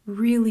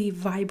 really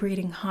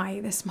vibrating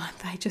high this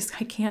month. I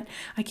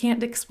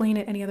can't explain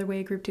it any other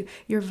way, group 2.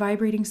 You're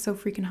vibrating so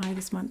freaking high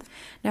this month.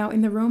 Now,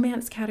 in the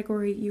romance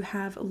category, you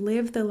have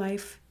live the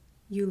life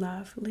you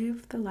love.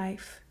 Live the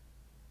life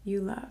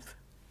you love.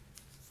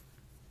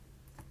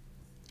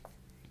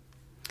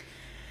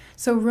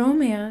 So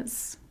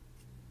romance,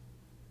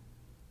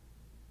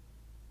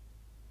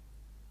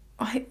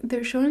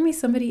 they're showing me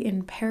somebody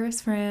in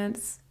Paris,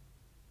 France.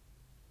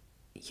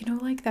 You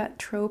know, like that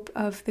trope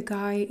of the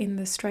guy in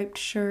the striped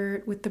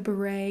shirt with the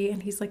beret,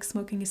 and he's like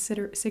smoking a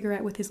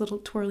cigarette with his little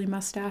twirly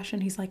mustache,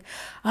 and he's like,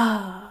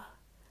 ah,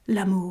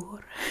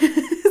 l'amour.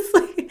 It's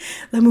like,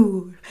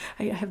 l'amour.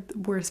 I have the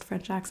worst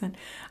French accent.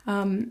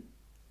 Something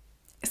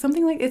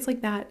like, it's like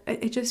that.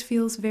 It just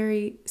feels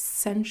very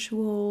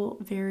sensual,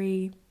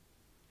 very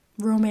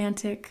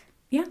romantic.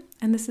 Yeah,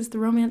 and this is the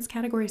romance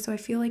category, so I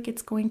feel like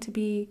it's going to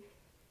be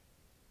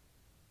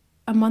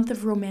a month of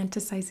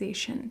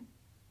romanticization,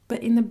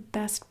 but in the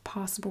best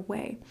possible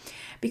way,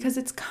 because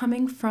it's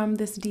coming from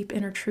this deep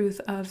inner truth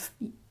of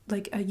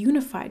like a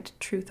unified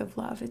truth of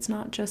love. It's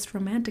not just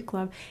romantic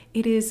love.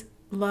 It is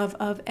love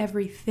of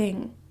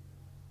everything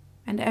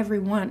and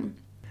everyone.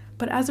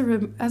 But as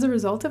a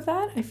result of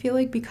that, I feel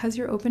like because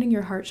you're opening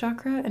your heart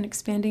chakra and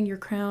expanding your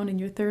crown and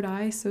your third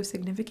eye so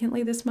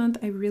significantly this month,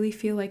 I really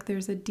feel like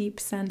there's a deep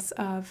sense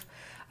of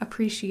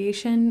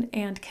appreciation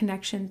and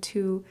connection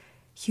to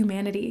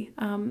humanity,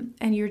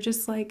 and you're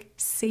just like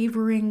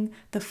savoring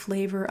the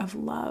flavor of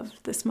love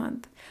this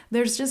month.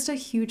 There's just a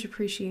huge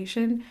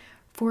appreciation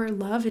for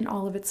love in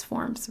all of its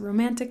forms,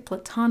 romantic,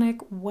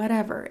 platonic,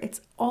 whatever.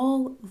 It's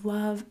all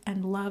love,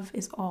 and love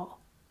is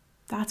all.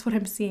 That's what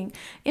I'm seeing.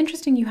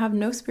 Interesting, you have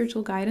no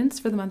spiritual guidance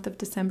for the month of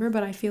December,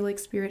 but I feel like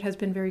Spirit has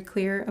been very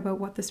clear about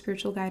what the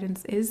spiritual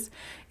guidance is.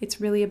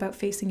 It's really about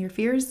facing your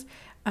fears,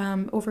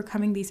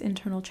 overcoming these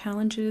internal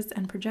challenges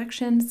and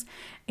projections,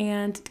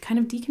 and kind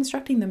of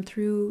deconstructing them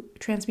through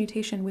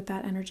transmutation with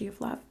that energy of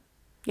love.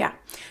 Yeah,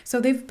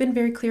 so they've been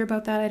very clear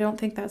about that. I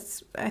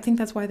think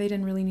that's why they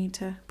didn't really need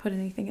to put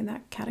anything in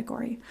that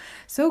category.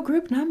 So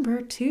group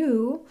number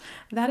 2,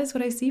 that is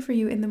what I see for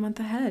you in the month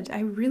ahead.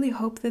 I really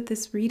hope that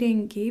this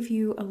reading gave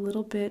you a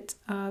little bit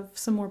of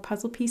some more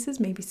puzzle pieces,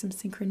 maybe some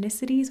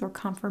synchronicities or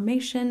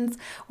confirmations,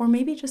 or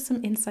maybe just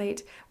some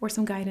insight or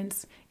some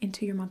guidance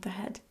into your month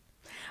ahead.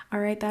 All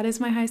right, that is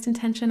my highest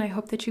intention. I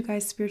hope that you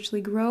guys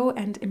spiritually grow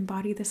and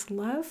embody this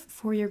love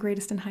for your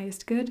greatest and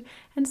highest good,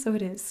 and so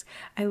it is.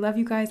 I love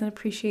you guys and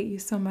appreciate you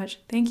so much.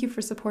 Thank you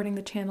for supporting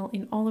the channel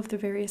in all of the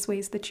various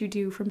ways that you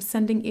do, from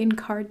sending in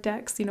card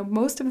decks. You know,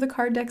 most of the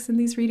card decks in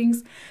these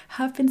readings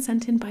have been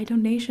sent in by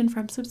donation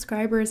from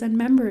subscribers and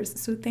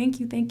members. So thank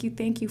you, thank you,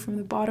 thank you from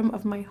the bottom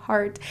of my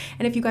heart.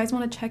 And if you guys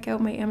want to check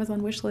out my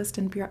Amazon wish list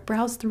and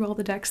browse through all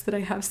the decks that I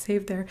have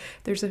saved there,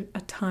 there's a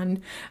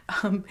ton,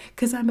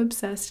 because I'm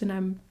obsessed and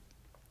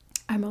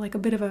I'm like a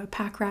bit of a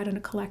pack rat and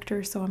a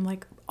collector, so I'm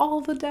like all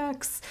the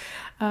decks.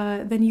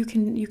 Then you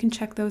can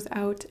check those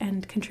out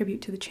and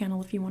contribute to the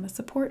channel if you want to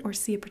support or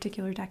see a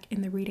particular deck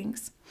in the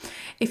readings.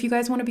 If you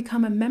guys want to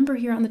become a member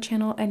here on the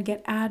channel and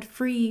get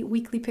ad-free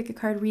weekly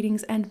pick-a-card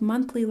readings and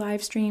monthly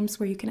live streams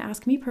where you can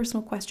ask me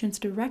personal questions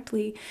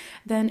directly,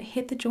 then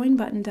hit the join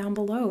button down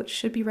below. It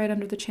should be right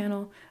under the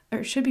channel, or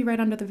it should be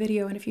right under the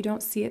video, and if you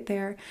don't see it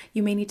there,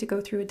 you may need to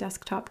go through a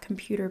desktop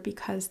computer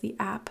because the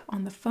app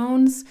on the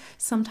phones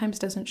sometimes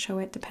doesn't show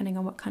it depending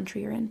on what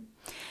country you're in.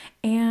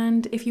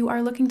 And if you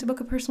are looking to book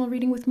a personal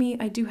reading with me,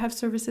 I do have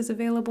services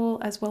available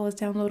as well as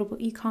downloadable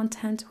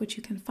e-content, which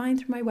you can find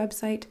through my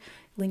website,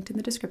 linked in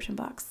the description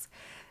box.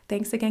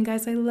 Thanks again,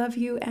 guys. I love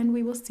you, and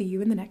we will see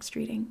you in the next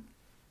reading.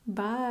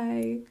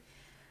 Bye.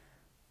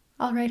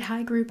 All right,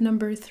 hi group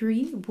number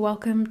 3.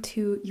 Welcome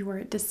to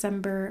your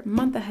December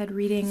month ahead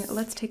reading.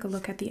 Let's take a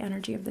look at the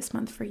energy of this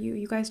month for you.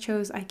 You guys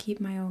chose I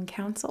Keep My Own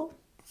Counsel.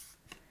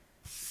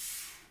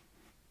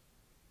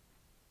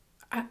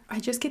 I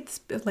just get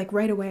this, like,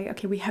 right away.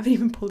 Okay, we haven't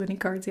even pulled any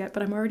cards yet,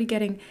 but I'm already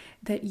getting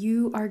that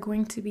you are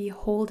going to be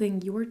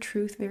holding your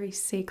truth very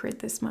sacred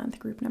this month,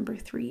 group number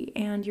 3,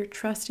 and you're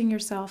trusting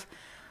yourself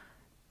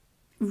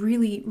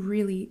really,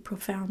 really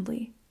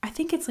profoundly. I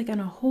think it's like on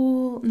a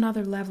whole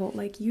nother level.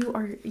 Like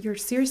you're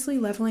seriously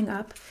leveling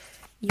up.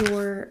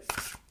 You're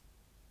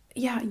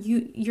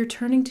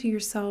turning to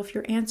yourself.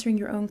 You're answering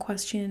your own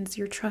questions.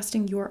 You're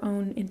trusting your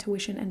own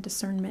intuition and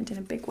discernment in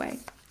a big way.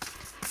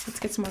 Let's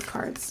get some more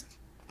cards.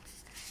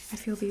 I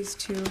feel these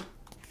 2,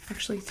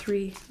 actually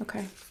 3.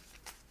 Okay.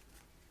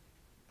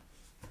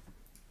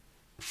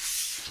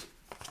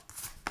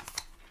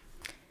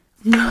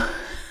 No.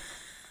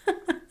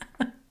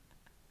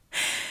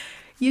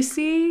 You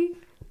see,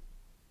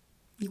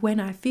 when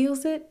I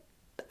feels it,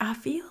 I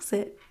feels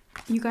it.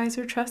 You guys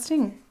are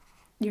trusting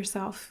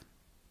yourself.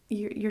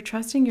 You're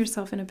trusting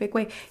yourself in a big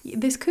way.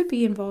 This could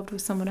be involved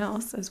with someone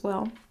else as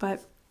well,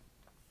 but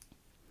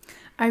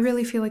I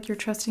really feel like you're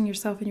trusting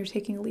yourself and you're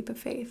taking a leap of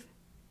faith.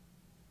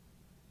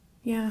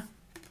 Yeah.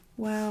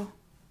 Wow.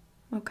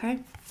 Okay.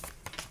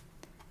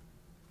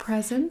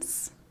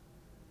 Presence.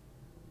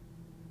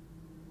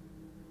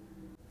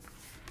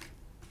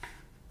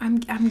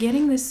 I'm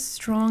getting this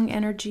strong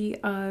energy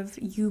of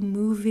you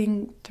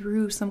moving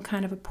through some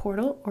kind of a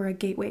portal or a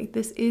gateway.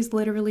 This is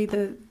literally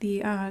the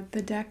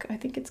deck. I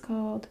think it's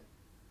called.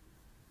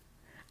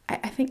 I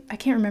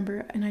can't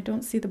remember, and I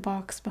don't see the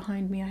box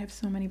behind me. I have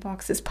so many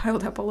boxes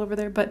piled up all over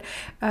there, but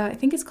I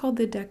think it's called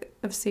the Deck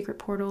of Sacred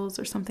Portals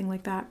or something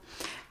like that.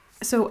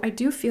 So I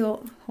do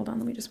feel, hold on,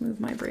 let me just move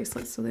my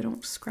bracelets so they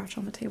don't scratch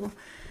on the table.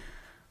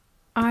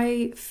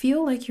 I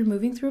feel like you're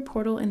moving through a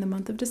portal in the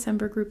month of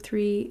December, group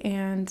 3,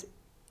 and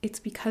it's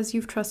because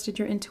you've trusted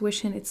your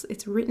intuition.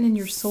 It's written in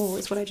your soul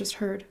is what I just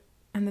heard.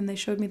 And then they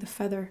showed me the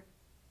feather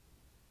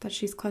that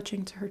she's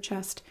clutching to her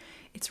chest.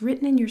 It's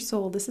written in your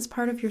soul. This is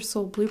part of your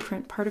soul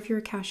blueprint, part of your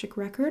Akashic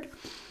record.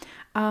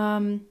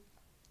 Yeah,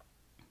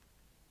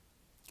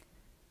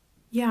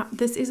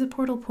 this is a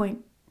portal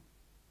point.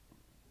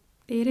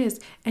 It is,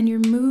 and you're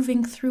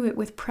moving through it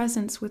with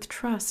presence, with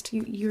trust.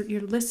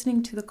 You're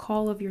listening to the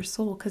call of your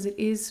soul because it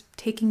is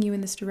taking you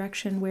in this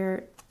direction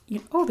where,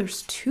 oh,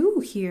 there's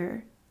 2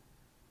 here.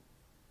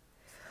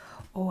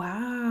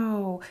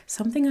 Wow,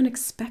 something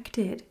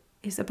unexpected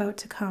is about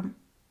to come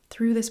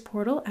through this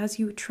portal as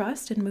you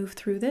trust and move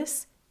through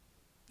this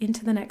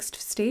into the next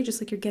stage. It's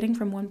like you're getting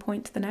from one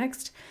point to the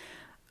next.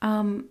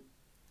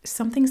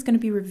 Something's going to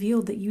be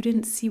revealed that you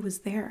didn't see was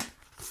there.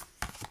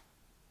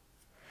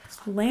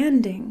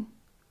 Landing.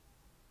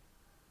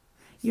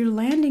 You're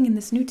landing in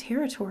this new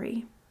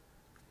territory.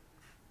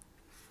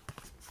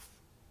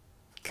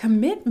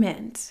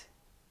 Commitment.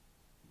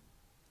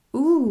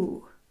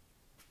 Ooh.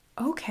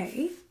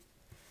 Okay.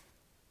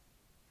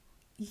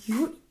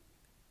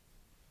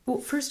 Well,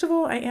 first of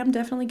all, I am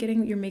definitely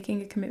getting you're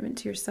making a commitment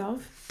to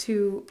yourself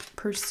to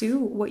pursue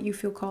what you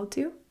feel called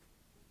to.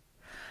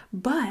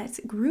 But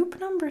group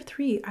number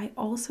 3, I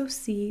also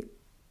see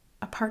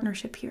a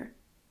partnership here.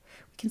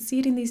 We can see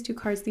it in these 2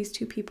 cards, these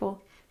 2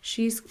 people.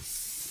 She's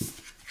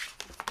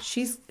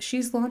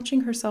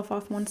launching herself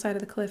off one side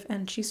of the cliff,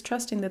 and she's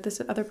trusting that this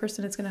other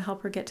person is going to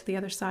help her get to the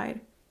other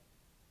side.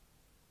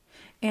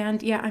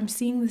 And yeah, I'm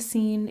seeing the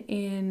scene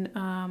in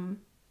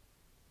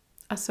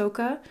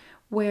Ahsoka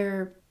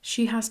where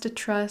she has to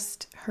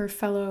trust her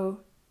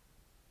fellow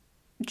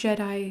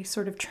Jedi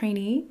sort of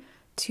trainee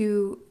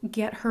to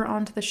get her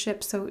onto the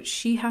ship. So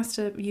she has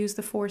to use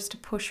the force to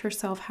push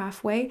herself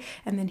halfway,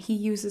 and then he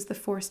uses the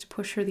force to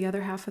push her the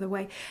other half of the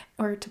way,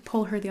 or to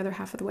pull her the other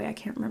half of the way. I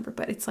can't remember,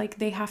 but it's like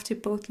they have to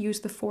both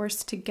use the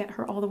force to get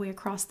her all the way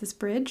across this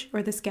bridge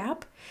or this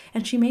gap,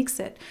 and she makes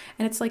it.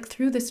 And it's like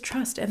through this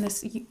trust and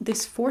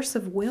this force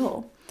of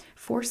will,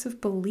 force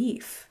of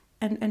belief,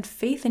 and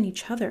faith in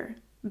each other.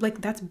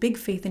 Like that's big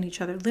faith in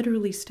each other,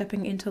 literally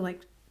stepping into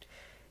like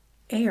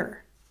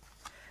air.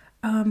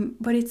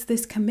 But it's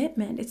this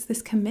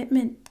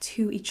commitment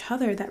to each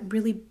other that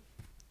really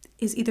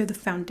is either the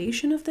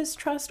foundation of this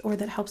trust or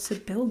that helps to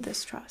build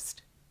this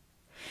trust.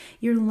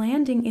 You're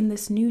landing in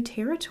this new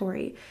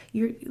territory.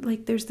 You're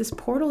like, there's this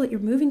portal that you're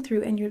moving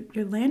through, and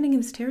you're landing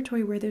in this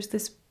territory where there's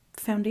this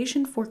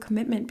foundation for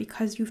commitment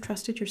because you've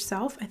trusted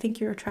yourself. I think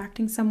you're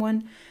attracting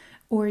someone,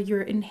 or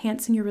you're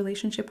enhancing your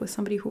relationship with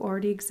somebody who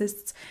already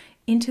exists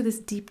into this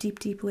deep, deep,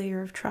 deep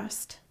layer of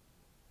trust.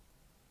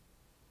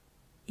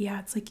 Yeah,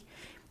 it's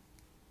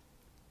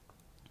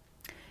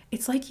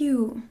like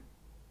you,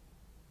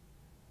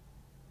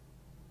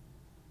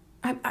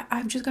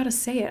 I've just got to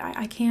say it.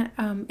 I can't,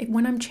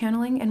 when I'm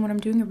channeling and when I'm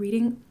doing a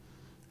reading,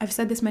 I've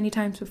said this many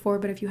times before,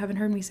 but if you haven't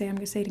heard me say it, I'm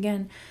going to say it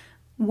again.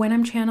 When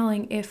I'm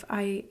channeling, if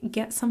I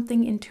get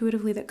something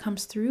intuitively that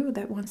comes through,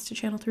 that wants to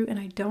channel through, and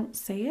I don't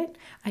say it,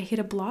 I hit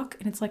a block,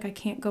 and it's like I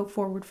can't go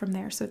forward from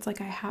there. So it's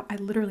like I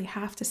literally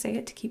have to say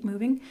it to keep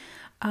moving.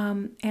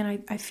 And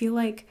I feel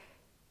like,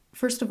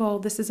 first of all,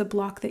 this is a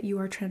block that you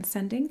are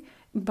transcending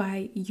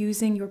by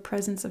using your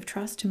presence of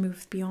trust to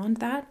move beyond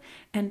that,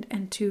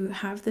 and to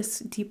have this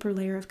deeper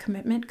layer of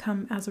commitment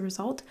come as a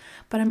result.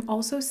 But I'm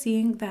also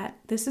seeing that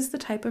this is the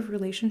type of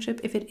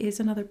relationship, if it is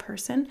another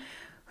person,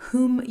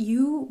 whom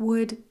you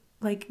would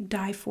like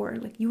die for.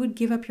 Like you would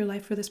give up your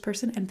life for this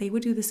person, and they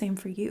would do the same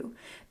for you.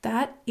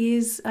 That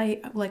is,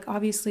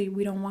 obviously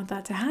we don't want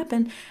that to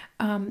happen,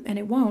 and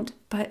it won't,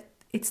 but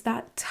it's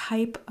that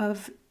type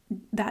of,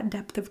 that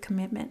depth of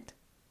commitment.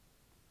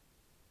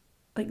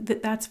 Like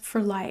that's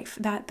for life.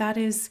 That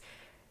is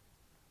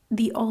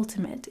the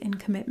ultimate in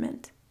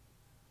commitment.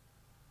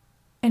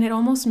 And it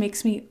almost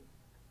makes me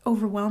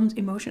overwhelmed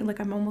emotionally. Like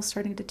I'm almost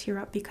starting to tear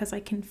up because I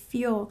can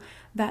feel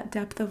that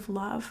depth of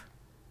love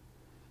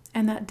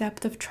and that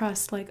depth of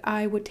trust. Like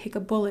I would take a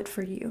bullet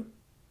for you.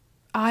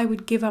 I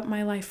would give up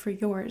my life for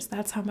yours.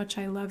 That's how much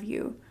I love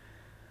you.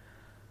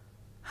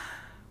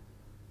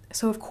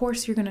 So of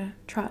course you're going to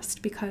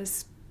trust,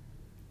 because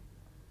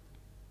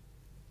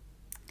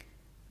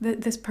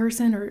this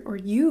person or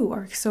you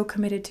are so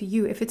committed to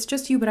you. If it's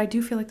just you, but I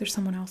do feel like there's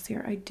someone else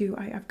here.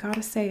 I've got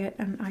to say it,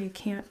 and I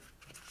can't,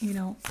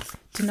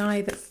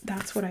 deny that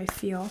that's what I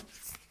feel.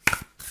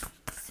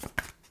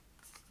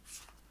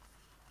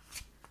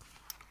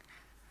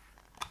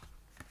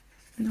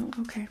 No,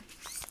 okay.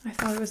 I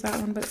thought it was that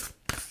one, but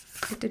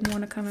it didn't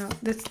want to come out.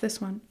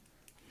 This one.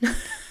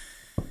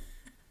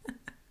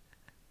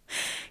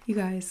 You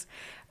guys,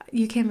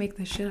 you can't make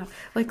this shit up.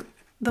 Like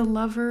the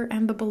lover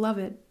and the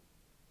beloved.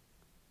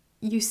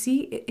 You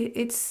see,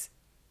 it's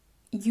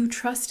you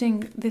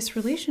trusting this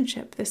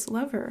relationship, this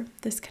lover,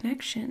 this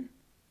connection,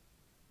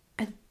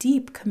 a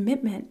deep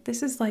commitment.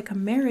 This is like a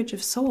marriage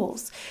of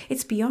souls.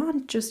 It's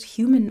beyond just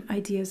human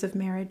ideas of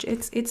marriage.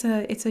 It's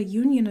a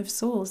union of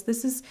souls.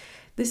 This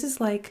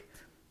is like,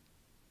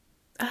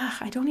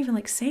 I don't even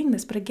like saying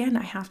this, but again,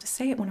 I have to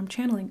say it when I'm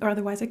channeling, or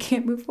otherwise I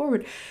can't move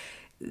forward.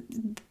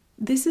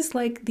 This is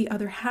like the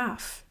other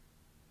half.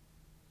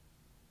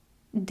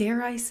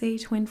 Dare I say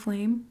twin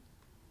flame?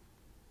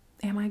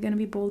 Am I going to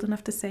be bold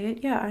enough to say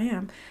it? Yeah, I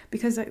am,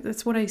 because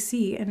that's what I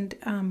see. And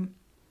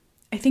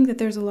I think that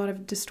there's a lot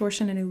of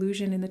distortion and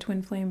illusion in the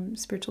twin flame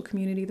spiritual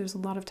community. There's a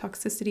lot of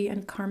toxicity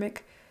and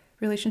karmic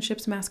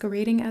relationships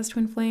masquerading as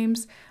twin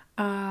flames.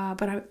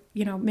 But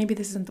maybe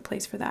this isn't the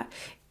place for that.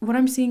 What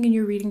I'm seeing in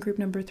your reading group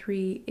number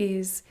 3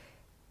 is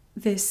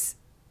this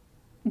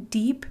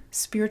deep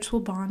spiritual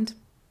bond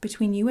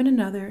between you and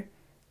another,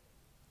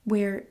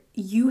 where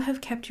you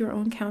have kept your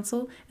own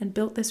counsel and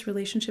built this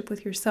relationship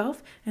with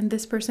yourself, and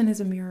this person is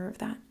a mirror of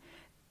that.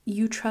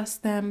 You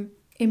trust them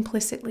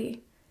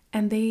implicitly,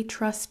 and they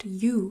trust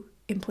you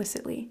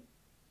implicitly.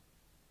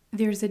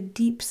 There's a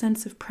deep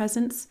sense of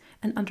presence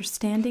and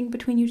understanding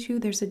between you two.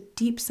 There's a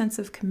deep sense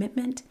of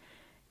commitment,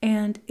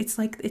 and it's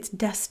like it's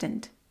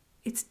destined.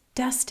 It's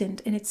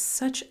destined, and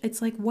it's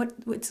like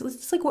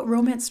what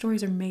romance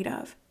stories are made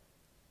of.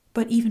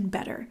 But even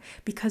better,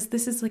 because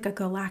this is like a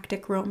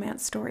galactic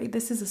romance story.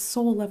 This is a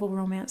soul level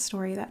romance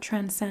story that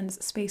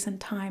transcends space and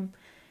time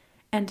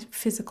and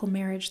physical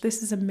marriage.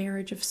 This is a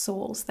marriage of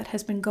souls that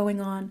has been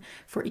going on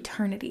for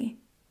eternity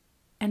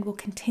and will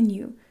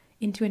continue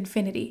into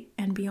infinity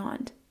and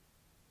beyond.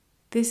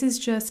 This is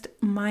just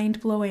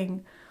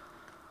mind-blowing.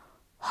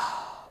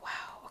 Oh,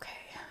 wow, okay.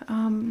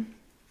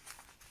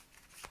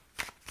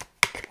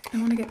 I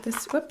want to get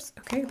this, whoops,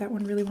 okay, that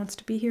one really wants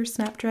to be here.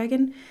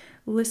 Snapdragon.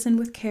 Listen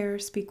with care,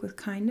 speak with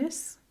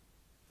kindness.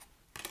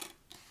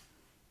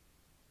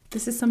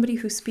 This is somebody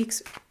who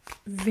speaks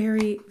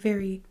very,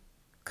 very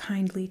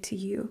kindly to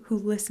you, who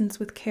listens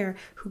with care,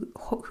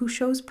 who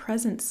shows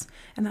presence.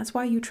 And that's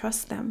why you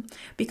trust them,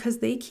 because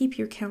they keep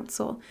your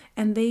counsel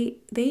and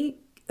they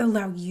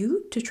allow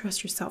you to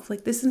trust yourself.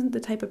 Like, this isn't the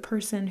type of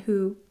person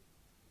who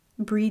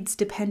breeds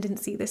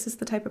dependency. This is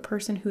the type of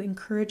person who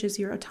encourages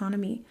your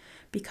autonomy,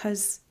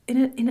 because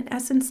in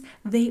essence,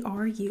 they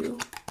are you.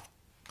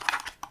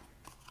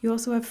 You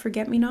also have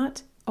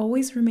forget-me-not.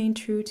 Always remain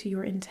true to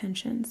your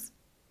intentions.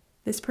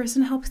 This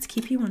person helps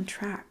keep you on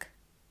track.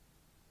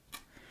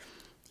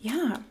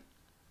 Yeah.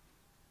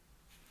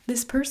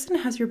 This person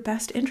has your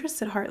best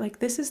interests at heart. Like,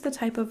 this is the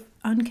type of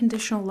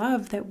unconditional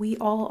love that we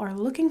all are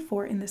looking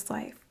for in this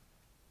life.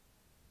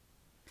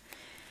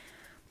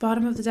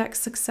 Bottom of the deck,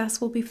 success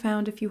will be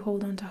found if you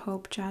hold on to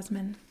hope,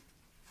 Jasmine.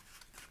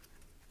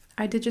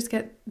 I did just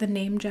get the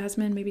name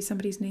Jasmine. Maybe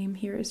somebody's name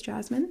here is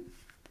Jasmine.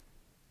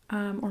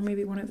 Or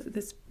maybe one of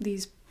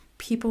these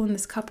people in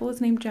this couple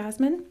is named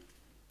Jasmine.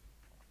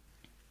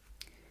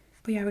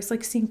 But yeah, I was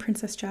like seeing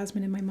Princess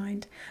Jasmine in my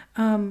mind.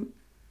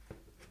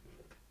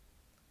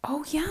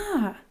 Oh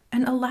yeah.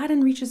 And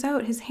Aladdin reaches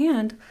out his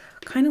hand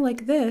kind of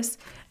like this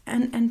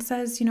and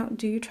says, you know,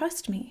 do you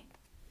trust me?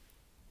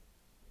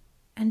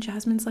 And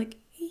Jasmine's like,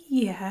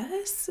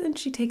 yes. And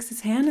she takes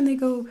his hand and they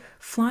go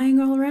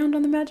flying all around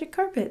on the magic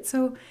carpet.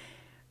 So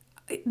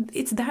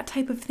it's that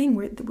type of thing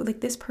where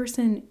like this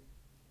person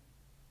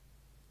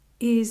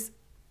is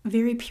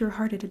very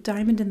pure-hearted, a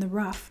diamond in the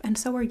rough, and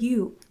so are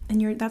you.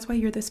 And that's why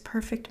you're this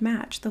perfect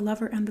match, the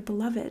lover and the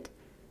beloved.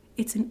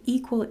 It's an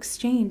equal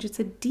exchange. It's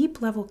a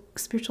deep level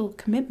spiritual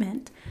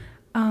commitment.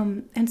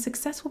 And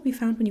success will be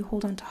found when you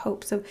hold on to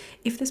hope. So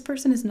if this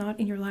person is not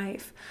in your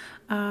life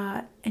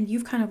and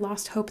you've kind of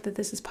lost hope that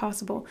this is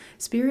possible,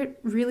 Spirit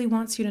really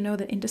wants you to know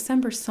that in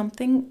December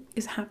something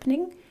is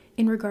happening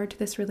in regard to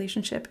this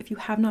relationship. If you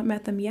have not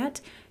met them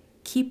yet,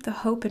 keep the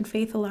hope and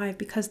faith alive,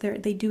 because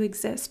they do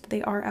exist.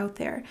 They are out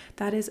there.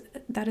 That is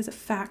a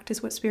fact,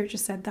 is what Spirit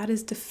just said. That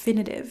is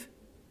definitive.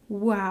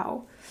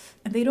 Wow.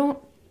 And they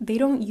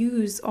don't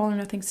use all or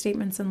nothing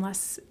statements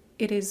unless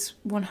it is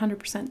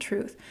 100%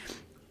 truth.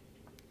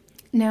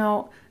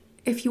 Now,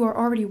 if you are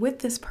already with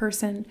this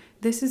person,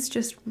 this is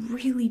just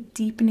really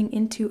deepening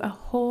into a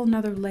whole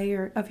nother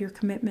layer of your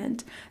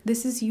commitment.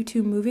 This is you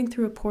two moving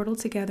through a portal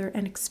together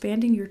and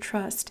expanding your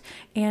trust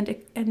and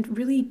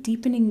really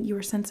deepening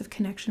your sense of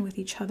connection with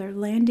each other,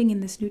 landing in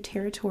this new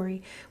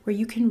territory where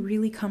you can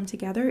really come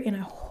together in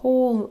a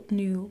whole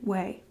new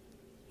way.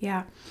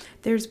 Yeah,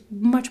 there's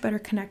much better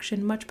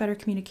connection, much better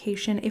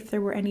communication. If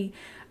there were any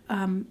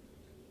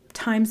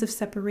times of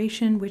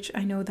separation, which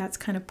I know that's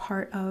kind of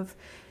part of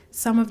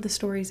some of the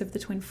stories of the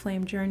twin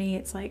flame journey,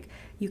 it's like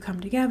you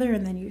come together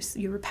and then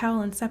you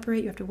repel and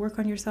separate. You have to work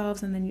on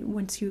yourselves, and then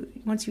once you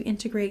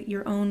integrate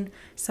your own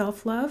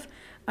self-love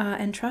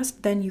and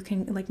trust, then you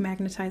can like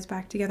magnetize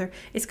back together.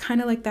 It's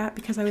kind of like that,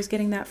 because I was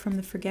getting that from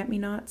the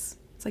forget-me-nots.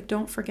 It's like,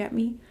 don't forget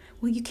me.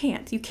 Well, you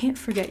can't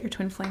forget your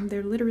twin flame.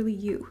 They're literally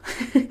you.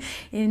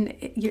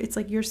 It's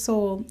like your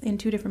soul in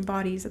two different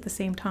bodies at the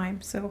same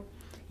time, so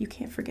you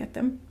can't forget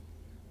them.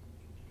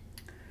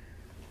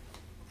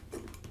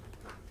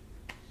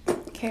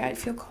 Okay, I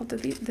feel called to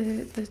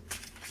the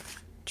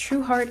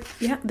true heart.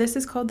 Yeah, this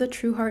is called the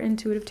true heart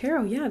intuitive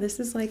tarot. Yeah, this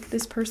is like,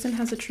 this person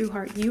has a true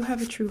heart. You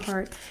have a true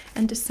heart.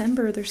 And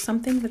December, there's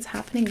something that's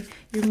happening.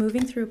 You're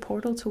moving through a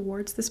portal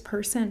towards this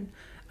person.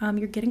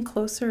 You're getting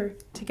closer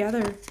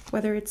together,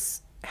 whether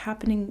it's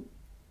happening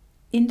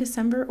in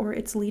December or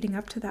it's leading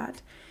up to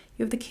that.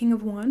 You have the King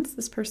of Wands.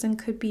 This person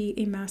could be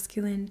a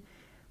masculine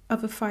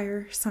of a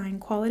fire sign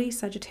quality,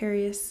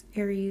 Sagittarius,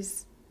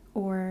 Aries,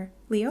 or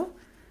Leo.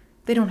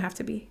 They don't have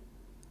to be.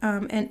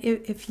 And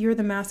if you're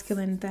the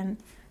masculine, then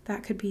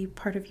that could be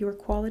part of your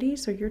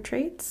qualities or your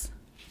traits.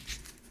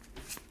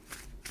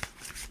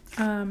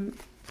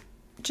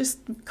 Just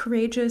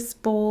courageous,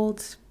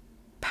 bold,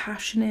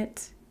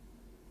 passionate,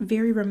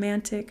 very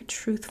romantic,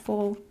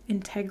 truthful,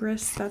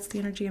 integrous. That's the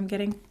energy I'm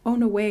getting. Oh,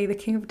 no way. The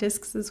King of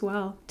Discs as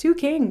well. 2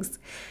 kings.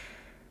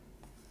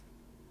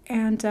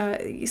 And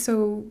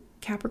so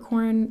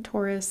Capricorn,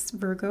 Taurus,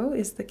 Virgo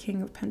is the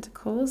King of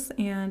Pentacles,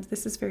 and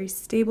this is very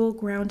stable,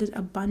 grounded,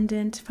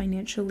 abundant,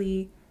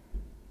 financially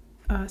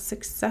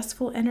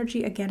successful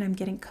energy. Again, I'm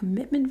getting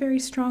commitment very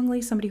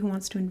strongly, somebody who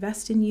wants to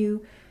invest in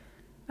you,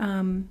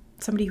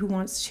 somebody who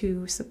wants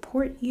to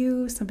support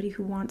you, somebody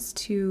who wants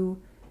to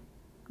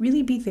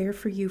really be there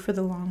for you for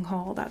the long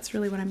haul. That's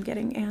really what I'm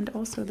getting. And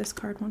also this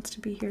card wants to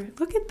be here.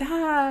 Look at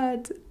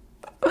that!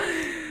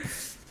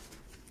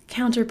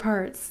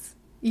 Counterparts.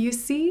 You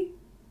see?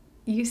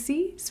 You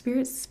see,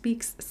 Spirit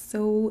speaks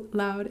so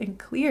loud and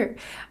clear.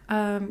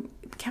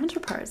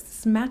 Counterparts, this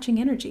is matching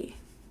energy.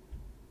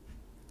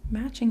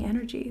 Matching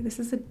energy. This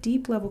is a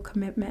deep level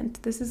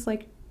commitment. This is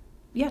like,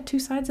 yeah, 2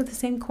 sides of the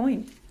same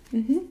coin.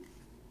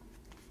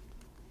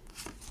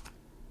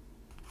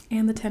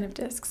 And the 10 of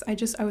Discs. I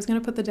was going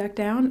to put the deck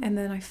down, and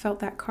then I felt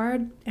that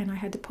card and I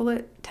had to pull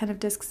it. 10 of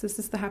Discs, this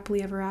is the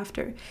happily ever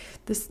after.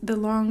 The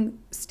long,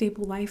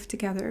 stable life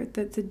together,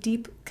 the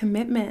deep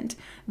commitment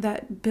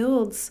that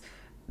builds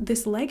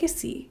this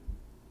legacy.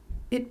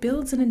 it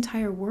builds an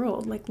entire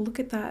world. Like, look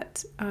at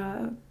that,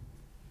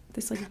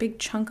 this like big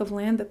chunk of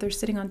land that they're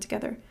sitting on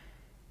together,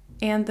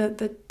 and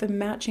the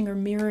matching or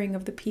mirroring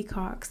of the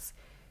peacocks.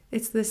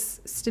 It's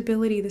this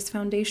stability, this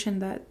foundation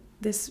that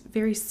this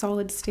very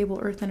solid, stable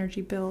earth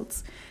energy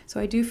builds. So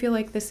I do feel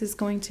like this is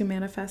going to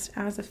manifest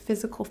as a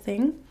physical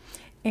thing,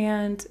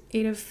 and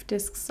 8 of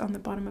discs on the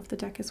bottom of the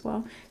deck as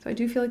well. So I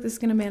do feel like this is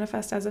going to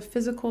manifest as a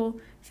physical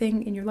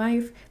thing in your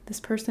life. This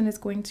person is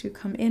going to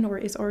come in or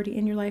is already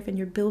in your life, and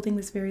you're building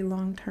this very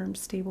long-term,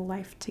 stable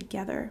life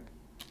together.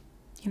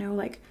 You know,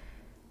 like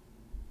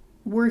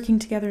working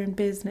together in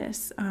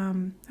business.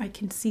 I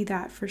can see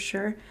that for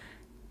sure.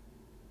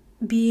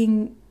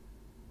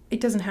 It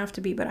doesn't have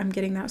to be, but I'm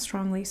getting that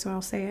strongly, so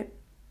I'll say it.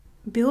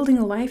 Building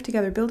a life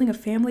together, building a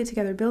family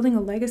together, building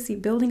a legacy,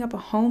 building up a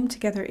home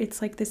together.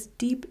 It's like this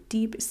deep,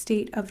 deep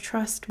state of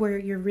trust where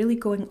you're really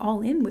going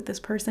all in with this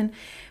person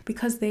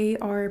because they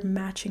are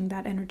matching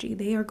that energy.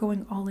 They are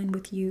going all in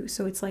with you.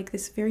 So it's like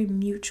this very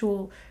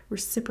mutual,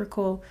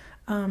 reciprocal,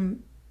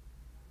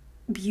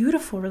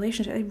 beautiful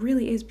relationship. It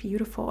really is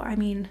beautiful. I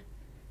mean,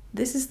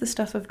 this is the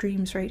stuff of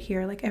dreams right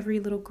here. Like every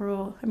little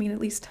girl, I mean, at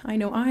least I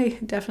know I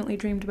definitely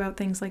dreamed about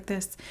things like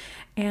this.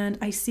 And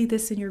I see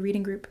this in your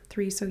reading group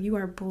 3. So you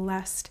are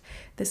blessed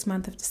this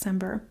month of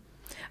December.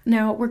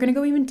 Now we're going to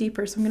go even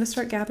deeper. So I'm going to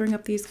start gathering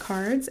up these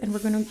cards, and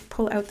we're going to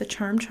pull out the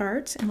charm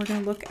chart, and we're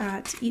going to look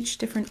at each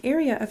different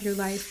area of your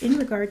life in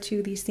regard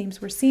to these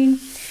themes we're seeing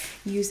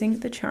using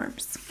the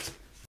charms.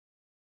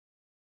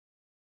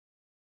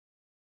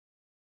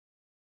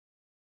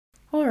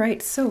 All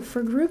right, so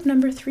for group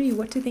number 3,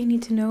 what do they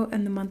need to know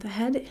in the month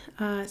ahead?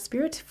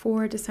 Spirit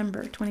for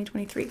December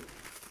 2023.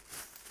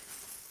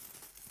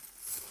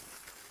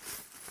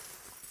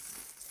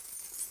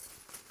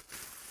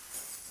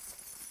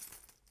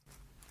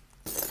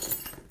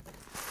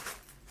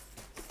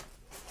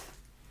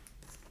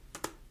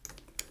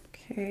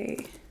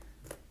 Okay,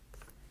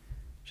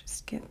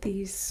 just get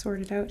these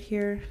sorted out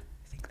here.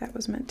 I think that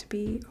was meant to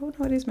be, oh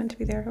no, it is meant to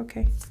be there,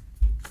 okay.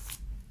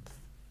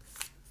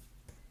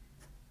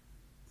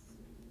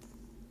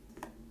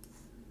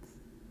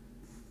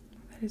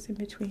 Is in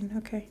between.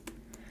 Okay.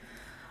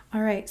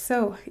 All right.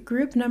 So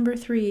group number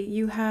 3,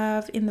 you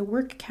have in the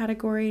work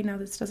category. Now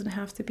this doesn't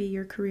have to be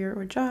your career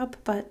or job,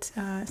 but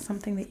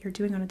something that you're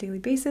doing on a daily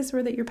basis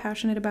or that you're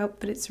passionate about,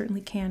 but it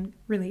certainly can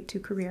relate to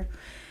career.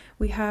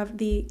 We have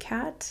the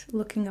cat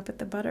looking up at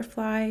the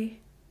butterfly.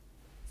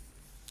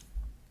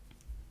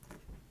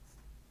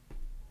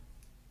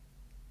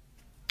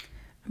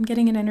 I'm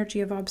getting an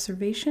energy of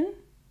observation,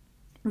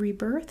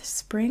 rebirth,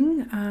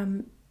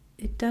 spring.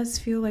 It does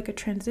feel like a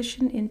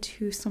transition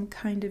into some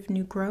kind of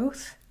new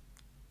growth.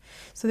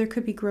 So there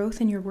could be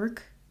growth in your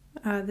work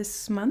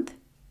this month,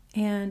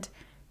 and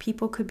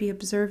people could be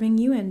observing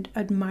you and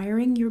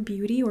admiring your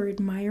beauty or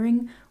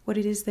admiring what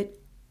it is that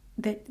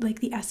like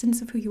the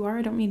essence of who you are.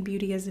 I don't mean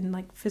beauty as in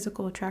like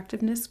physical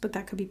attractiveness, but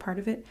that could be part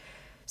of it.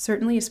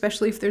 Certainly,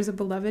 especially if there's a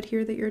beloved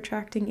here that you're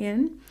attracting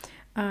in,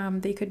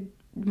 they could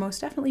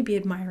most definitely be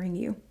admiring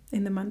you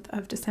in the month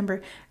of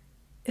December.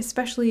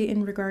 Especially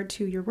in regard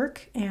to your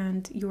work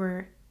and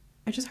your,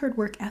 I just heard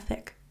work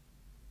ethic.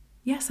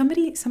 Yeah,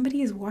 somebody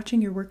is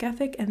watching your work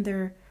ethic and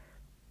they're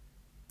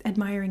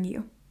admiring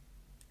you.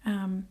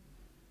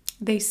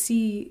 They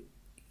see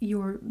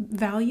your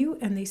value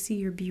and they see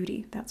your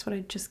beauty. That's what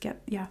I just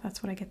get. Yeah,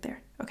 that's what I get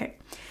there. Okay.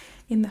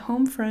 In the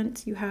home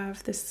front, you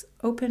have this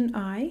open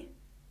eye.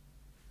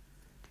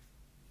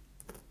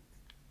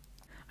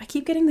 I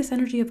keep getting this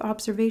energy of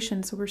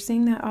observation. So we're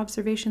seeing that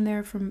observation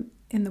there from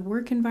in the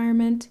work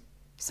environment.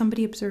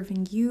 Somebody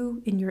observing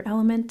you in your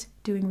element,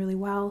 doing really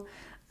well.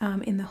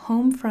 In the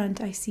home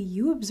front, I see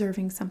you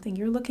observing something.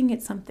 You're looking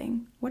at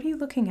something. What are you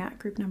looking at,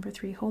 group number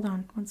 3? Hold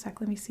on one sec.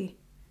 Let me see.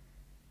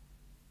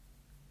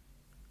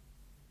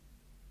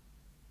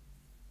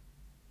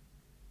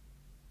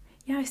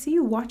 Yeah, I see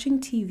you watching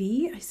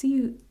TV. I see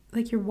you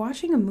like you're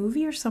watching a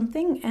movie or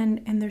something,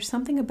 and there's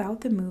something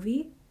about the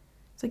movie.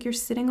 It's like you're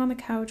sitting on the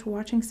couch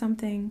watching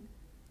something.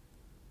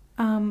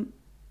 And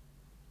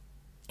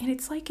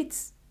it's like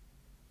it's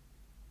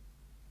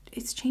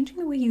changing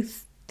the way you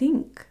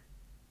think,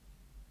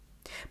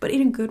 but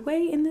in a good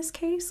way in this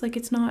case. Like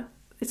it's not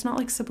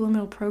like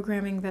subliminal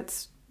programming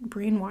that's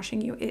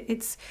brainwashing you.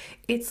 It's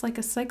like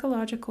a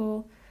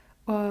psychological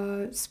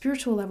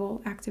spiritual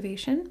level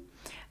activation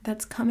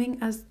that's coming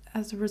as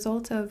a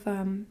result of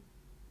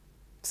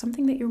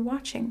something that you're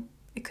watching.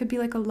 It could be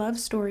like a love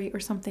story or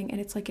something,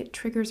 and it's like it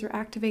triggers or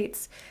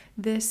activates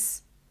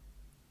this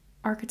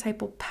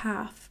archetypal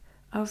path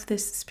of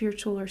this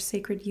spiritual or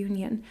sacred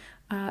union,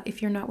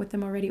 if you're not with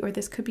them already. Or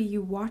this could be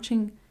you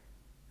watching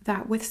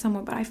that with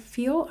someone. But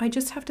I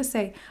just have to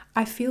say,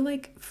 I feel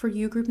like for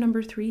you, group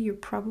number 3, you're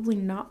probably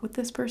not with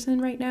this person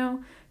right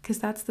now, because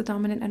that's the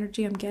dominant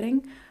energy I'm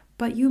getting.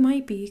 But you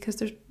might be, because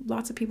there's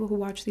lots of people who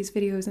watch these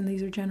videos and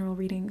these are general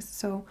readings.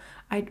 So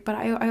I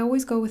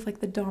always go with like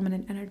the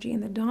dominant energy,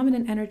 and the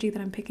dominant energy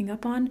that I'm picking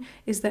up on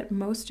is that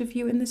most of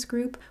you in this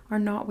group are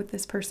not with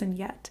this person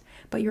yet,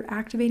 but you're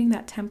activating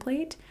that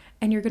template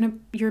and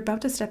you're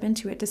about to step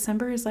into it.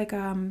 December is like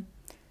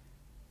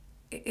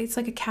it's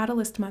like a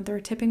catalyst month or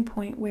a tipping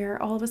point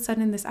where all of a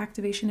sudden this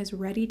activation is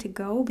ready to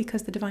go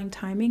because the divine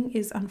timing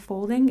is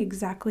unfolding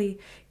exactly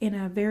in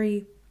a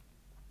very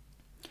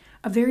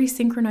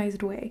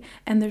synchronized way.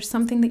 And there's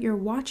something that you're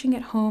watching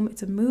at home.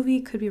 It's a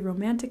movie, could be a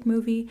romantic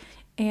movie,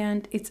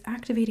 and it's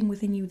activating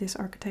within you this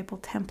archetypal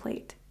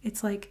template.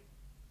 It's like,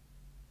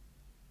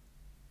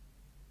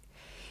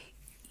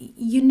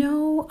 you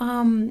know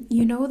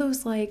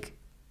those like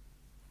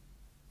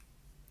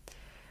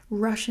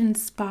Russian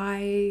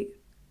spy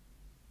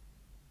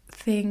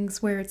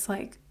things where it's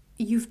like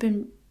you've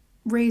been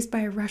raised by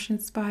a Russian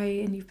spy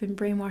and you've been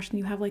brainwashed and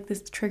you have like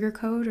this trigger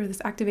code or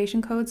this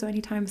activation code. So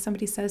anytime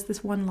somebody says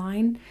this one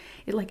line,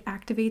 it like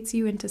activates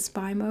you into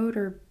spy mode,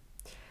 or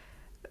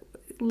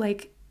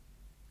like,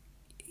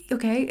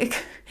 okay,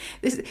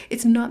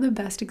 it's not the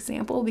best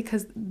example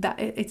because that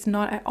it's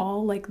not at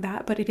all like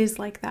that, but it is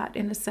like that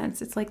in a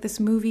sense. It's like this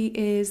movie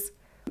is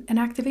an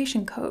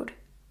activation code.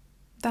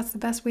 That's the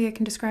best way I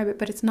can describe it,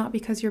 but it's not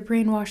because you're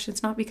brainwashed.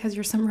 It's not because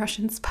you're some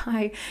Russian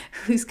spy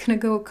who's gonna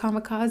go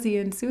kamikaze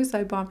and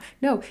suicide bomb.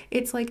 No,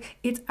 it's like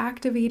it's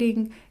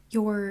activating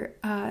your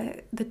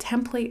the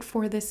template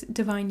for this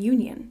divine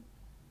union,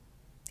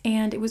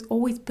 and it was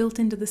always built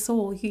into the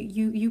soul.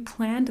 You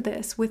planned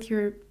this with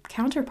your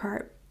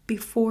counterpart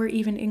before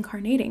even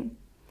incarnating,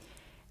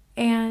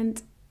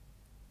 and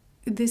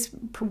this,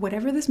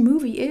 whatever this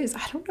movie is,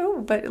 I don't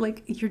know, but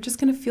like you're just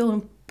gonna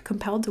feel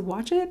compelled to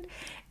watch it,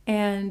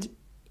 and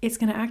it's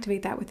going to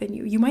activate that within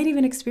you. You might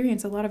even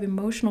experience a lot of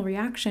emotional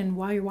reaction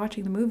while you're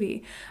watching the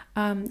movie,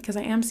 because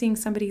I am seeing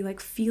somebody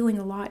like feeling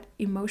a lot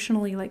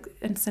emotionally, like,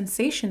 and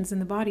sensations in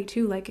the body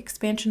too, like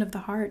expansion of the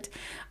heart,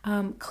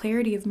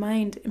 clarity of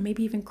mind, and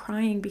maybe even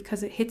crying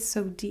because it hits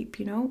so deep,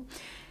 you know,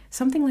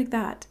 something like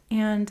that.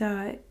 And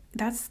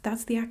that's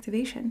the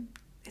activation.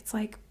 It's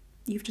like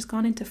you've just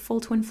gone into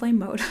full twin flame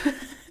mode.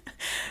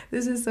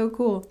 This is so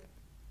cool.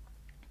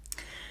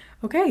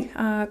 Okay,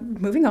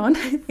 moving on.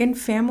 In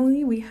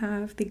family, we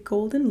have the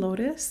golden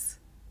lotus.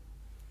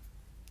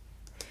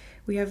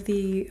 We have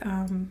the,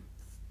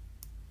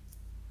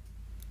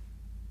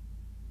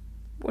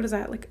 what is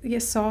that? Like, yeah,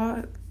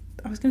 saw.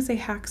 I was going to say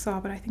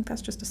hacksaw, but I think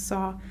that's just a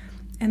saw.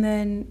 And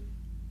then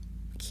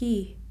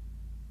key,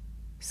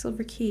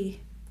 silver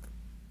key.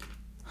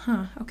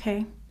 Huh,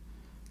 okay.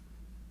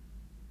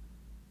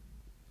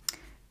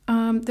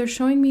 They're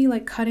showing me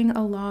like cutting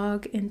a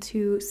log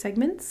into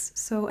segments.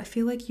 So I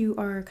feel like you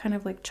are kind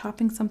of like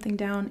chopping something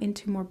down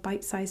into more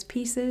bite-sized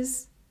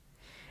pieces,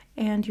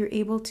 and you're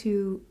able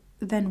to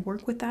then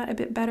work with that a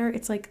bit better.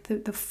 It's like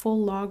the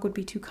full log would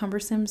be too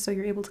cumbersome, so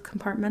you're able to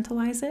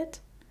compartmentalize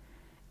it.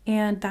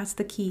 And that's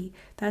the key.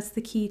 That's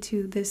the key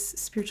to this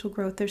spiritual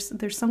growth.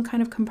 There's some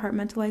kind of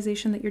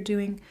compartmentalization that you're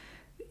doing.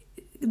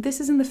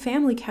 This is in the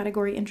family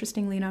category,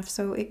 interestingly enough,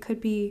 so it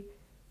could be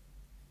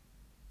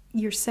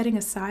you're setting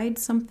aside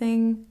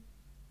something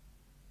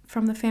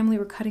from the family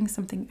or cutting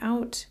something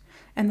out,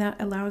 and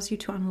that allows you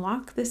to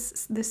unlock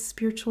this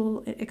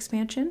spiritual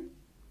expansion,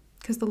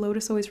 because the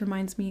lotus always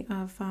reminds me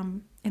of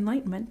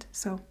enlightenment.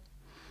 So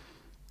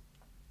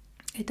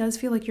it does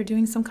feel like you're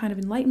doing some kind of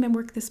enlightenment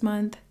work this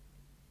month.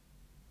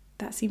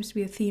 That seems to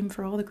be a theme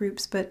for all the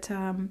groups, but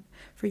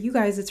for you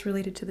guys it's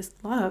related to this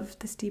love,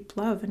 this deep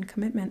love and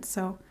commitment,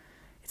 so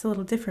it's a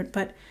little different,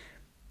 but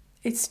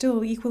it's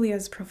still equally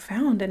as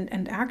profound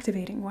and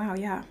activating. Wow,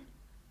 yeah.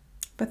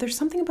 But there's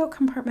something about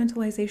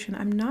compartmentalization.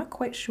 I'm not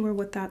quite sure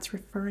what that's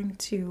referring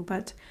to,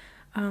 but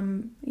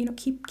you know,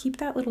 keep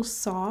that little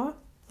saw.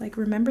 Like,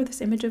 remember this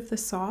image of the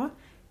saw.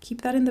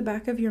 Keep that in the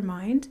back of your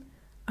mind,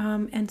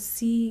 and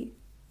see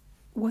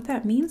what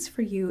that means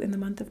for you in the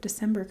month of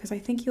December, because I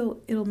think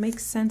it'll make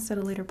sense at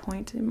a later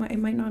point. It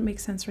might not make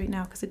sense right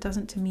now, because it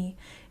doesn't to me.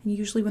 And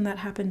usually when that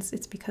happens,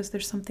 it's because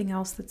there's something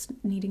else that's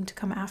needing to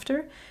come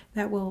after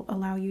that will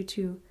allow you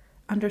to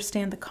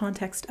understand the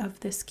context of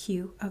this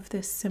cue, of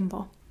this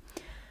symbol.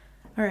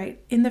 All right,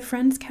 in the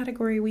friends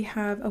category, we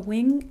have a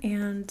wing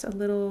and a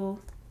little,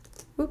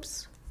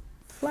 whoops,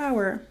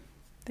 flower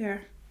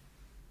there.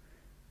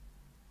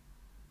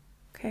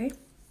 Okay.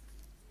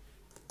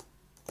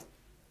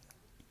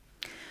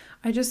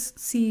 I just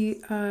see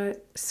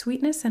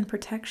sweetness and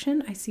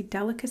protection. I see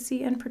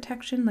delicacy and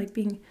protection, like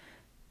being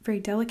very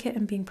delicate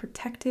and being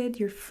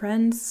protected. Your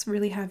friends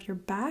really have your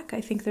back.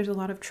 I think there's a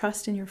lot of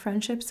trust in your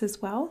friendships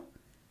as well.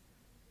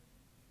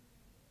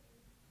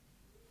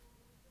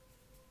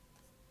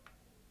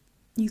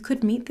 You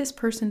could meet this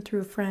person through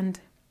a friend.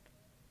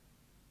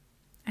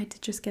 I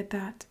did just get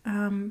that.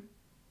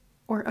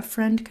 Or a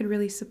friend could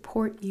really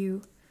support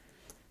you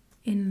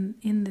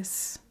in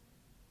this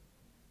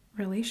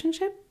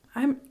relationship.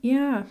 I'm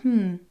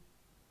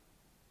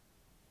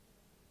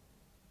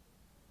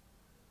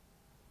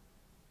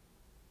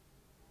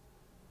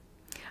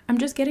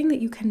just getting that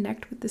you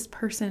connect with this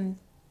person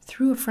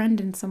through a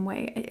friend in some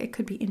way. It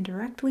could be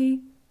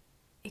indirectly.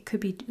 It could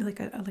be like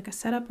a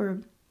setup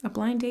or a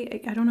blind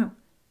date. I don't know.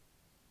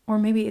 Or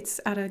maybe it's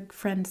at a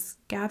friend's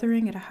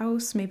gathering at a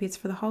house. Maybe it's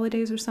for the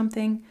holidays or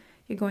something.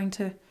 You're going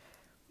to,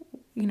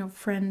 you know,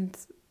 friend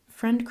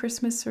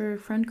Christmas or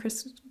friend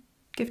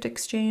gift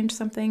exchange,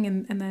 something,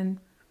 and then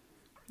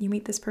you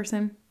meet this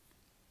person.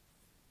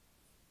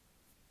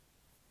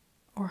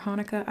 Or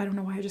Hanukkah. I don't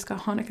know why I just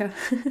got Hanukkah.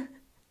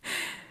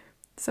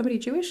 Somebody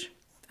Jewish?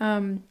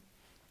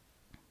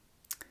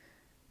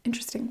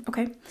 Interesting.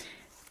 Okay.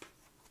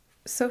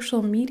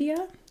 Social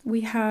media.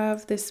 We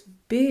have this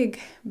big,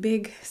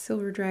 big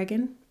silver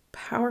dragon.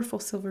 Powerful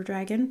silver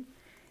dragon.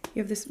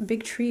 You have this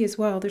big tree as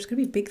well. There's going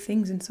to be big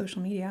things in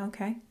social media.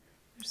 Okay.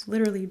 There's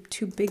literally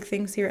two big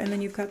things here. And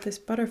then you've got this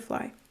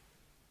butterfly.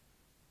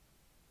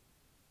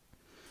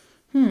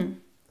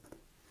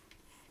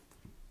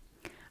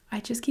 I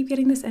just keep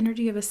getting this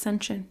energy of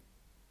ascension.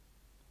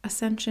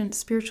 Ascension,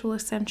 spiritual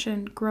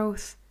ascension,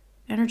 growth,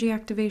 energy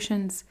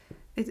activations.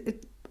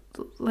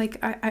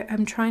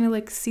 I'm trying to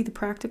like see the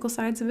practical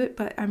sides of it,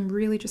 but I'm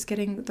really just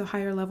getting the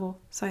higher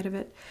level side of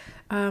it.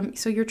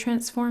 So you're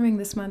transforming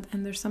this month,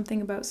 and there's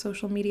something about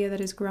social media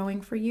that is growing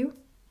for you,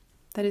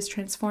 that is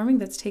transforming,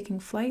 that's taking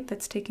flight,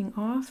 that's taking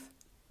off.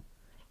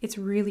 It's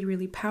really,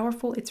 really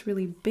powerful. It's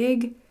really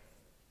big.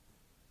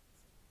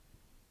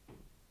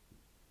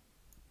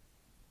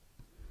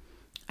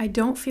 I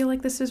don't feel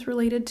like this is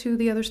related to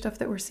the other stuff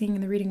that we're seeing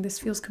in the reading. This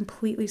feels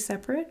completely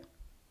separate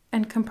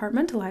and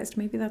compartmentalized.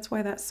 Maybe that's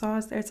why that saw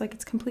is there. It's like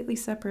it's completely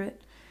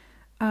separate.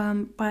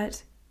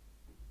 But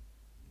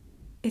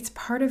it's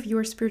part of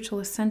your spiritual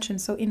ascension.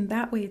 So in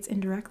that way, it's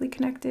indirectly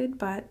connected.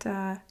 But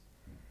yeah,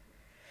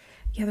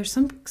 there's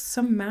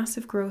some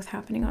massive growth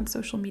happening on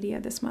social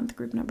media this month,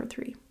 group number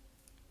 3.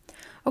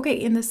 Okay,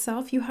 in the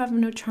self, you have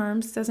no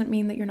charms. Doesn't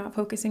mean that you're not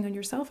focusing on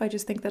yourself. I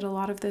just think that a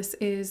lot of this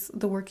is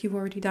the work you've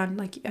already done.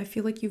 Like, I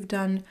feel like you've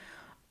done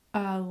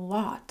a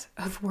lot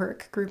of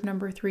work, group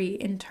number 3,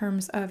 in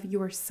terms of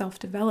your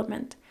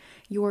self-development,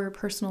 your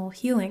personal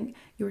healing,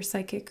 your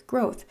psychic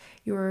growth,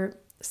 your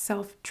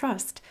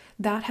self-trust.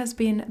 That has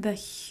been the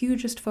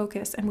hugest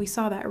focus, and we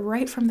saw that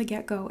right from the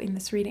get-go in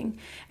this reading.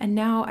 And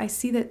now I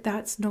see that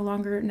that's no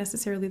longer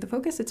necessarily the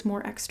focus. It's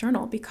more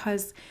external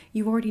because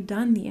you've already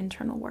done the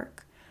internal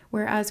work.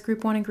 Whereas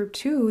group 1 and group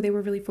 2, they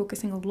were really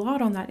focusing a lot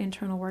on that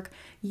internal work.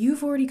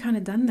 You've already kind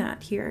of done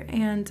that here.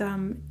 And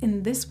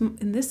in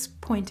this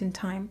point in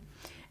time,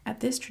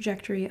 at this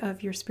trajectory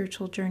of your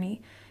spiritual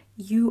journey,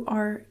 you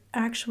are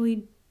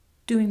actually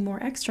doing more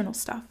external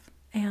stuff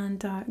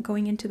and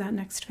going into that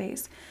next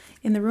phase.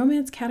 In the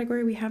romance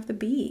category, we have the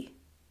bee.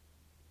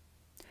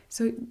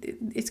 So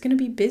it's going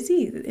to be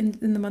busy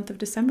in the month of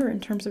December in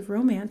terms of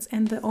romance.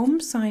 And the Om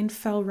sign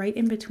fell right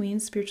in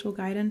between spiritual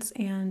guidance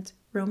and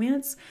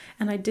romance.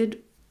 And I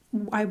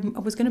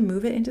was going to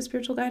move it into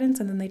spiritual guidance,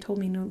 and then they told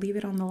me no, leave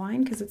it on the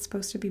line because it's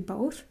supposed to be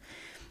both.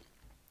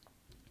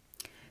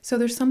 So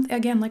there's something,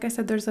 again, like I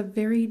said, there's a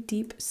very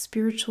deep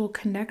spiritual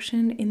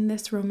connection in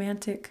this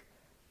romantic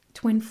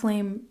twin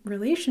flame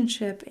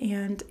relationship,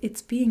 and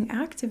it's being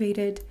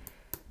activated.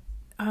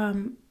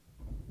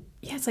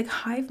 Yeah, it's like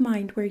hive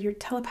mind, where you're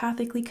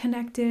telepathically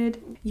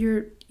connected.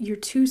 You're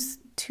two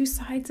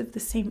sides of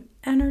the same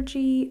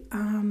energy,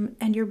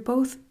 and you're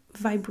both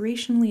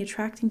vibrationally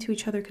attracting to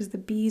each other, because the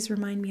bees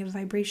remind me of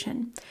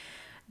vibration.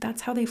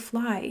 That's how they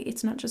fly.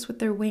 It's not just with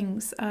their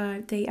wings.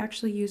 They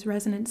actually use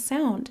resonant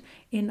sound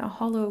in a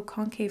hollow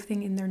concave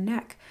thing in their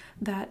neck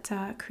that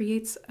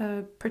creates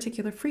a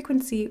particular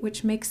frequency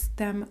which makes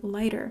them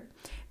lighter.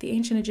 The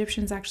ancient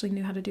Egyptians actually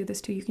knew how to do this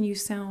too. You can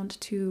use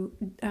sound to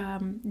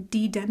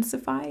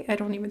de-densify. I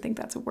don't even think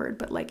that's a word,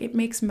 but like it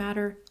makes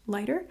matter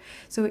lighter.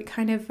 So it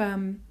kind of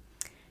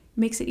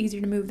makes it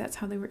easier to move. That's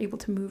how they were able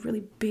to move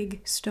really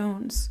big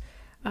stones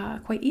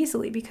quite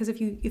easily, because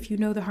if you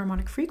know the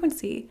harmonic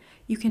frequency,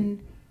 you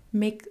can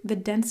make the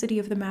density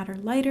of the matter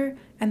lighter,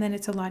 and then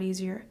it's a lot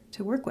easier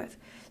to work with.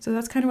 So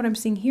that's kind of what I'm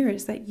seeing here,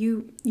 is that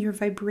you're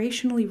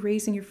vibrationally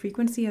raising your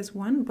frequency as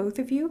one, both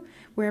of you,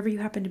 wherever you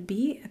happen to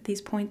be at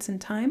these points in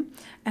time,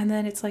 and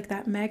then it's like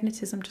that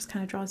magnetism just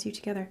kind of draws you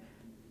together.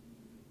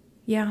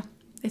 Yeah,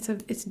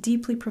 it's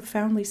deeply,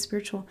 profoundly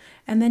spiritual.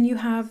 And then you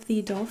have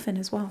the dolphin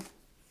as well.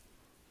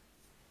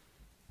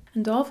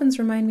 And dolphins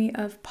remind me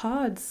of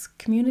pods,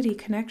 community,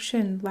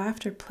 connection,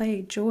 laughter,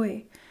 play,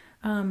 joy,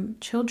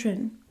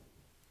 children.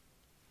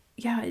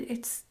 Yeah,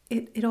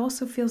 it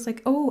also feels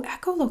like, oh,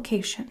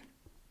 echolocation,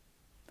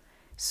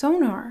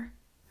 sonar,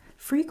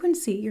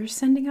 frequency. You're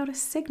sending out a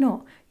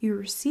signal. You're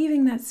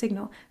receiving that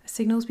signal. A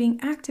signal is being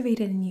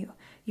activated in you.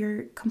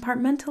 You're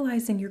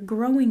compartmentalizing. You're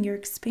growing. You're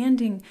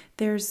expanding.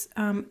 There's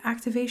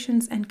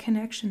activations and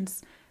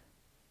connections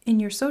in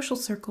your social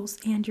circles,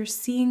 and you're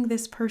seeing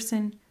this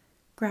person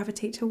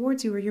gravitate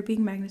towards you, or you're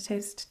being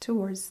magnetized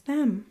towards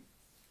them.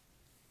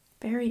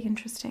 Very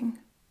interesting.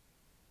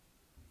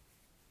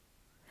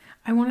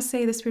 I want to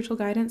say the spiritual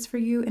guidance for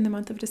you in the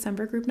month of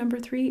December, group number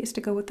 3, is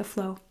to go with the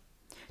flow,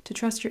 to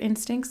trust your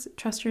instincts,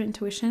 trust your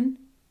intuition,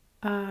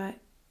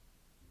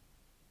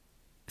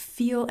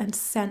 feel and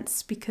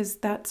sense, because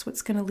that's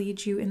what's going to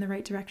lead you in the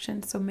right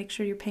direction. So make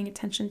sure you're paying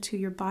attention to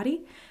your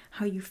body,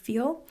 how you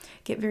feel.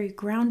 Get very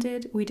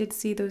grounded. We did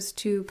see those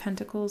 2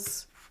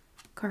 Pentacles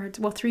cards,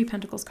 well, 3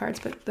 Pentacles cards,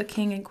 but the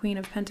King and Queen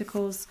of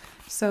Pentacles.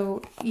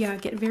 So yeah,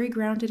 get very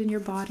grounded in your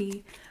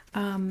body.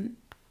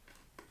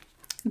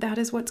 that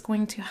is what's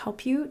going to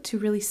help you to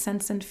really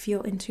sense and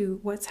feel into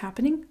what's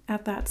happening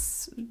at that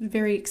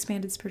very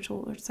expanded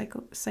spiritual or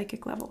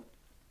psychic level.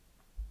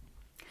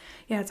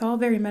 Yeah, it's all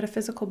very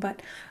metaphysical,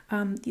 but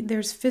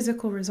there's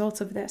physical results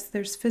of this.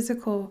 There's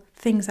physical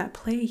things at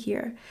play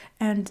here.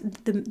 And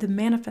the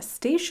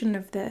manifestation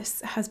of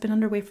this has been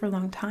underway for a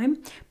long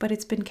time, but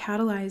it's been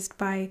catalyzed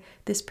by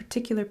this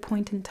particular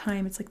point in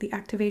time. It's like the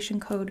activation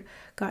code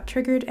got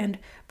triggered and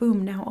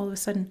boom, now all of a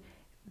sudden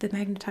the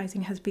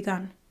magnetizing has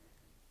begun.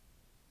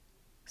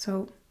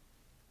 So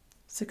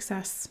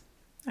success.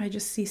 I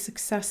just see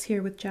success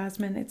here with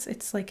Jasmine.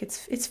 It's like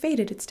it's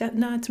fated. It's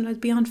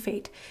not beyond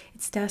fate.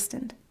 It's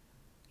destined.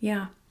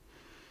 Yeah.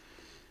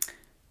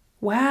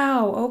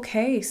 Wow.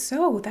 Okay.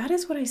 So that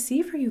is what I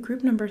see for you,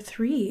 group number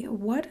 3.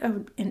 What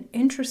an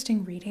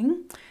interesting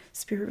reading.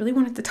 Spirit really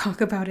wanted to talk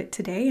about it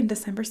today, and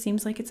December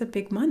seems like it's a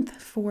big month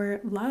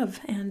for love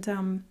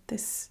and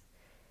this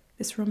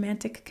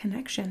romantic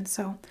connection.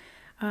 So,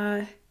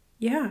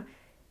 yeah.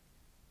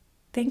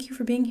 Thank you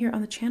for being here on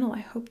the channel.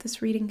 I hope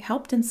this reading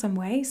helped in some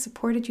way,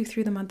 supported you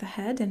through the month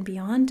ahead and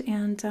beyond,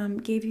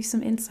 and gave you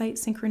some insight,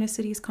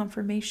 synchronicities,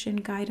 confirmation,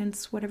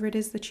 guidance, whatever it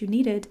is that you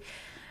needed.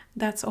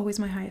 That's always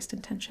my highest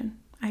intention.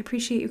 I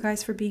appreciate you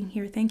guys for being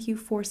here. Thank you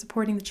for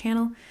supporting the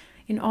channel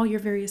in all your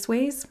various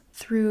ways,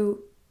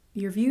 through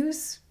your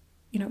views,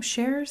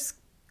 shares,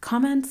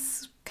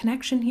 comments,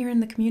 connection here in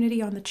the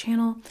community on the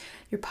channel,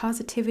 your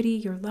positivity,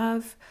 your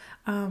love,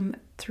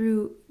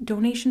 through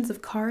donations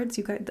of cards.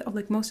 You guys,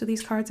 like, most of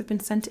these cards have been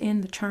sent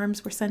in, the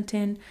charms were sent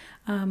in.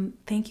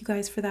 Thank you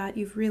guys for that.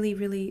 You've really,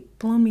 really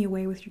blown me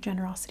away with your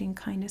generosity and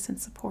kindness and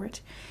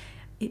support.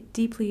 It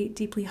deeply,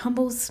 deeply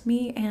humbles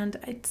me, and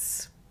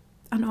it's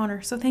an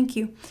honor. So thank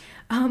you.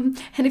 And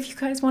if you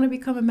guys want to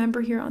become a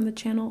member here on the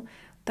channel,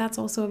 that's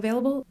also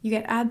available. You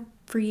get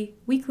ad-free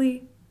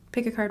weekly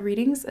pick-a-card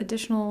readings,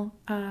 additional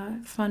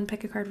fun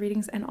pick-a-card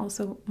readings, and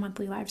also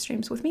monthly live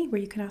streams with me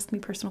where you can ask me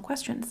personal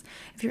questions.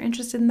 If you're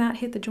interested in that,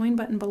 hit the join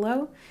button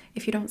below.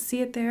 If you don't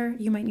see it there,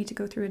 you might need to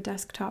go through a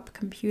desktop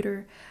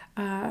computer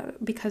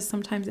because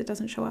sometimes it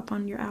doesn't show up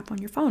on your app on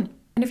your phone.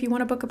 And if you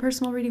want to book a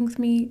personal reading with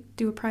me,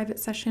 do a private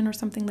session or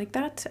something like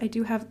that, I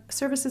do have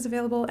services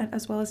available,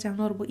 as well as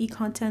downloadable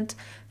e-content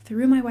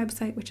through my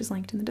website, which is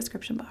linked in the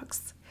description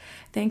box.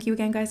 Thank you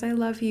again, guys. I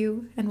love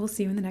you, and we'll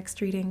see you in the next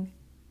reading.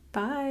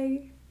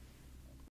 Bye!